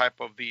traumatic type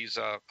of these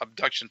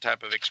abduction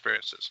type of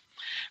experiences.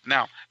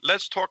 Now,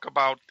 let's talk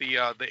about the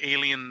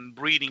alien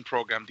breeding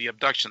program, the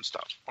abduction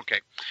stuff.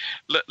 Okay.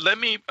 Let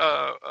me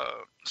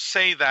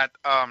say that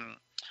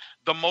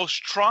the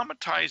most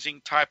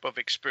traumatizing type of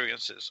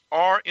experiences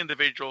are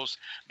individuals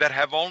that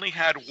have only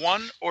had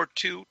one or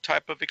two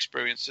type of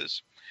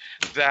experiences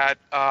that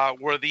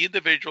were the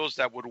individuals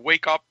that would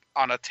wake up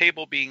on a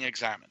table being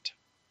examined.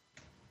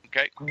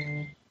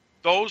 Okay,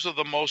 those are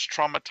the most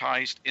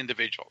traumatized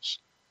individuals.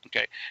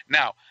 Okay,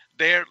 now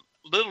there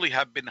literally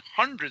have been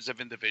hundreds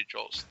of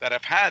individuals that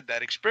have had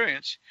that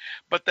experience,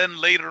 but then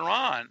later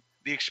on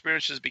the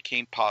experiences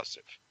became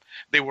positive.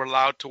 They were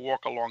allowed to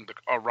walk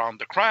around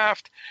the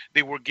craft.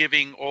 They were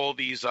giving all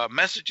these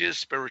messages,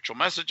 spiritual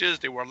messages.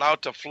 They were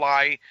allowed to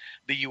fly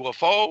the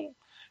UFO.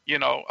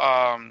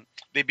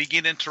 They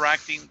begin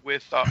interacting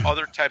with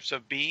other types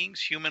of beings,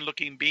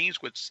 human-looking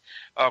beings with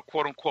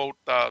quote-unquote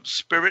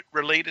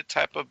spirit-related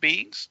type of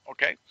beings,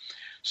 okay?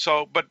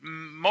 So, but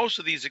most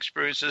of these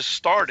experiences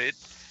started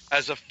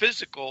as a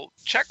physical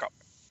checkup,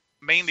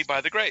 mainly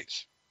by the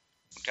graves,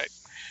 okay?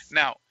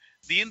 Now,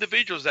 the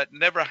individuals that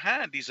never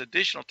had these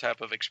additional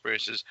type of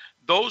experiences,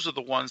 those are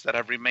the ones that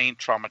have remained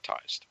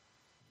traumatized,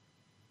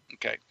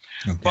 okay?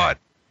 But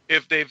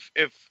if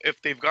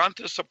they've gone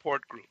to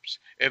support groups,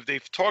 if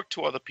they've talked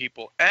to other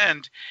people,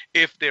 and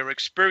if their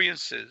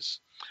experiences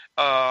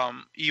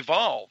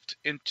evolved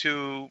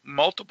into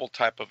multiple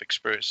type of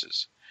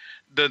experiences,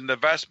 then the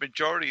vast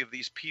majority of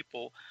these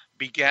people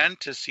began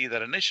to see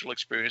that initial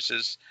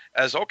experiences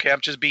as, okay,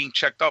 I'm just being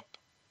checked up,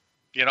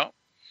 you know?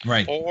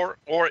 Right. Or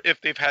if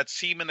they've had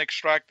semen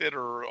extracted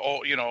or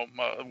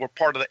were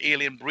part of the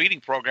alien breeding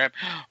program,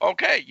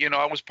 okay,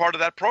 I was part of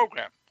that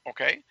program,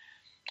 okay?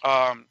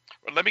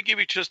 Let me give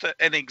you just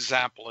an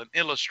example, an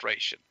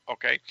illustration,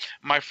 okay?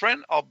 My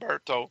friend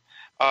Alberto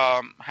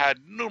had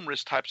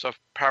numerous types of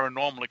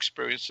paranormal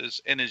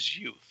experiences in his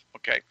youth,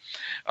 okay?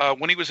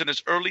 When he was in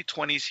his early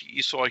 20s,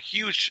 he saw a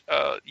huge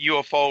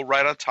UFO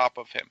right on top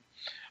of him.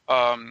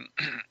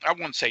 I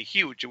wouldn't say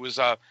huge. It was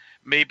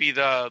maybe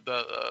the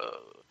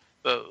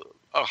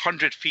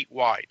 100 feet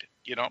wide,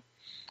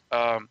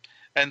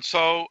 and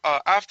so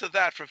after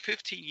that, for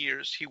 15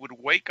 years, he would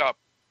wake up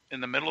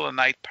in the middle of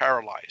the night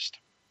paralyzed,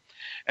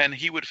 and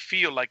he would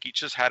feel like he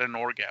just had an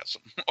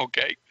orgasm,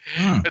 okay?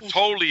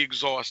 Totally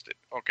exhausted,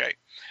 okay?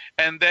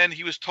 And then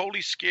he was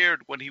totally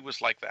scared when he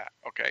was like that,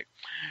 okay?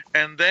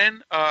 And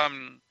then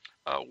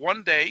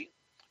one day,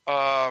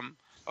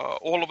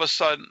 all of a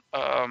sudden,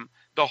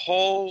 the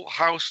whole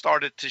house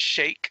started to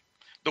shake.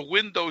 The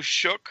windows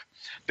shook.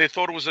 They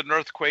thought it was an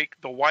earthquake.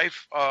 The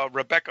wife,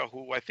 Rebecca,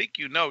 who I think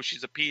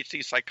she's a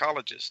PhD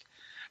psychologist,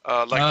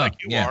 like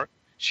you are.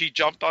 She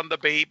jumped on the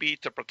baby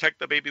to protect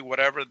the baby,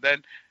 whatever.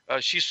 Then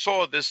she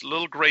saw this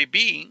little gray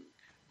being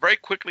very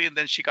quickly, and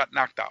then she got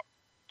knocked out.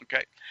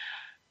 Okay.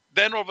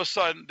 Then all of a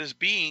sudden, this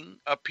being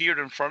appeared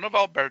in front of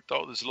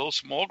Alberto, this little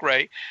small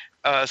gray,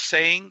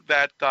 saying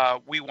that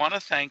we want to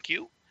thank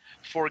you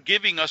for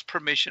giving us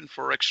permission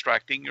for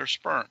extracting your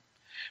sperm.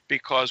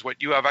 Because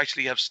what you have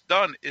actually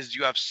done is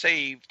you have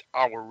saved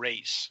our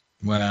race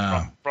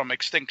from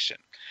extinction.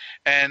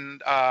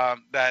 And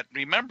that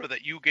remember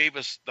that you gave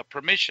us the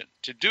permission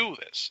to do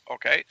this,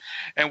 okay?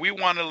 And we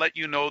want to let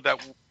you know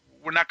that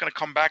we're not going to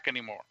come back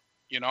anymore,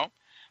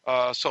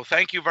 So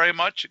thank you very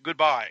much.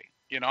 Goodbye,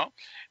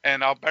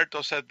 And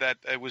Alberto said that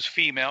it was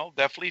female,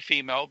 definitely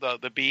female,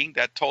 the being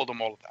that told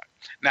him all of that.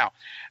 Now,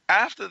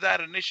 after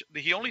that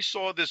he only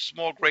saw this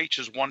small gray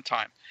just one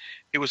time.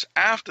 It was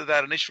after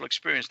that initial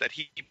experience that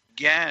he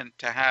began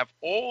to have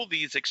all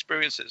these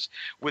experiences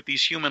with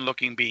these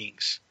human-looking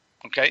beings,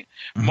 okay?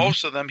 Mm-hmm.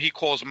 Most of them he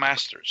calls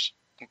masters,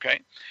 okay?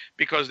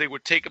 Because they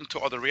would take him to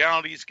other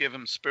realities, give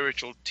him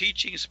spiritual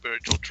teaching,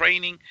 spiritual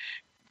training,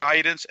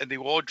 guidance, and they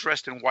were all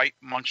dressed in white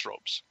monk's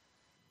robes,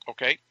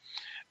 okay?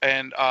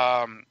 And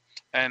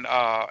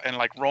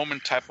like Roman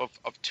type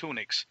of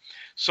tunics.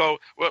 So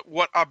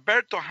what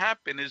Alberto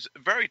happened is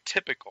very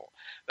typical.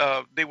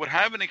 They would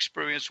have an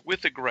experience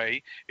with the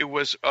gray. It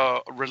was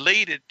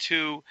related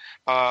to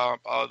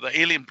the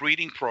alien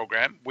breeding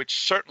program,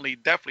 which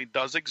definitely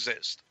does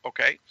exist.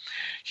 Okay,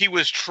 he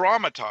was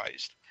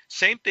traumatized.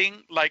 Same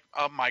thing like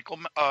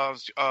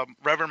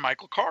Reverend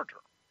Michael Carter.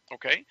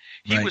 Okay,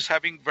 he was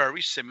having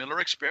very similar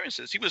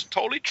experiences. He was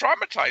totally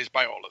traumatized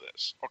by all of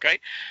this. Okay,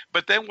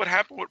 but then what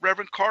happened with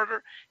Reverend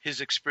Carter?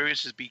 His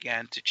experiences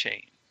began to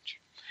change.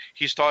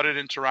 He started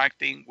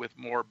interacting with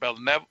more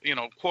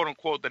quote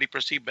unquote, that he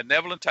perceived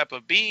benevolent type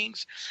of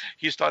beings.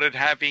 He started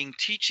having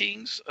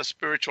teachings,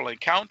 spiritual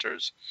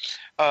encounters,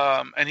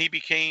 and he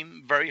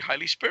became very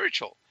highly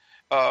spiritual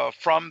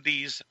from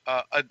these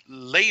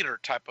later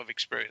type of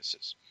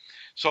experiences.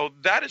 So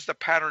that is the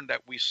pattern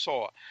that we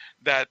saw,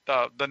 that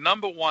the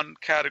number one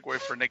category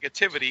for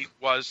negativity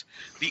was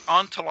the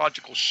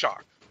ontological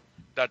shock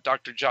that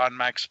Dr. John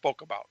Mack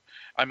spoke about.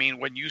 I mean,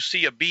 when you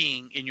see a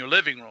being in your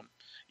living room,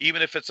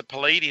 even if it's a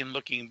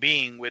Palladian-looking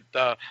being with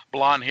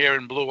blonde hair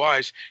and blue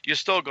eyes, you're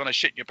still going to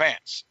shit in your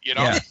pants,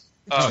 Yeah.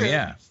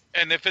 Yeah.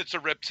 And if it's a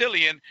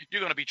reptilian,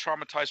 you're going to be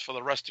traumatized for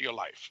the rest of your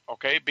life,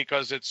 okay?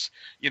 Because it's,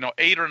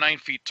 8 or 9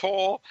 feet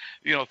tall,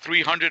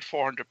 300,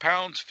 400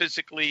 pounds.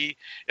 Physically,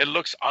 it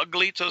looks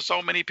ugly to so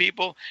many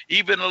people.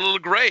 Even a little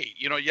gray,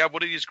 you have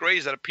one of these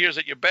grays that appears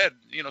at your bed,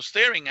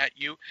 staring at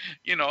you.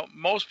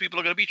 Most people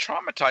are going to be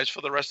traumatized for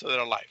the rest of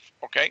their life,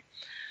 okay?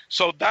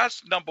 So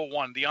that's number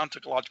one, the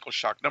ontological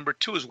shock. Number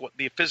two is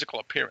the physical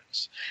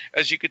appearance.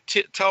 As you could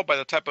tell by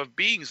the type of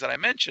beings that I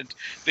mentioned,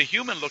 the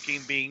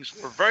human-looking beings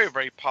were very,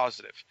 very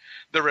positive.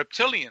 The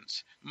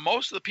reptilians,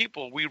 most of the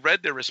people, we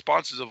read their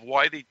responses of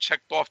why they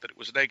checked off that it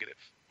was negative,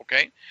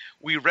 okay?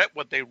 We read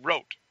what they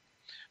wrote.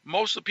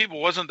 Most of the people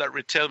wasn't that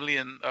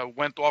reptilian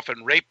went off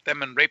and raped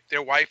them and raped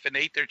their wife and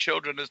ate their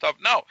children and stuff.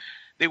 No,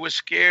 they were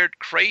scared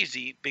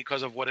crazy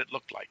because of what it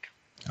looked like.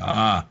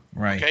 Ah,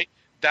 right. Okay?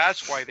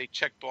 That's why they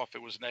checked off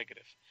it was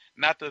negative.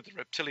 Not that the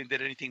reptilian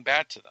did anything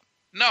bad to them.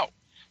 No,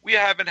 we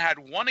haven't had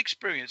one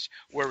experience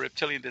where a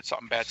reptilian did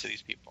something bad to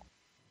these people.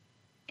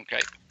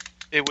 Okay,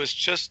 it was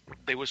just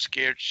they were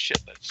scared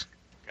shitless.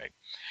 Okay,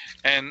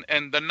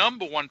 and the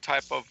number one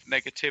type of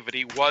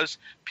negativity was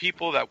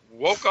people that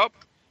woke up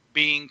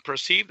being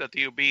perceived that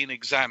they were being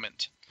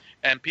examined,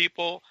 and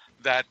people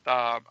that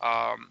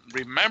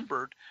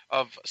remembered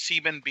of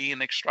semen being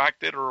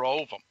extracted or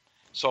ovum.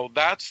 So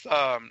that's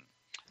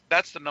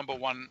the number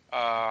one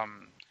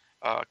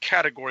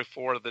category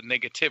for the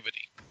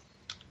negativity.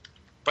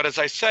 But as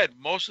I said,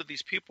 most of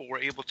these people were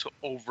able to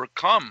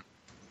overcome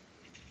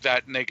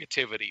that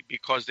negativity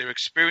because their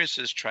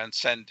experiences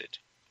transcended.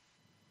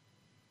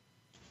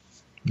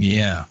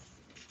 Yeah.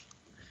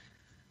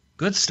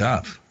 Good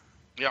stuff.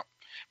 Yeah.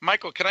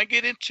 Michael, can I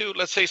get into,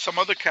 let's say, some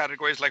other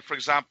categories, like, for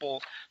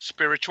example,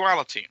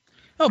 spirituality?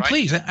 Oh, right?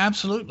 please.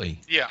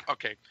 Absolutely. Yeah.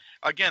 Okay.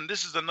 Again,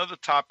 this is another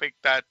topic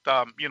that,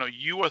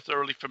 you are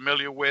thoroughly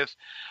familiar with.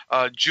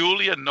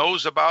 Julia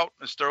knows about,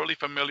 is thoroughly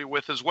familiar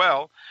with as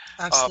well,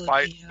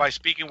 by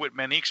speaking with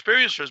many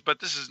experiencers.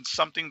 But this is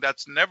something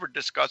that's never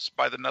discussed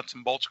by the nuts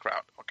and bolts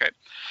crowd. Okay.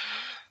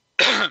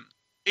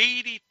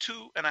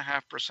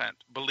 82.5%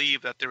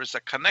 believe that there is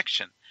a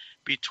connection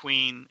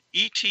between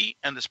ET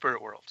and the spirit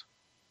world.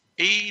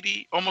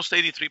 Almost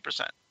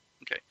 83%.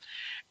 Okay.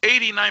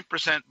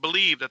 89%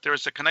 believe that there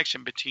is a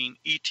connection between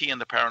ET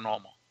and the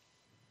paranormal.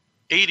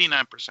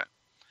 89%.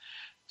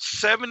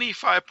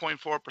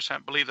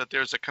 75.4% believe that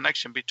there is a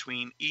connection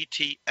between ET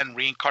and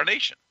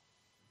reincarnation.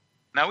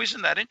 Now,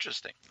 isn't that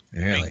interesting?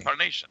 Really?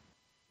 Reincarnation.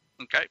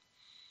 Okay.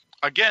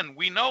 Again,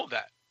 we know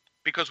that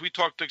because we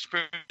talk to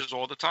experiencers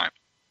all the time.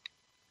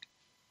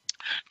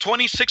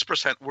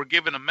 26% were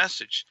given a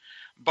message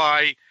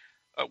by,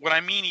 when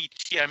I mean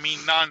ET, I mean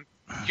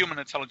non-human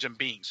intelligent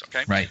beings,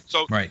 okay? Right,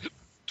 so right.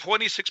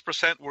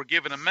 26% were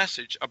given a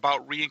message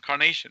about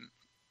reincarnation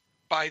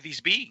by these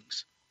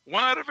beings.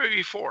 1 out of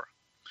every 4.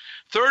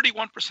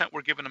 31%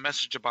 were given a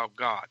message about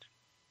God.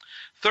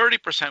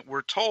 30%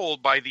 were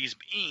told by these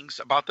beings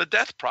about the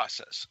death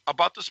process,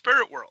 about the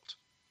spirit world.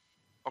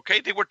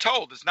 Okay, they were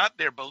told. It's not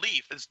their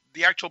belief. It's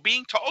the actual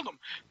being told them.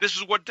 This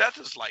is what death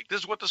is like. This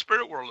is what the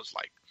spirit world is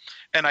like.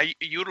 And I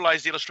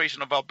utilized the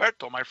illustration of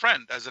Alberto, my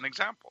friend, as an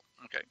example.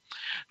 Okay,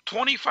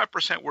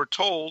 25% were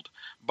told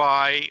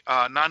by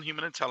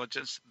non-human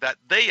intelligence that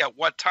they, at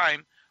what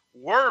time,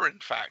 were in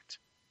fact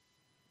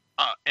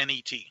an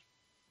ET.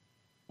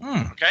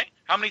 Okay,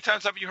 how many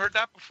times have you heard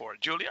that before,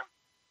 Julia?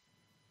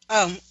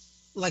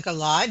 Like a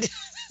lot.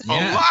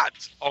 A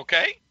lot.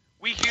 Okay,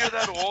 we hear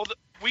that all the.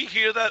 We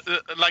hear that,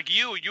 like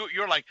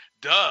you're like,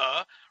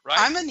 duh, right?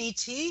 I'm an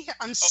ET.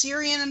 I'm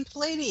Syrian and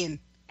Palladian.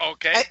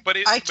 Okay,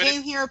 I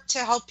came here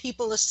to help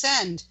people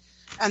ascend,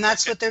 and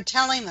that's what they're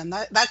telling them.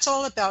 That's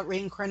all about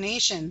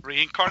reincarnation.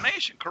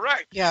 Reincarnation,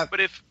 correct. Yeah.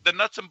 But if the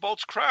nuts and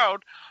bolts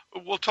crowd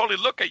will totally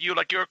look at you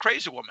like you're a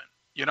crazy woman,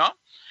 you know?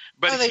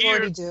 But they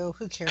already do.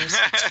 Who cares?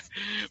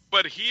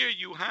 But here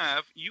you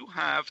have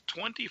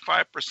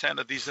 25%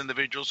 of these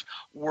individuals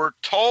were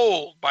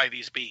told by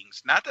these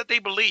beings, not that they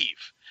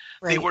believe.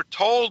 Right. They were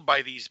told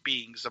by these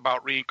beings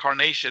about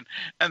reincarnation,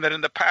 and that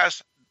in the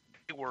past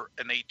they were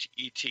an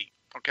ET.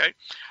 Okay,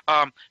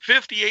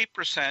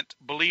 58%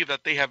 believe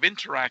that they have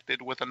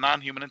interacted with a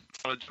non-human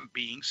intelligent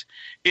beings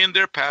in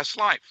their past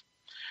life.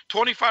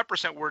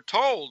 25% were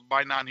told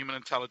by non-human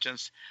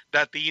intelligence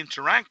that they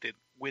interacted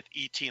with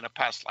ET in a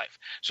past life.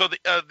 So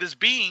this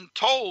being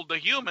told the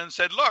human,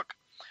 said, look,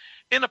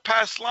 in a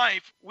past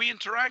life, we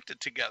interacted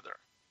together.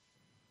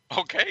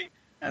 Okay?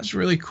 That's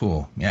really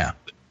cool. Yeah.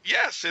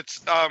 Yes, it's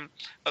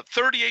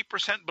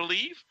 38%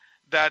 believe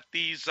that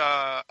these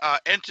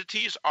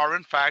entities are,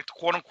 in fact,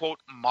 quote unquote,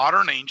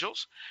 modern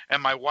angels.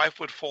 And my wife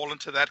would fall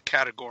into that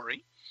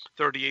category.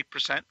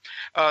 38%.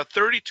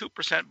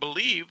 32%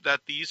 believe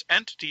that these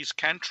entities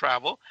can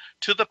travel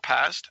to the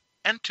past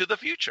and to the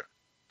future.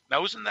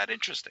 Now, isn't that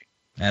interesting?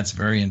 That's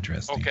very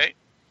interesting. Okay,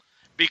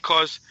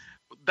 because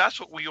that's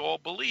what we all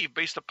believe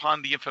based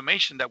upon the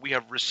information that we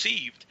have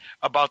received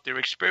about their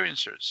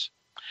experiences.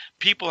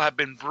 People have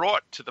been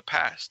brought to the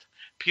past.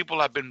 People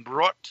have been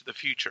brought to the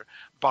future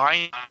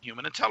by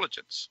human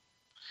intelligence,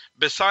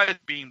 besides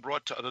being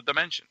brought to other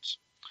dimensions.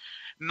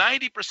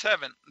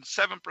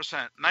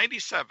 97%,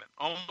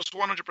 almost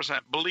 100%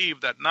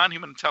 believe that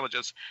non-human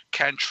intelligence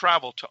can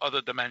travel to other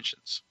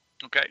dimensions.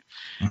 Okay,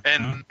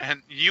 and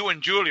you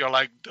and Julie are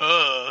like,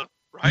 duh.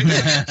 Right?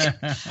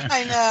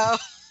 I know.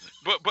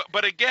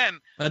 But again.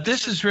 But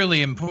this is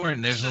really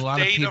important. There's a lot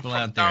of people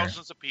out there.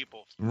 Thousands of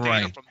people.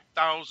 Right. Data from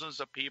thousands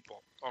of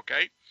people.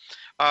 Okay.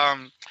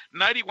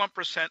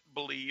 91%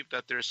 believe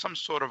that there's some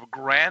sort of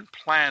grand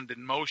plan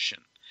in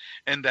motion,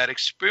 and that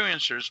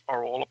experiencers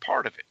are all a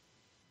part of it.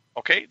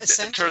 Okay.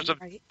 In terms of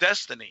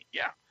destiny.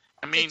 Yeah.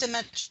 I mean,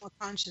 dimensional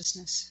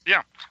consciousness.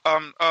 Yeah.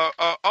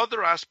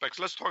 Other aspects.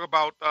 Let's talk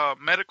about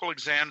medical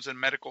exams and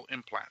medical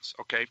implants.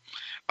 Okay.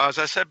 As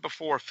I said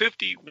before,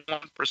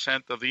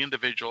 51% of the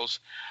individuals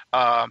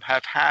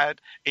have had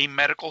a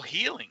medical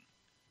healing.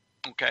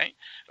 Okay.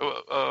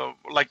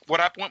 Like what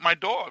happened with my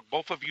dog.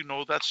 Both of you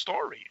know that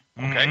story.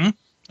 Okay. Mm-hmm.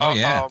 Oh,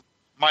 yeah.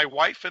 My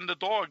wife and the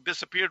dog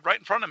disappeared right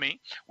in front of me.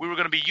 We were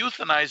going to be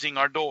euthanizing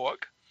our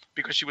dog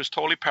because she was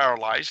totally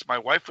paralyzed. My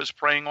wife was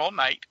praying all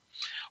night.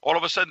 All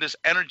of a sudden, this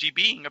energy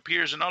being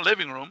appears in our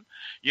living room,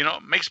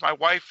 makes my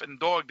wife and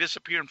dog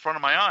disappear in front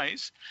of my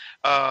eyes,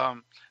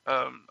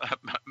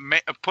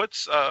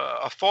 puts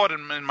a thought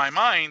in my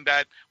mind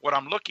that what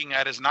I'm looking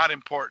at is not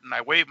important.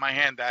 I wave my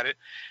hand at it,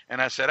 and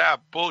I said,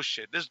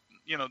 bullshit. This,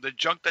 the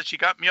junk that she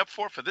got me up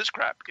for this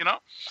crap,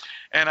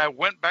 And I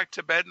went back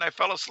to bed and I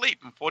fell asleep.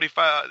 And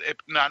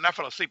not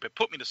fell asleep. It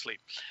put me to sleep.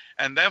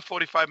 And then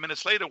 45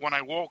 minutes later, when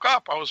I woke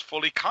up, I was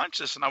fully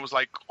conscious and I was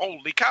like,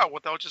 holy cow,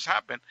 what the hell just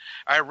happened?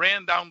 I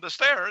ran down the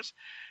stairs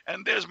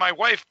and there's my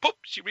wife. Poop,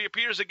 she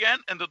reappears again.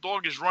 And the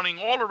dog is running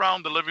all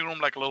around the living room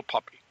like a little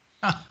puppy.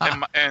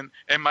 and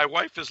my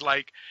wife is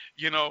like,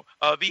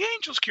 the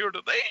angels cured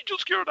her. The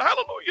angels cured her.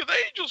 Hallelujah. The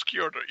angels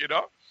cured her,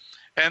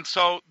 And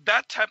so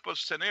that type of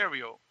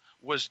scenario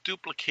was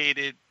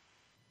duplicated.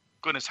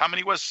 Goodness, how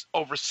many was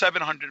over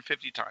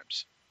 750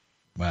 times?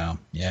 Wow.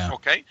 Yeah.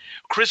 Okay.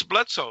 Chris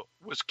Bledsoe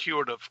was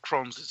cured of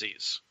Crohn's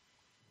disease.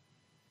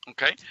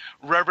 Okay.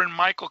 Reverend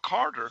Michael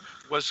Carter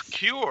was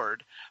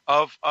cured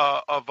of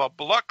a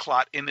blood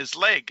clot in his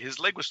leg. His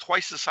leg was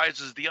twice the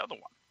size as the other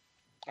one.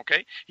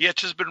 Okay. He had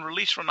just been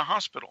released from the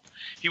hospital.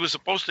 He was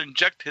supposed to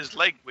inject his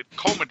leg with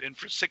Coumadin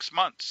for 6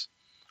 months.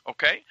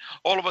 Okay.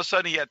 All of a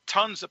sudden, he had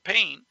tons of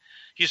pain.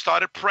 He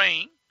started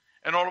praying,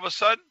 and all of a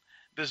sudden,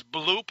 this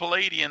blue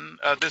Palladian,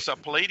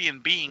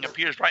 Palladian being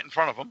appears right in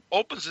front of him,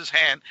 opens his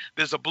hand.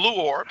 There's a blue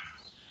orb.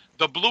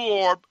 The blue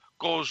orb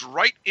goes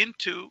right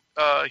into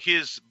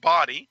his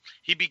body.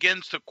 He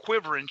begins to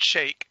quiver and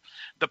shake.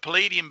 The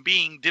Palladian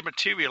being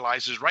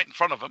dematerializes right in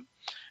front of him.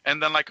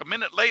 And then like a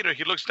minute later,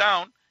 he looks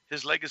down.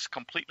 His leg is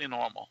completely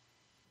normal.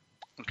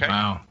 Okay.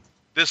 Wow.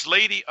 This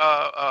lady,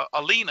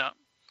 Alina,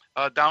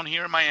 down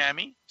here in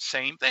Miami,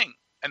 same thing.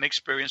 An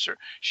experiencer.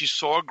 She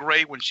saw a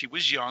gray when she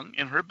was young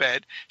in her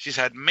bed. She's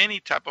had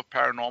many type of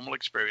paranormal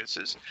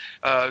experiences.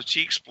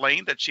 She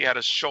explained that she had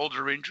a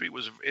shoulder injury,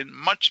 was in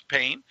much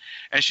pain,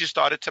 and she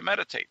started to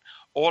meditate.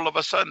 All of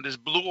a sudden, this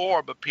blue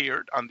orb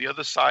appeared on the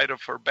other side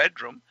of her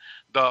bedroom.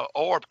 The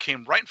orb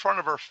came right in front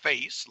of her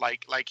face,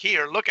 like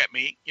here, look at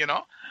me,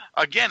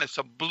 Again, it's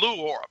a blue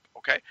orb,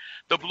 okay?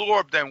 The blue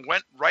orb then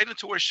went right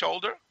into her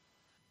shoulder,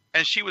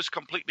 and she was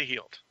completely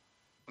healed.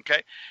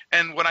 Okay.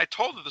 And when I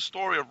told her the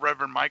story of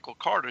Reverend Michael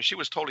Carter, she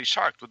was totally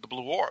shocked with the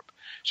blue orb.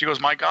 She goes,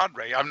 my God,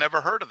 Ray, I've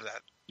never heard of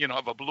that,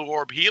 of a blue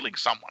orb healing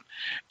someone.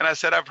 And I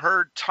said, I've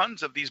heard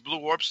tons of these blue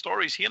orb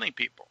stories healing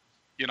people,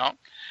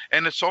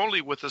 and it's only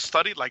with a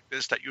study like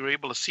this that you're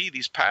able to see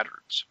these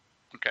patterns.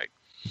 Okay.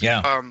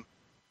 Yeah.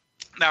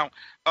 Now,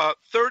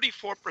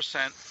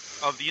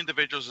 34% of the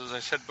individuals, as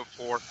I said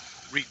before,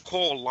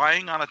 recall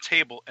lying on a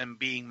table and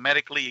being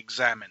medically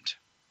examined.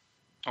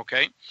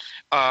 Okay.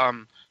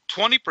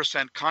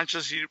 20%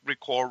 consciously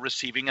recall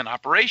receiving an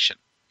operation.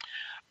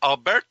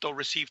 Alberto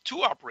received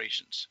 2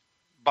 operations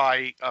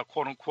by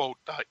quote unquote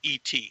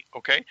ET.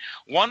 Okay.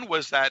 One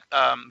was that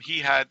he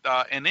had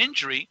an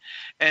injury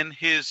and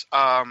his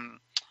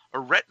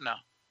retina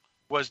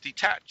was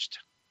detached.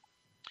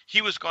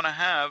 He was going to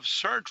have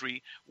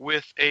surgery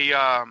with a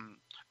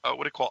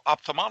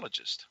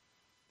ophthalmologist.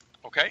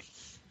 Okay.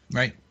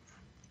 Right.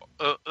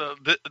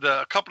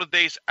 The couple of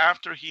days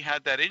after he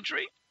had that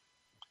injury,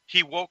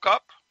 he woke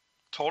up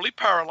totally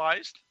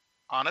paralyzed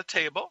on a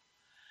table,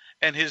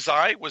 and his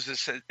eye was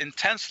this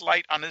intense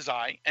light on his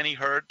eye, and he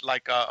heard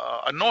like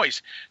a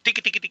noise, and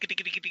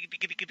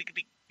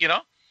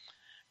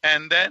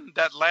then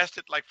that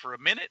lasted like for a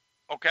minute.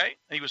 Okay.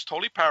 And he was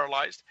totally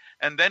paralyzed,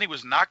 and then he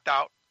was knocked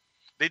out.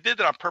 They did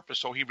it on purpose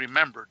so he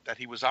remembered that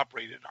he was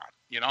operated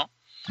on,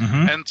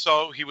 Mm-hmm. And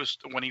so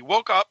when he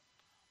woke up,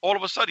 all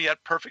of a sudden he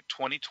had perfect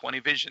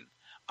 20/20 vision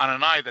on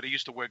an eye that he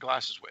used to wear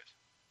glasses with.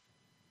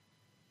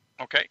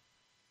 Okay.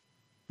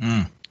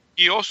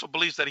 He also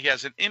believes that he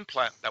has an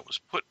implant that was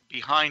put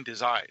behind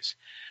his eyes,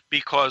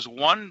 because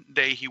one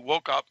day he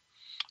woke up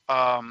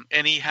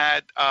and he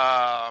had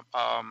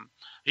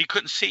he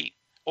couldn't see,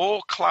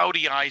 all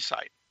cloudy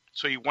eyesight.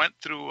 So he went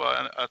through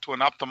to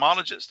an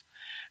ophthalmologist,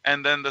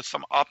 and then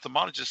some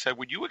ophthalmologist said,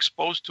 "Were you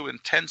exposed to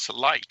intense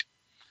light?"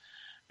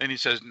 And he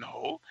says,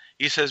 "No."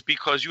 He says,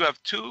 "Because you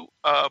have 2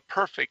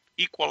 perfect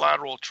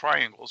equilateral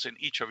triangles in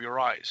each of your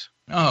eyes."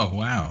 Oh,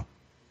 wow.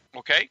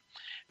 Okay.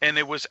 And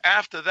it was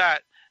after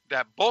that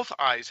both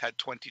eyes had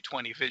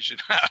 20/20 vision.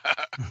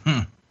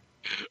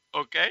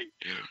 Okay.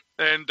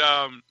 And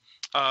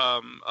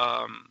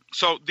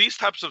so these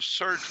types of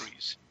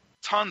surgeries,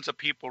 tons of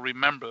people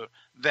remember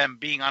them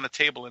being on a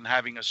table and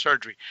having a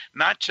surgery,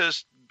 not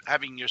just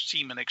having your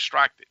semen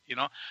extracted.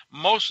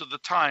 Most of the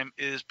time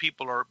is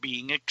people are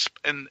being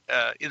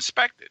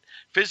inspected,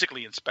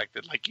 physically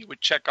inspected, like you would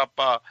check up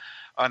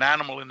an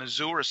animal in a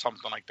zoo or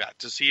something like that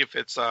to see if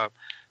it's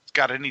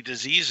got any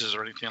diseases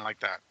or anything like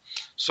that.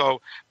 So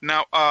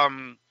now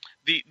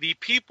the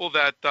people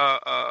that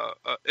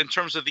in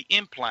terms of the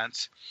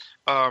implants,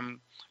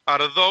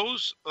 out of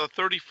those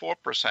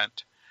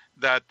 34%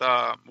 that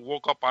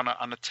woke up on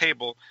a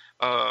table,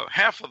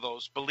 half of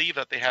those believe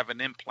that they have an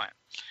implant,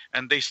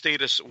 and they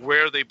state us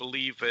where they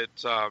believe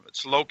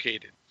it's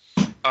located.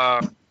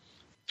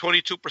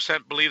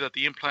 22% believe that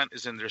the implant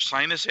is in their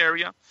sinus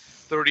area.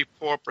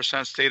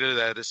 34% stated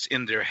that it's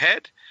in their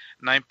head.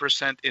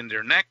 9% in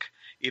their neck.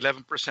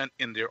 11%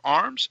 in their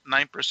arms,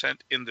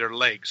 9% in their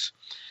legs.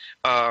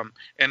 And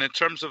in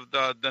terms of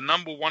the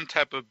number one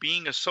type of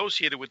being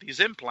associated with these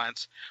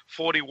implants,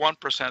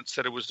 41%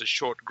 said it was the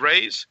short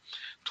grays,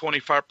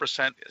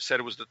 25% said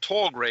it was the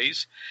tall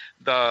grays,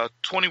 the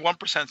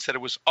 21% said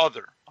it was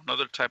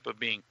another type of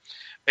being,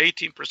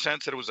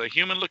 18% said it was a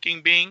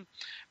human-looking being,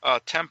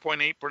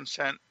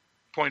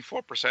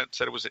 10.4%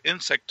 said it was an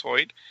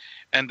insectoid,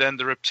 and then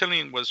the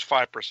reptilian was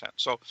 5%.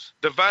 So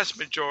the vast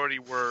majority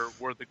were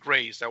the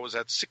grays. That was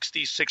at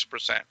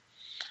 66%.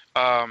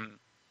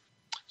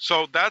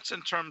 So that's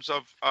in terms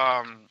of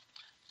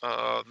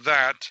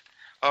that.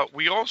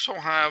 We also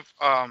have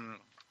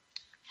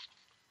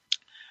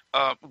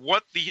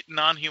what the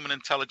non-human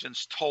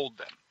intelligence told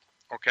them.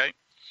 Okay,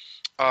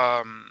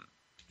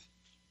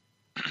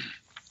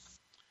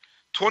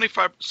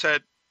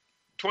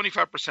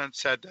 25%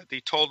 said that they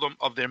told them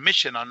of their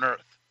mission on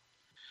Earth.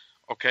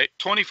 Okay,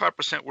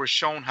 25% were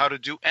shown how to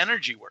do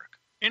energy work.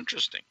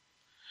 Interesting.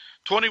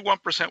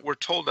 21% were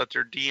told that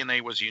their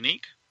DNA was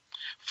unique.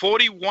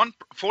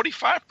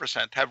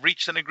 45% have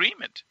reached an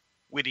agreement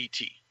with ET.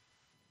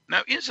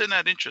 Now, isn't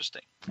that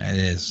interesting? That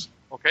is.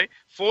 Okay,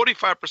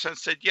 45%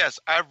 said, yes,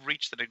 I've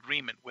reached an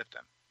agreement with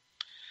them.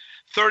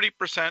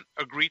 30%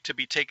 agreed to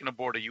be taken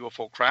aboard a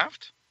UFO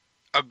craft.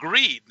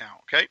 Agreed now,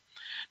 okay?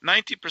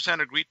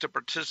 90% agreed to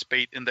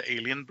participate in the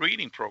alien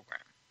breeding program.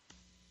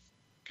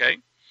 Okay?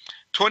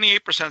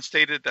 28%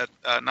 stated that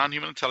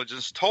non-human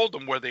intelligence told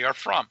them where they are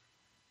from.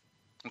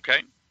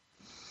 Okay?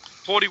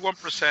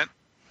 41%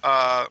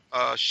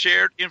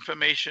 shared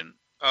information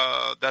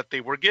that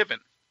they were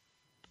given.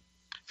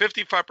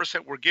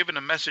 55% were given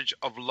a message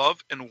of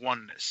love and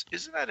oneness.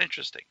 Isn't that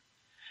interesting?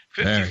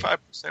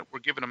 55% were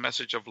given a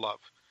message of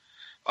love.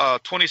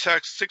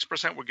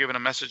 26% were given a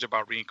message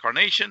about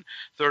reincarnation.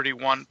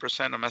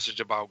 31% a message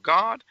about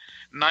God.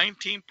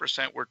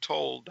 19% were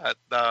told that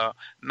the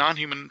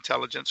non-human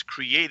intelligence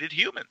created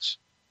humans.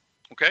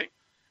 Okay?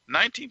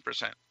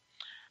 19%.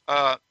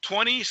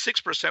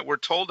 26% were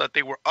told that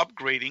they were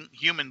upgrading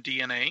human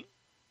DNA.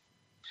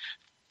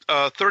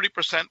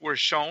 30% were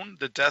shown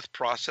the death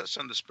process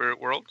in the spirit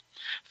world.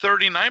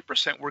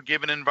 39% were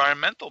given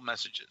environmental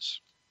messages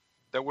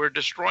that we're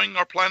destroying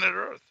our planet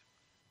Earth.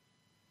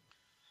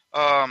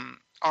 On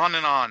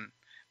and on.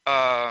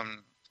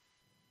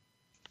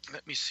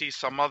 Let me see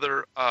some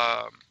other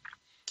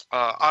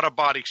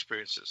out-of-body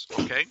experiences,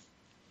 okay?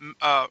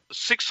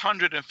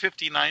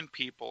 659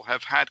 people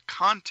have had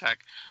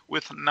contact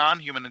with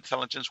non-human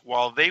intelligence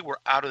while they were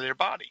out of their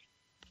body,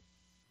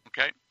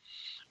 okay?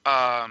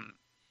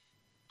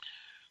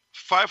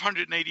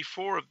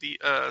 584 of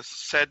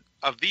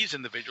these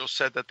individuals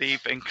said that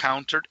they've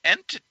encountered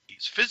entities,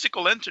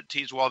 physical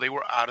entities, while they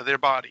were out of their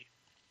body.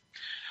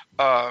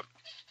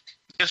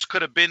 This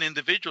could have been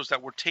individuals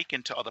that were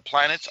taken to other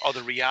planets,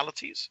 other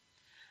realities,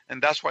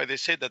 and that's why they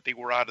said that they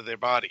were out of their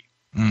body.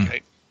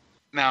 Okay.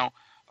 Now,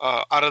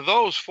 out of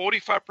those,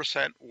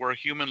 45% were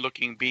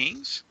human-looking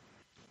beings.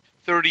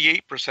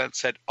 38%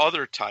 said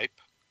other type.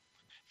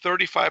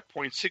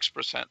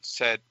 35.6%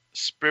 said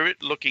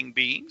spirit-looking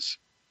beings.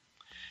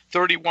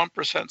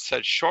 31%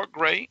 said short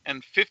gray,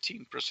 and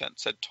 15%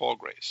 said tall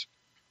grays.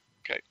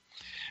 Okay.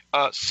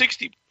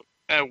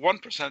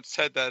 61%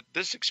 said that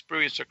this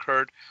experience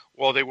occurred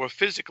while they were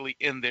physically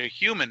in their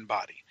human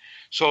body.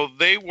 So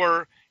they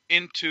were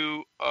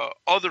into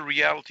other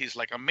realities,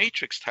 like a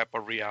matrix type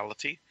of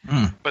reality,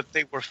 but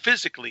they were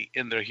physically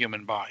in their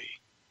human body.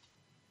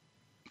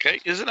 Okay,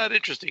 isn't that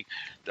interesting?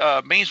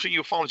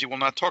 Mainstream ufology will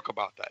not talk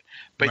about that,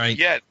 but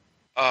yet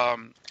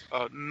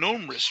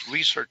numerous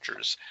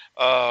researchers,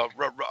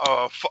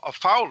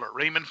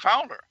 Raymond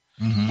Fowler,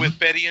 with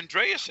Betty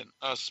Andreasen,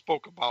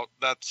 spoke about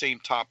that same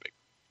topic.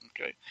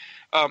 Okay,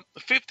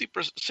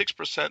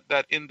 56%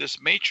 that in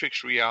this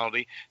matrix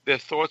reality, their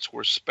thoughts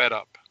were sped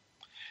up.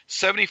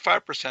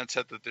 75%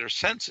 said that their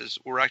senses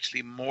were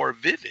actually more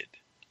vivid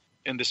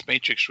in this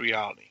matrix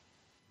reality.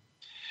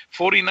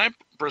 49%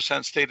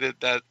 stated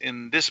that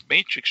in this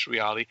matrix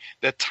reality,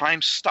 that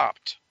time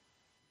stopped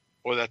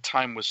or that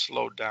time was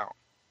slowed down.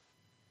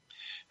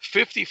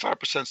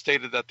 55%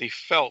 stated that they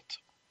felt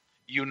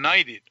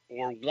united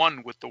or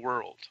one with the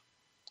world,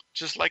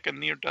 just like a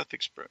near-death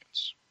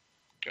experience.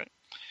 Okay.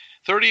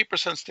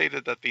 38%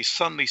 stated that they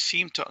suddenly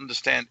seemed to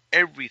understand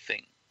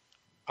everything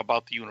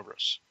about the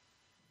universe.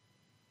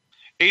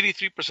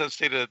 83%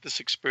 stated that this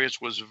experience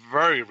was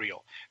very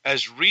real,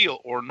 as real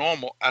or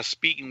normal as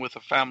speaking with a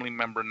family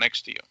member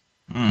next to you.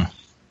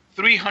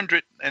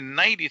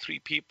 393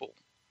 people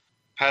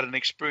had an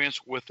experience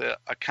with a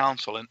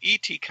council, an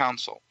ET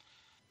council,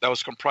 that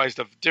was comprised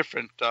of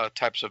different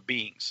types of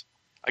beings.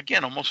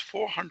 Again, almost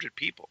 400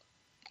 people.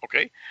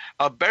 Okay,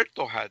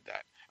 Alberto had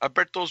that.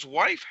 Alberto's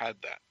wife had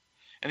that.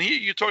 And here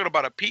you're talking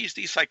about a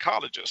PhD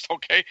psychologist,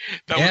 okay,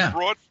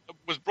 that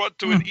was brought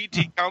to an ET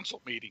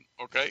council meeting,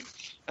 okay?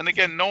 And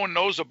again, no one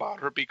knows about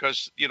her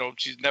because,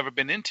 she's never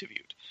been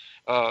interviewed.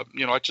 I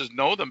just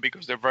know them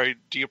because they're very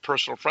dear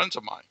personal friends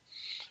of mine.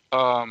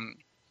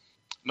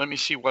 Let me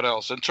see what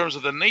else. In terms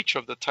of the nature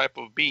of the type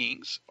of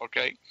beings,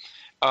 okay,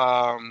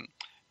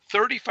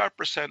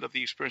 35% of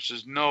the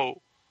experiences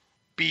know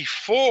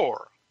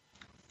before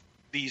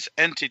these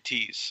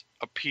entities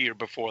appear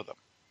before them.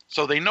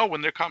 So they know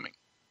when they're coming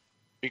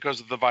because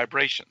of the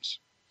vibrations.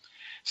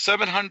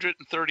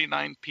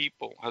 739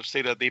 people have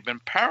stated that they've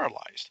been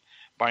paralyzed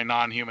by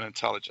non-human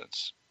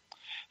intelligence.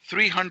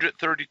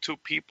 332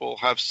 people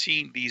have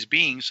seen these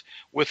beings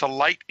with a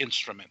light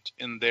instrument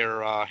in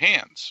their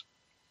hands.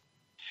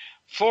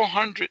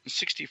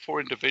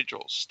 464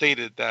 individuals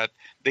stated that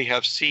they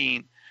have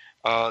seen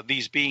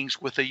these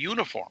beings with a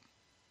uniform.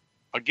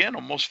 Again,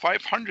 almost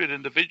 500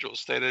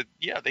 individuals stated,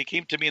 yeah, they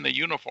came to me in a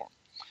uniform.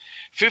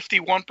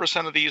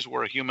 51% of these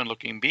were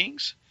human-looking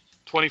beings.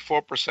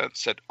 24%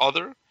 said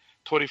other.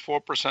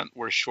 24%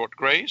 were short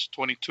grays.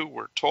 22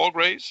 were tall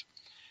grays.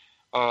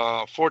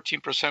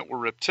 14% were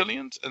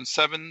reptilians, and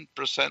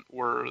 7%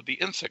 were the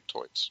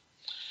insectoids.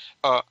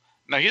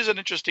 Now, here's an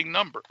interesting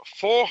number.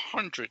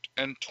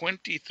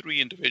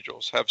 423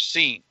 individuals have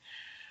seen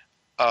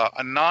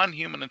a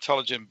non-human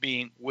intelligent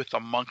being with a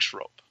monk's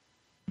robe.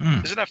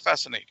 Isn't that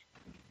fascinating?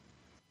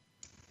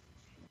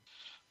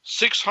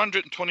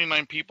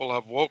 629 people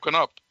have woken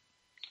up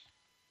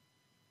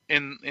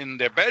in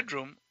their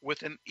bedroom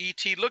with an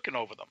ET looking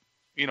over them,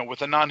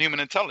 with a non-human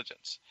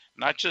intelligence.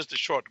 Not just the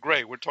short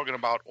gray. We're talking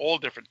about all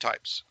different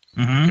types.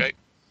 Okay.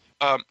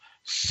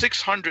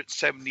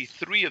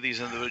 673 of these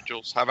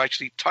individuals have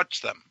actually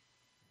touched them.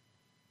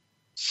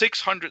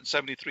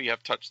 673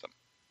 have touched them.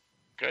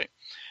 Okay.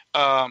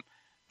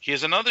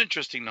 Here's another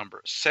interesting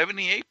number.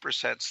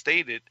 78%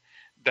 stated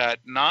that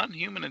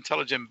non-human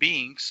intelligent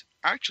beings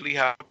actually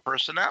have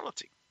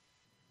personality.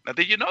 Now,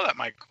 did you know that,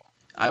 Michael?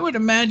 I would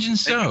imagine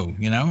so,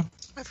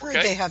 I've heard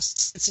they have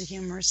sense of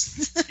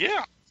humors.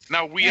 Yeah.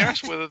 Now, we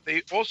asked whether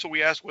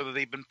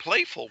they've been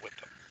playful with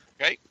them.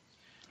 Okay.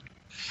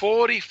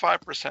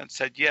 45%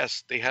 said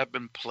yes, they have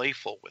been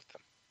playful with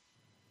them.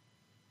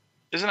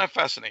 Isn't that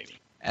fascinating?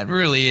 It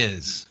really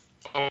is.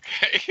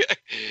 Okay.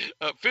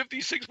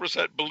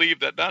 56%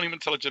 believe that non-human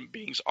intelligent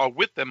beings are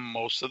with them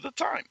most of the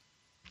time.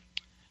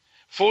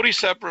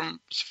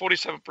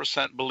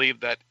 47% believe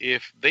that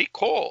if they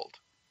called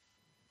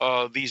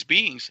these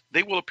beings,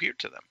 they will appear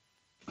to them.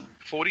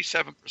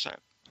 47%.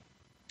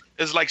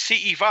 It's like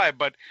CE5,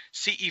 but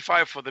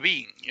CE5 for the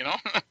being,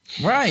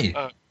 Right.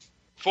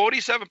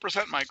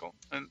 47%, Michael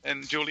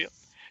and Julia.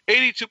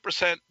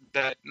 82%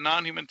 that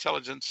non-human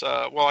intelligence,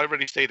 I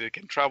already stated, it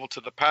can travel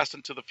to the past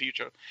and to the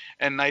future.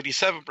 And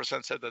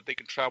 97% said that they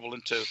can travel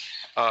into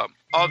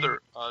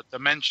other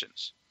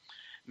dimensions.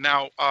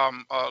 Now,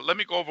 let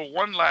me go over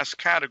one last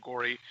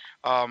category,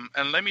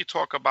 and let me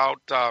talk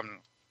about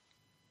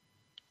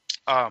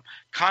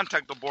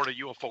contact aboard a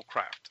UFO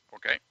craft,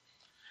 okay?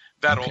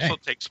 That also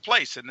takes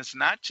place, and it's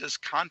not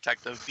just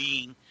contact of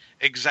being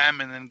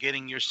examined and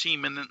getting your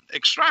semen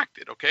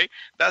extracted, okay?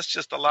 That's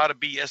just a lot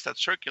of BS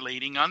that's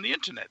circulating on the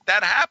internet.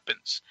 That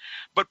happens,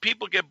 but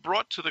people get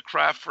brought to the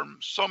craft for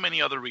so many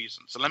other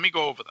reasons. So let me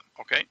go over them,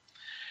 okay?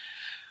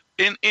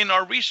 In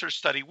our research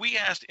study, we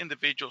asked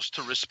individuals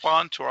to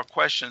respond to our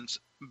questions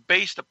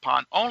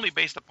only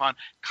based upon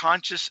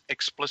conscious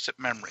explicit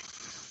memory,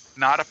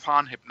 not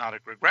upon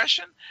hypnotic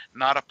regression,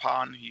 not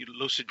upon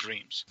lucid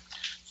dreams.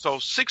 So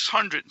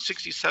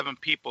 667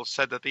 people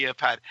said that they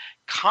have had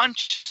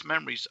conscious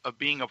memories of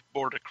being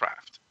aboard a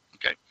craft.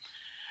 Okay.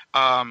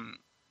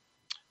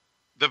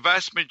 The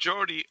vast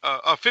majority,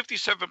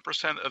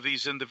 57% of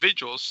these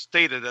individuals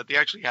stated that they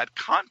actually had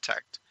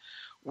contact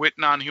with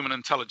non-human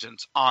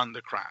intelligence on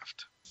the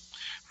craft.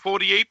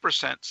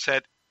 48%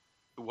 said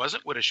it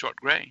wasn't with a short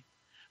gray.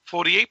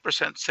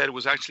 48% said it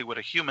was actually with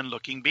a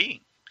human-looking being.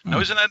 Now,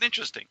 isn't that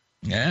interesting?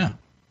 Yeah.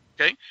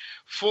 Okay.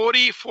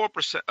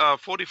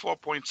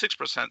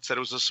 44.6% said it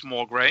was a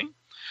small gray.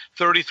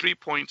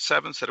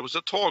 33.7% said it was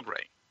a tall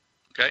gray.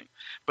 Okay.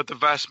 But the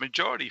vast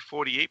majority,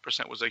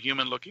 48%, was a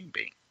human-looking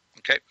being.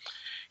 Okay.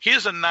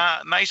 Here's a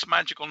nice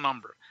magical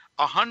number.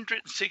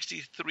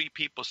 163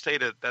 people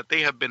stated that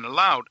they have been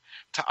allowed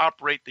to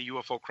operate the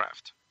UFO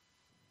craft.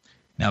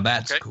 Now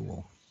that's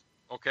cool.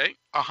 Okay.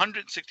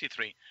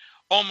 163.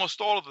 Almost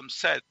all of them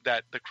said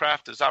that the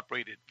craft is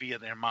operated via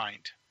their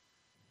mind.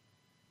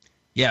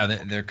 Yeah,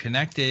 they're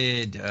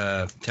connected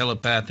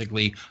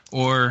telepathically,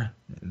 or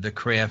the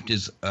craft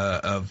is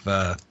of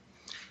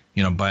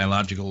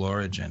biological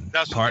origin.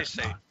 That's what they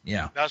say.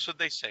 Yeah. That's what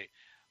they say.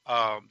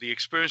 The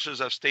experiencers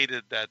have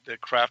stated that the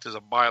craft is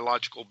a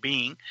biological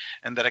being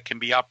and that it can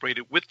be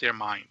operated with their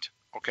mind.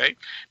 Okay.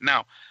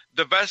 Now,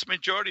 the vast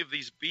majority of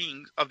these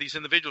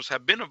individuals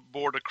have been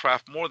aboard a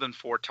craft more than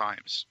 4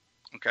 times.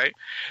 Okay.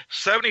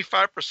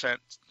 75%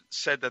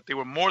 said that there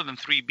were more than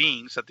 3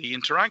 beings that they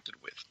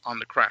interacted with on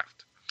the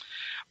craft.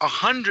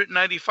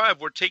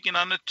 195 were taken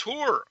on a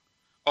tour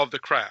of the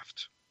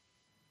craft.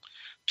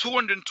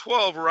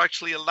 212 were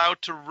actually allowed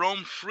to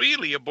roam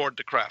freely aboard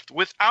the craft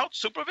without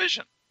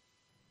supervision.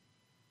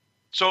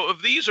 So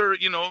if these are,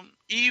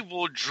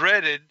 evil,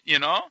 dreaded,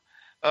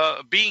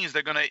 beings that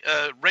are going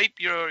to rape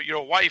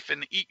your wife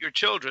and eat your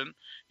children,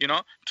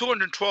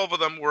 212 of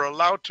them were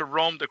allowed to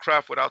roam the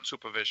craft without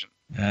supervision.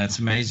 That's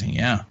amazing,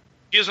 yeah.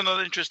 Here's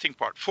another interesting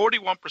part.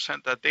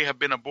 41% that they have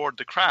been aboard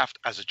the craft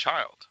as a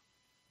child.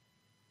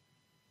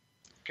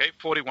 Okay,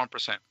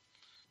 41%.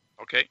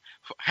 Okay,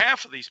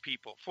 half of these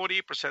people,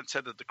 48%,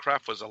 said that the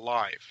craft was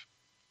alive.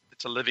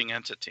 It's a living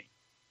entity.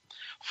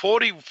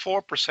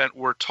 44%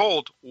 were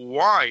told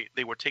why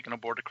they were taken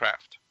aboard the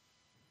craft.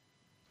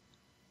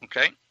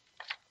 Okay.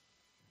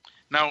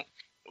 Now,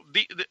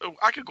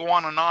 I could go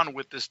on and on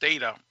with this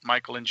data,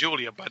 Michael and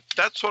Julia, but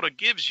that sort of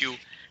gives you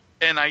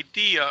an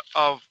idea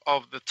of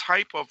the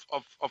type of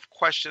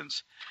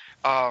questions.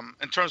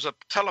 In terms of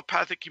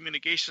telepathic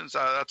communications,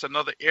 that's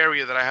another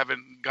area that I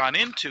haven't gone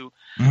into.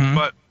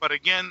 But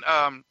again,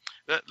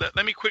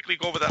 let me quickly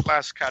go over that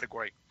last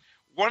category.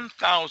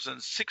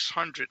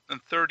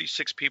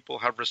 1,636 people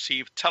have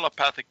received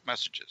telepathic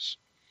messages,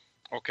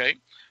 okay,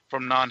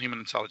 from non-human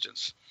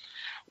intelligence.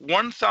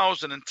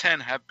 1,010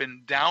 have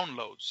been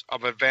downloads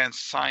of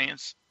advanced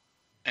science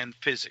and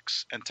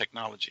physics and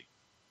technology.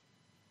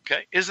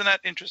 Okay, isn't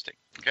that interesting?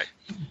 Okay.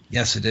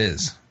 Yes, it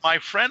is. My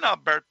friend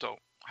Alberto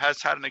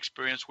has had an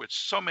experience which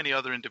so many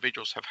other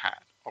individuals have had.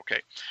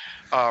 Okay,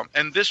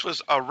 and this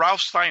was Ralph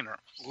Steiner,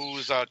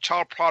 who's a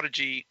child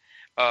prodigy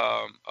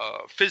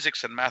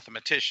physics and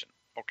mathematician.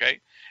 Okay,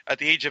 at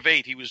the age of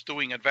 8, he was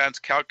doing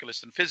advanced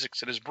calculus and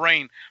physics in his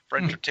brain for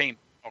entertainment.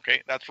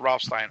 Okay, that's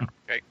Ralph Steiner.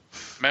 Okay,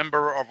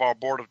 member of our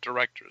board of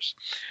directors.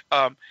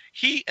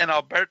 He and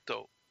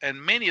Alberto and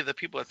many of the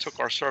people that took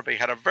our survey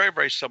had a very,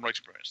 very similar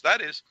experience.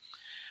 That is,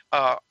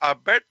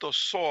 Alberto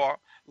saw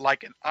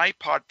like an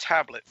iPod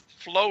tablet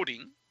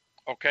floating,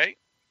 okay,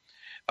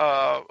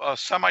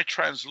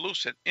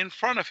 semi-translucent in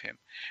front of him,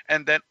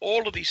 and then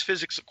all of these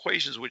physics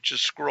equations were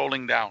just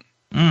scrolling down.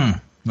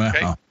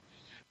 Okay.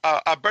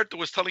 Alberto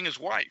was telling his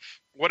wife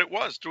what it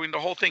was during the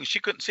whole thing. She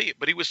couldn't see it,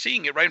 but he was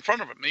seeing it right in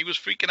front of him, and he was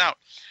freaking out.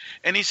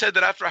 And he said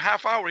that after a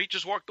half hour, he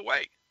just walked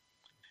away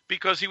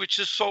because he was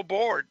just so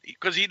bored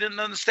because he didn't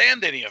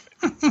understand any of it.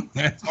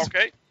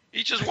 Okay?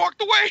 He just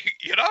walked away,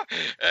 you know,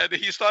 and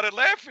he started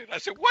laughing. I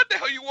said, "What the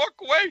hell you walk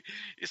away?"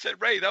 He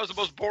said, "Ray, that was the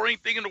most boring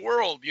thing in the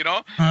world, you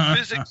know,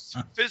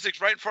 physics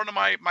right in front of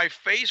my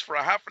face for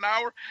a half an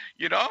hour,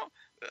 you know,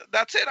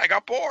 that's it. I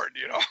got bored,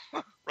 you know,"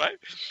 right?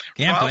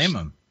 Can't blame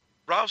him.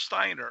 Ralph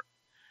Steiner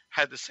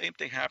had the same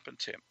thing happen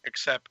to him,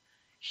 except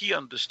he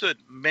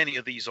understood many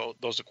of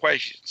those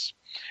equations,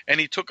 and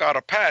he took out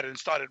a pad and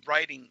started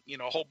writing, you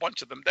know, a whole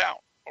bunch of them down,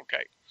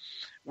 okay,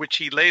 which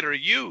he later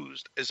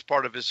used as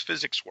part of his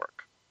physics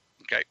work.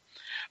 Okay,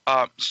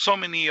 so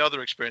many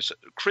other experiences.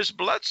 Chris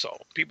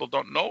Bledsoe, people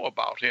don't know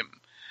about him,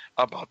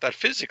 about that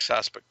physics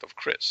aspect of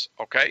Chris.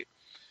 Okay,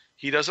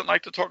 he doesn't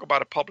like to talk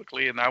about it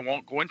publicly, and I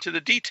won't go into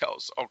the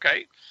details.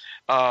 Okay,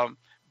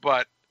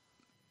 but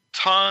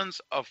tons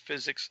of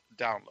physics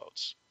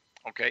downloads.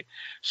 Okay,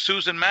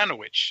 Susan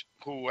Manowich,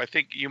 who I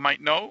think you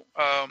might know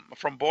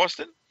from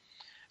Boston.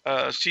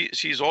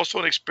 She's also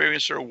an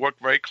experiencer who worked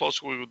very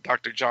closely with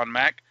Dr. John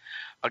Mack.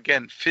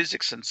 Again,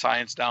 physics and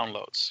science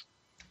downloads.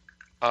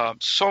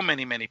 So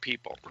many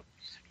people.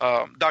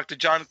 Dr.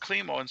 John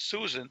Klimo and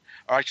Susan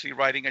are actually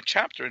writing a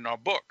chapter in our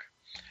book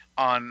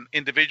on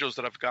individuals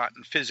that have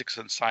gotten physics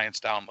and science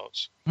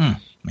downloads.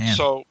 Man.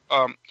 So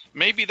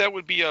maybe that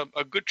would be a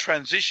good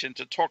transition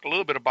to talk a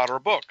little bit about our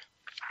book.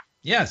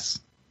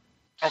 Yes.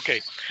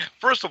 Okay.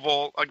 First of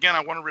all, again, I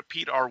want to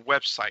repeat our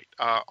website.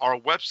 Our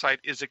website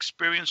is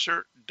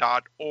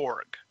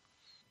experiencer.org.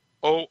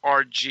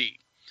 O-R-G.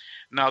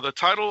 Now, the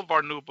title of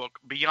our new book,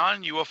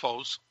 Beyond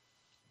UFOs,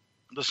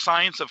 The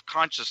Science of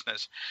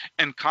Consciousness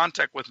and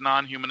Contact with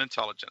Non-Human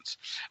Intelligence,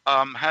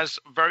 has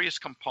various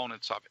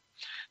components of it.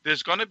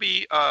 There's going to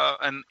be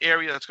an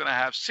area that's going to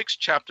have 6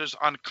 chapters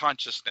on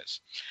consciousness.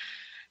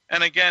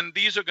 And again,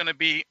 these are going to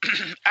be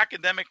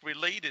academic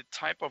related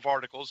type of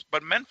articles,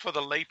 but meant for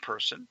the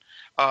layperson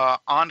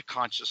on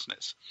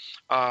consciousness.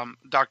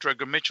 Dr.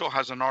 Edgar Mitchell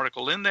has an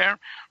article in there.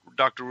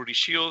 Dr. Rudy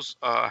Shields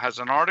has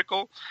an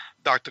article.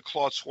 Dr.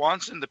 Claude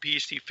Swanson, the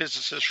PhD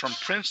physicist from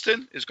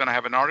Princeton, is going to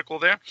have an article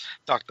there.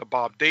 Dr.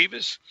 Bob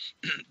Davis,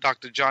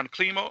 Dr. John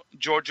Klimo,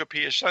 Giorgio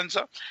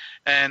Piacenza,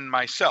 and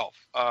myself.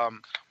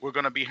 We're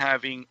going to be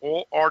having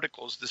all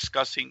articles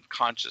discussing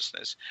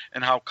consciousness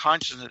and how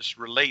consciousness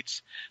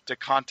relates to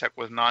contact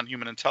with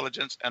non-human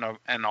intelligence and our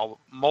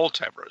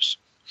multiverse.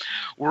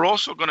 We're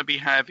also going to be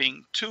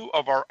having 2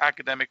 of our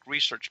academic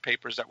research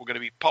papers that we're going to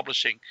be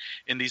publishing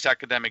in these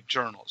academic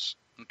journals.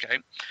 Okay,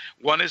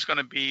 one is going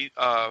to be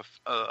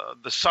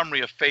the summary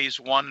of phase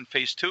 1 and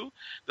phase 2,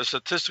 the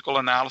statistical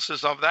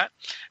analysis of that,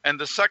 and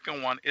the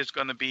second one is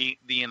going to be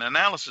the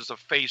analysis of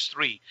phase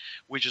 3,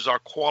 which is our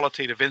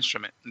qualitative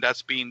instrument, and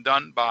that's being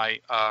done by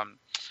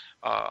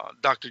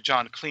Dr.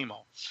 John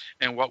Klimo.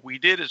 And what we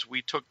did is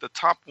we took the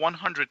top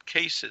 100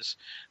 cases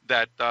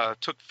that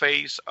took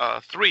phase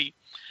 3,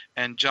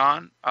 and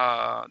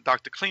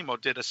Dr.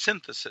 Klimo did a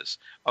synthesis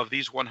of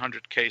these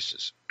 100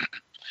 cases.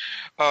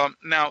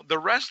 Now, the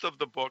rest of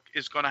the book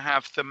is going to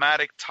have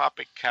thematic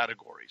topic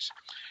categories.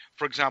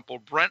 For example,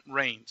 Brent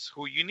Rains,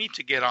 who you need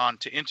to get on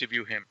to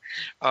interview him.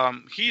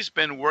 He's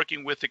been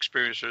working with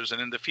experiencers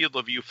and in the field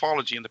of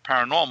ufology and the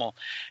paranormal,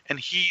 and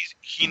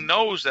he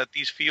knows that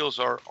these fields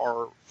are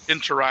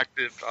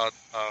interactive.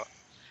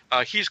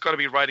 He's going to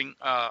be writing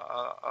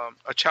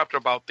a chapter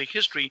about the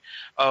history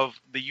of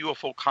the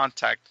UFO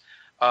contact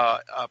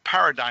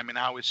paradigm and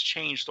how it's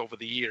changed over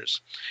the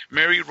years.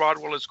 Mary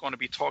Rodwell is going to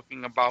be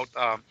talking about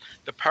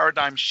the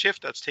paradigm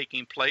shift that's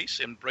taking place,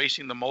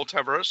 embracing the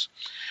multiverse.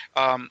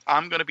 I'm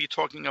going to be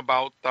talking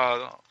about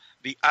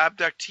the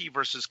abductee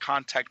versus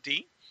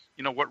contactee,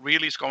 what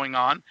really is going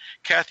on.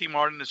 Kathy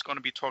Martin is going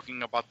to be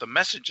talking about the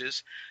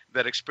messages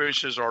that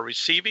experiencers are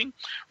receiving.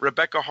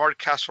 Rebecca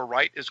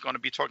Hardcastle-Wright is going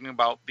to be talking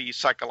about the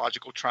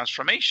psychological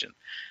transformation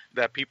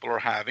that people are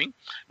having.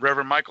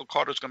 Reverend Michael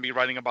Carter is going to be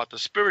writing about the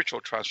spiritual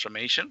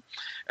transformation.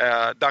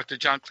 Dr.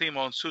 John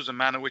Klimo and Susan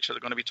Manowich are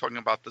going to be talking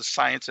about the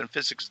science and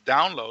physics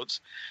downloads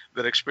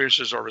that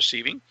experiencers are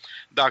receiving.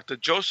 Dr.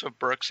 Joseph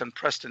Burks and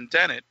Preston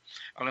Dennett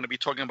are going to be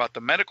talking about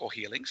the medical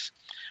healings.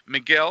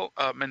 Miguel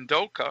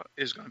Mendoca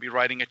is going to be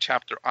writing a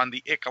chapter on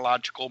the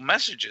ecological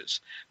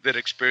messages that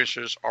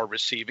experiencers are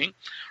receiving.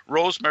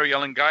 Rosemary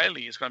Ellen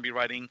Guiley is going to be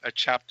writing a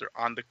chapter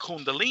on the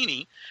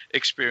Kundalini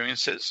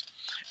experiences.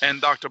 And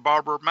Dr.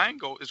 Barbara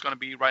Mango is going to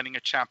be writing a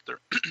chapter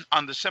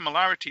on the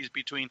similarities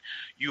between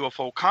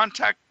UFO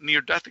contact,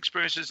 near-death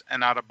experiences,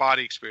 and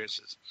out-of-body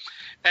experiences.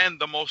 And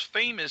the most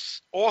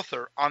famous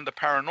author on the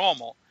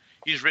paranormal,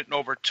 he's written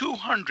over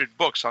 200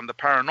 books on the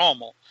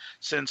paranormal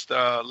since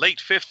the late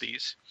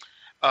 50s,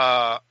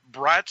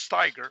 Brad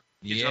Steiger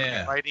is going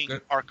to be writing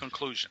our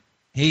conclusion.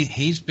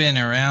 He's been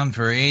around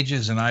for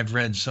ages, and I've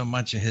read so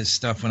much of his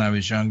stuff when I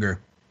was younger.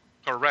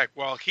 Correct.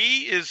 Well,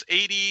 he is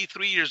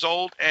 83 years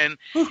old, and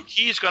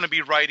he's going to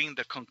be writing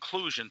the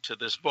conclusion to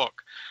this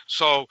book.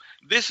 So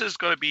this is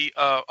going to be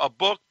a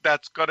book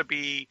that's going to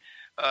be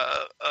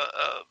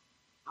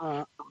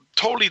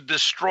totally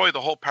destroy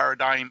the whole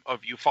paradigm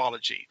of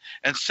ufology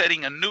and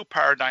setting a new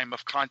paradigm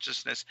of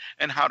consciousness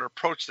and how to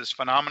approach this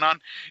phenomenon.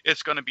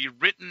 It's going to be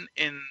written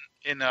in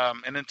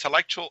an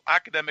intellectual,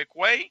 academic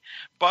way,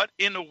 but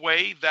in a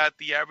way that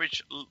the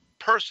average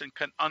person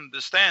can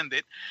understand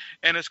it.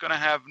 And it's going to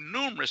have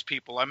numerous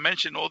people. I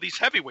mentioned all these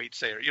heavyweights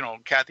there,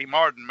 Kathy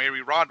Martin,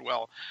 Mary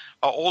Rodwell,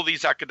 all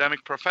these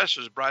academic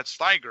professors, Brad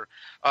Steiger.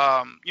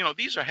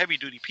 These are heavy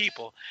duty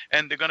people,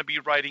 and they're going to be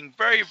writing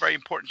very, very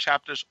important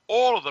chapters,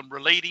 all of them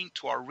relating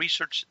to our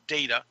research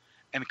data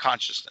and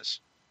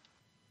consciousness.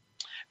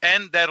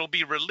 And that'll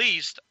be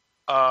released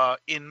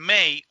in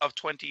May of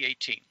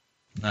 2018.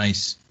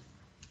 Nice.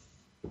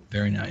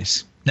 Very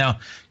nice. Now,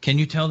 can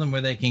you tell them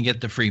where they can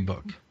get the free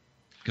book?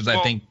 Because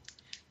I think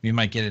we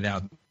might get it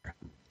out there.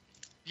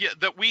 Yeah,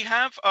 that we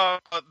have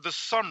the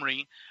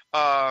summary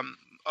of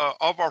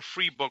our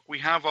free book. We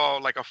have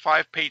like a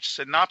 5-page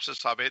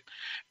synopsis of it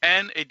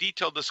and a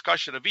detailed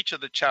discussion of each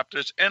of the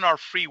chapters in our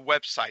free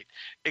website,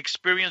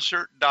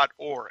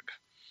 experiencer.org.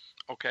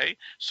 Okay,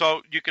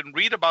 so you can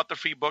read about the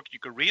free book. You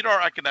can read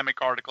our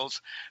academic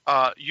articles.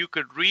 You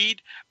could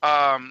read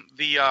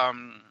the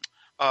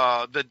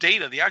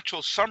data, the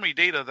actual summary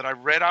data that I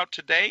read out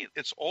today.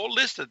 It's all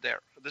listed there.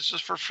 This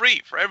is for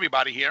free for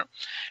everybody here.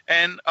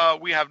 And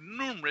we have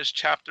numerous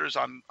chapters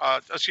on,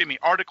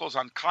 articles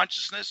on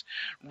consciousness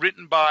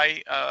written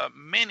by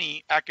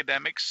many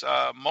academics,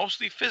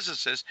 mostly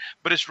physicists,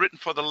 but it's written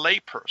for the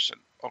layperson,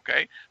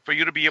 okay, for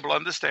you to be able to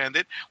understand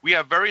it. We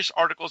have various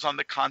articles on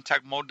the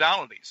contact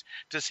modalities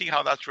to see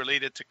how that's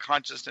related to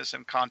consciousness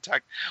and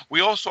contact.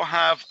 We also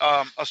have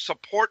a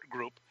support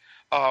group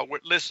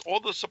which lists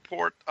all the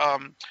support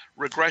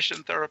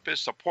regression therapists,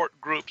 support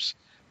groups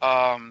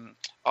from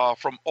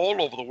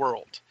all over the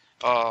world.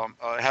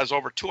 It has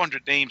over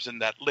 200 names in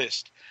that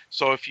list.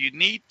 So if you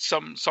need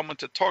someone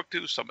to talk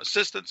to, some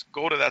assistance,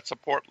 go to that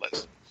support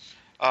list.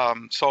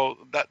 So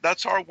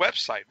that's our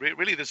website.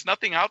 Really, there's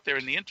nothing out there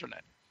in the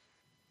internet.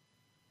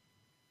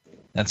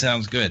 That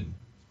sounds good.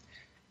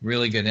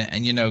 Really good.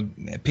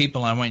 And,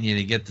 people, I want you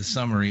to get the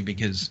summary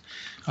because,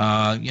 in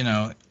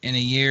a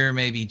year,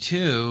 maybe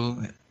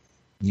two,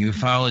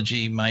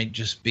 ufology might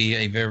just be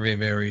a very,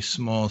 very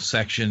small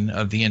section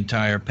of the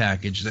entire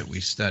package that we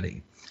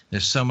study.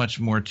 There's so much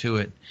more to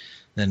it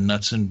than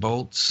nuts and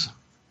bolts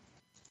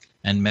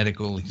and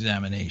medical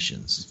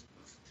examinations.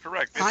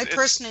 Correct. I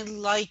personally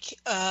like,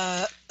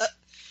 I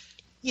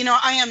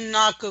am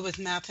not good with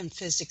math and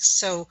physics,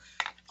 so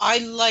I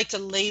like a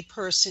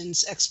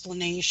layperson's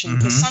explanation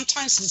because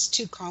sometimes it's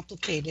too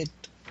complicated.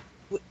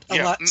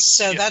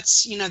 So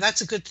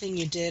that's a good thing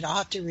you did. I'll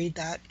have to read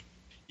that.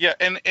 Yeah,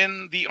 and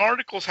the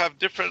articles have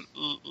different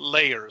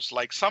layers.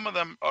 Like some of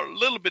them are a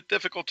little bit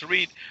difficult to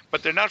read,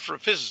 but they're not for a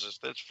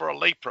physicist. It's for a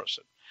layperson.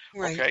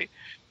 Right. Okay,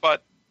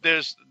 but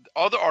there's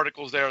other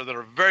articles there that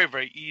are very,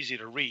 very easy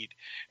to read,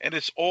 and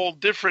it's all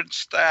different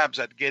stabs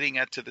at getting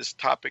to this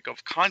topic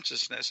of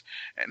consciousness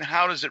and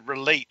how does it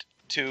relate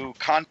to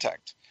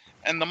contact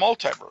and the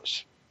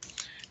multiverse.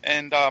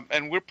 And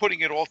we're putting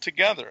it all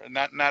together, and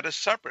not as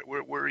separate.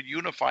 We're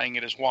unifying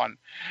it as one,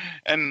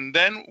 and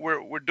then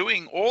we're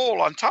doing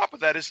all on top of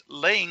that is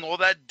laying all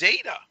that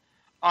data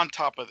on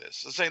top of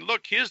this and saying,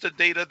 look, here's the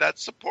data that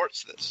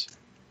supports this.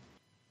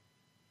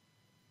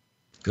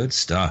 Good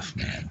stuff,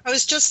 man. I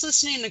was just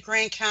listening to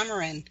Grant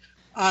Cameron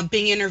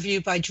being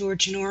interviewed by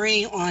George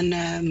Norrie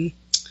on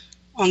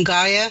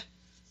Gaia,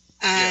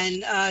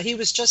 and he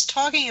was just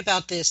talking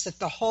about this, that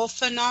the whole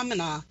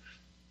phenomena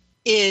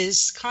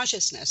is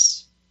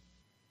consciousness.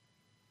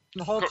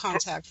 The whole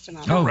contact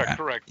phenomenon.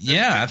 Correct.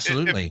 Yeah,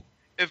 absolutely.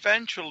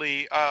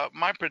 Eventually,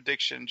 my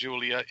prediction,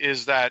 Julia,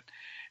 is that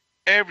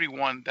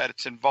everyone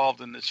that's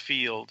involved in this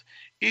field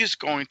is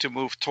going to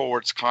move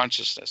towards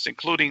consciousness,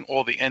 including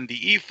all the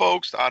NDE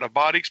folks, the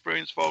out-of-body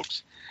experience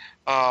folks.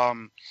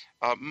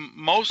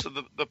 Most of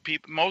the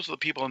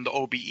people in the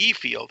OBE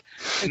field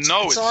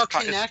know it's all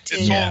connected.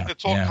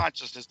 It's all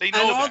consciousness. They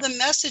know and all the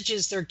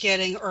messages they're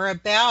getting are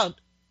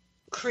about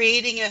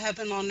creating a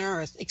heaven on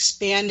earth,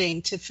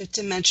 expanding to fifth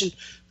dimension,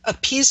 a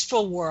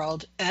peaceful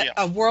world,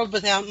 a world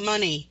without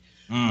money,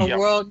 a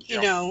world,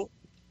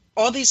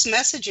 all these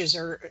messages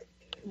are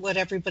what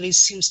everybody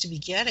seems to be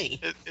getting.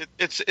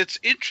 It's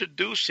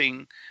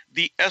introducing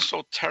the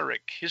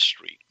esoteric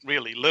history,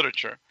 really,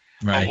 literature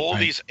of all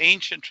these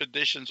ancient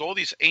traditions, all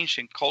these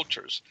ancient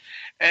cultures,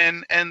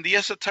 and the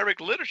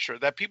esoteric literature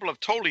that people have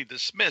totally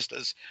dismissed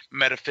as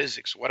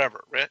metaphysics,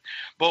 whatever, right?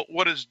 But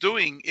what it's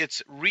doing,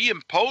 it's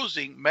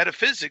reimposing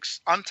metaphysics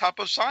on top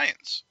of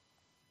science.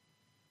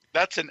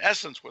 That's in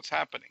essence what's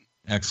happening.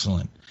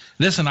 Excellent.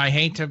 Listen, I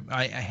hate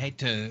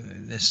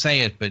to say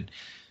it, but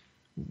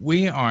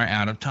we are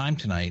out of time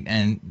tonight.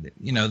 And,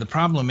 the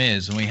problem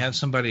is, and we have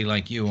somebody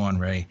like you on,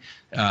 Ray,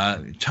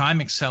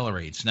 time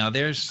accelerates. Now,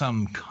 there's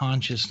some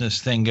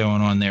consciousness thing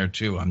going on there,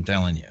 too, I'm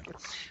telling you,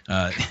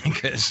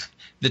 because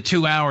the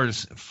 2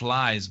 hours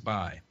flies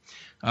by.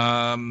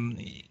 I'm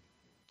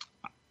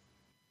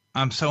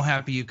so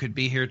happy you could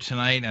be here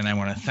tonight, and I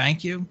want to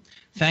thank you.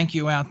 Thank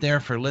you out there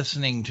for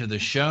listening to the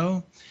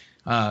show.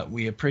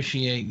 We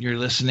appreciate your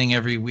listening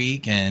every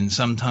week, and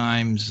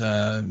sometimes,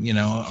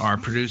 our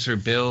producer,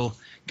 Bill,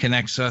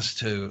 connects us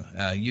to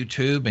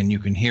YouTube, and you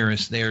can hear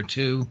us there,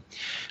 too.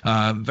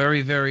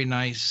 Very, very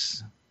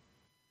nice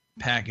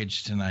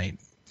package tonight.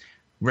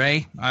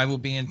 Ray, I will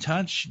be in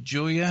touch.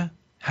 Julia,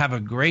 have a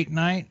great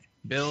night.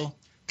 Bill,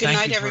 good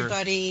night,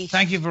 everybody.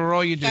 Thank you for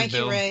all you do, Bill. Thank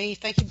you, Ray.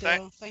 Thank you,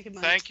 Bill. Thank you,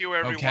 Mike. Thank you,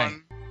 everyone. Okay.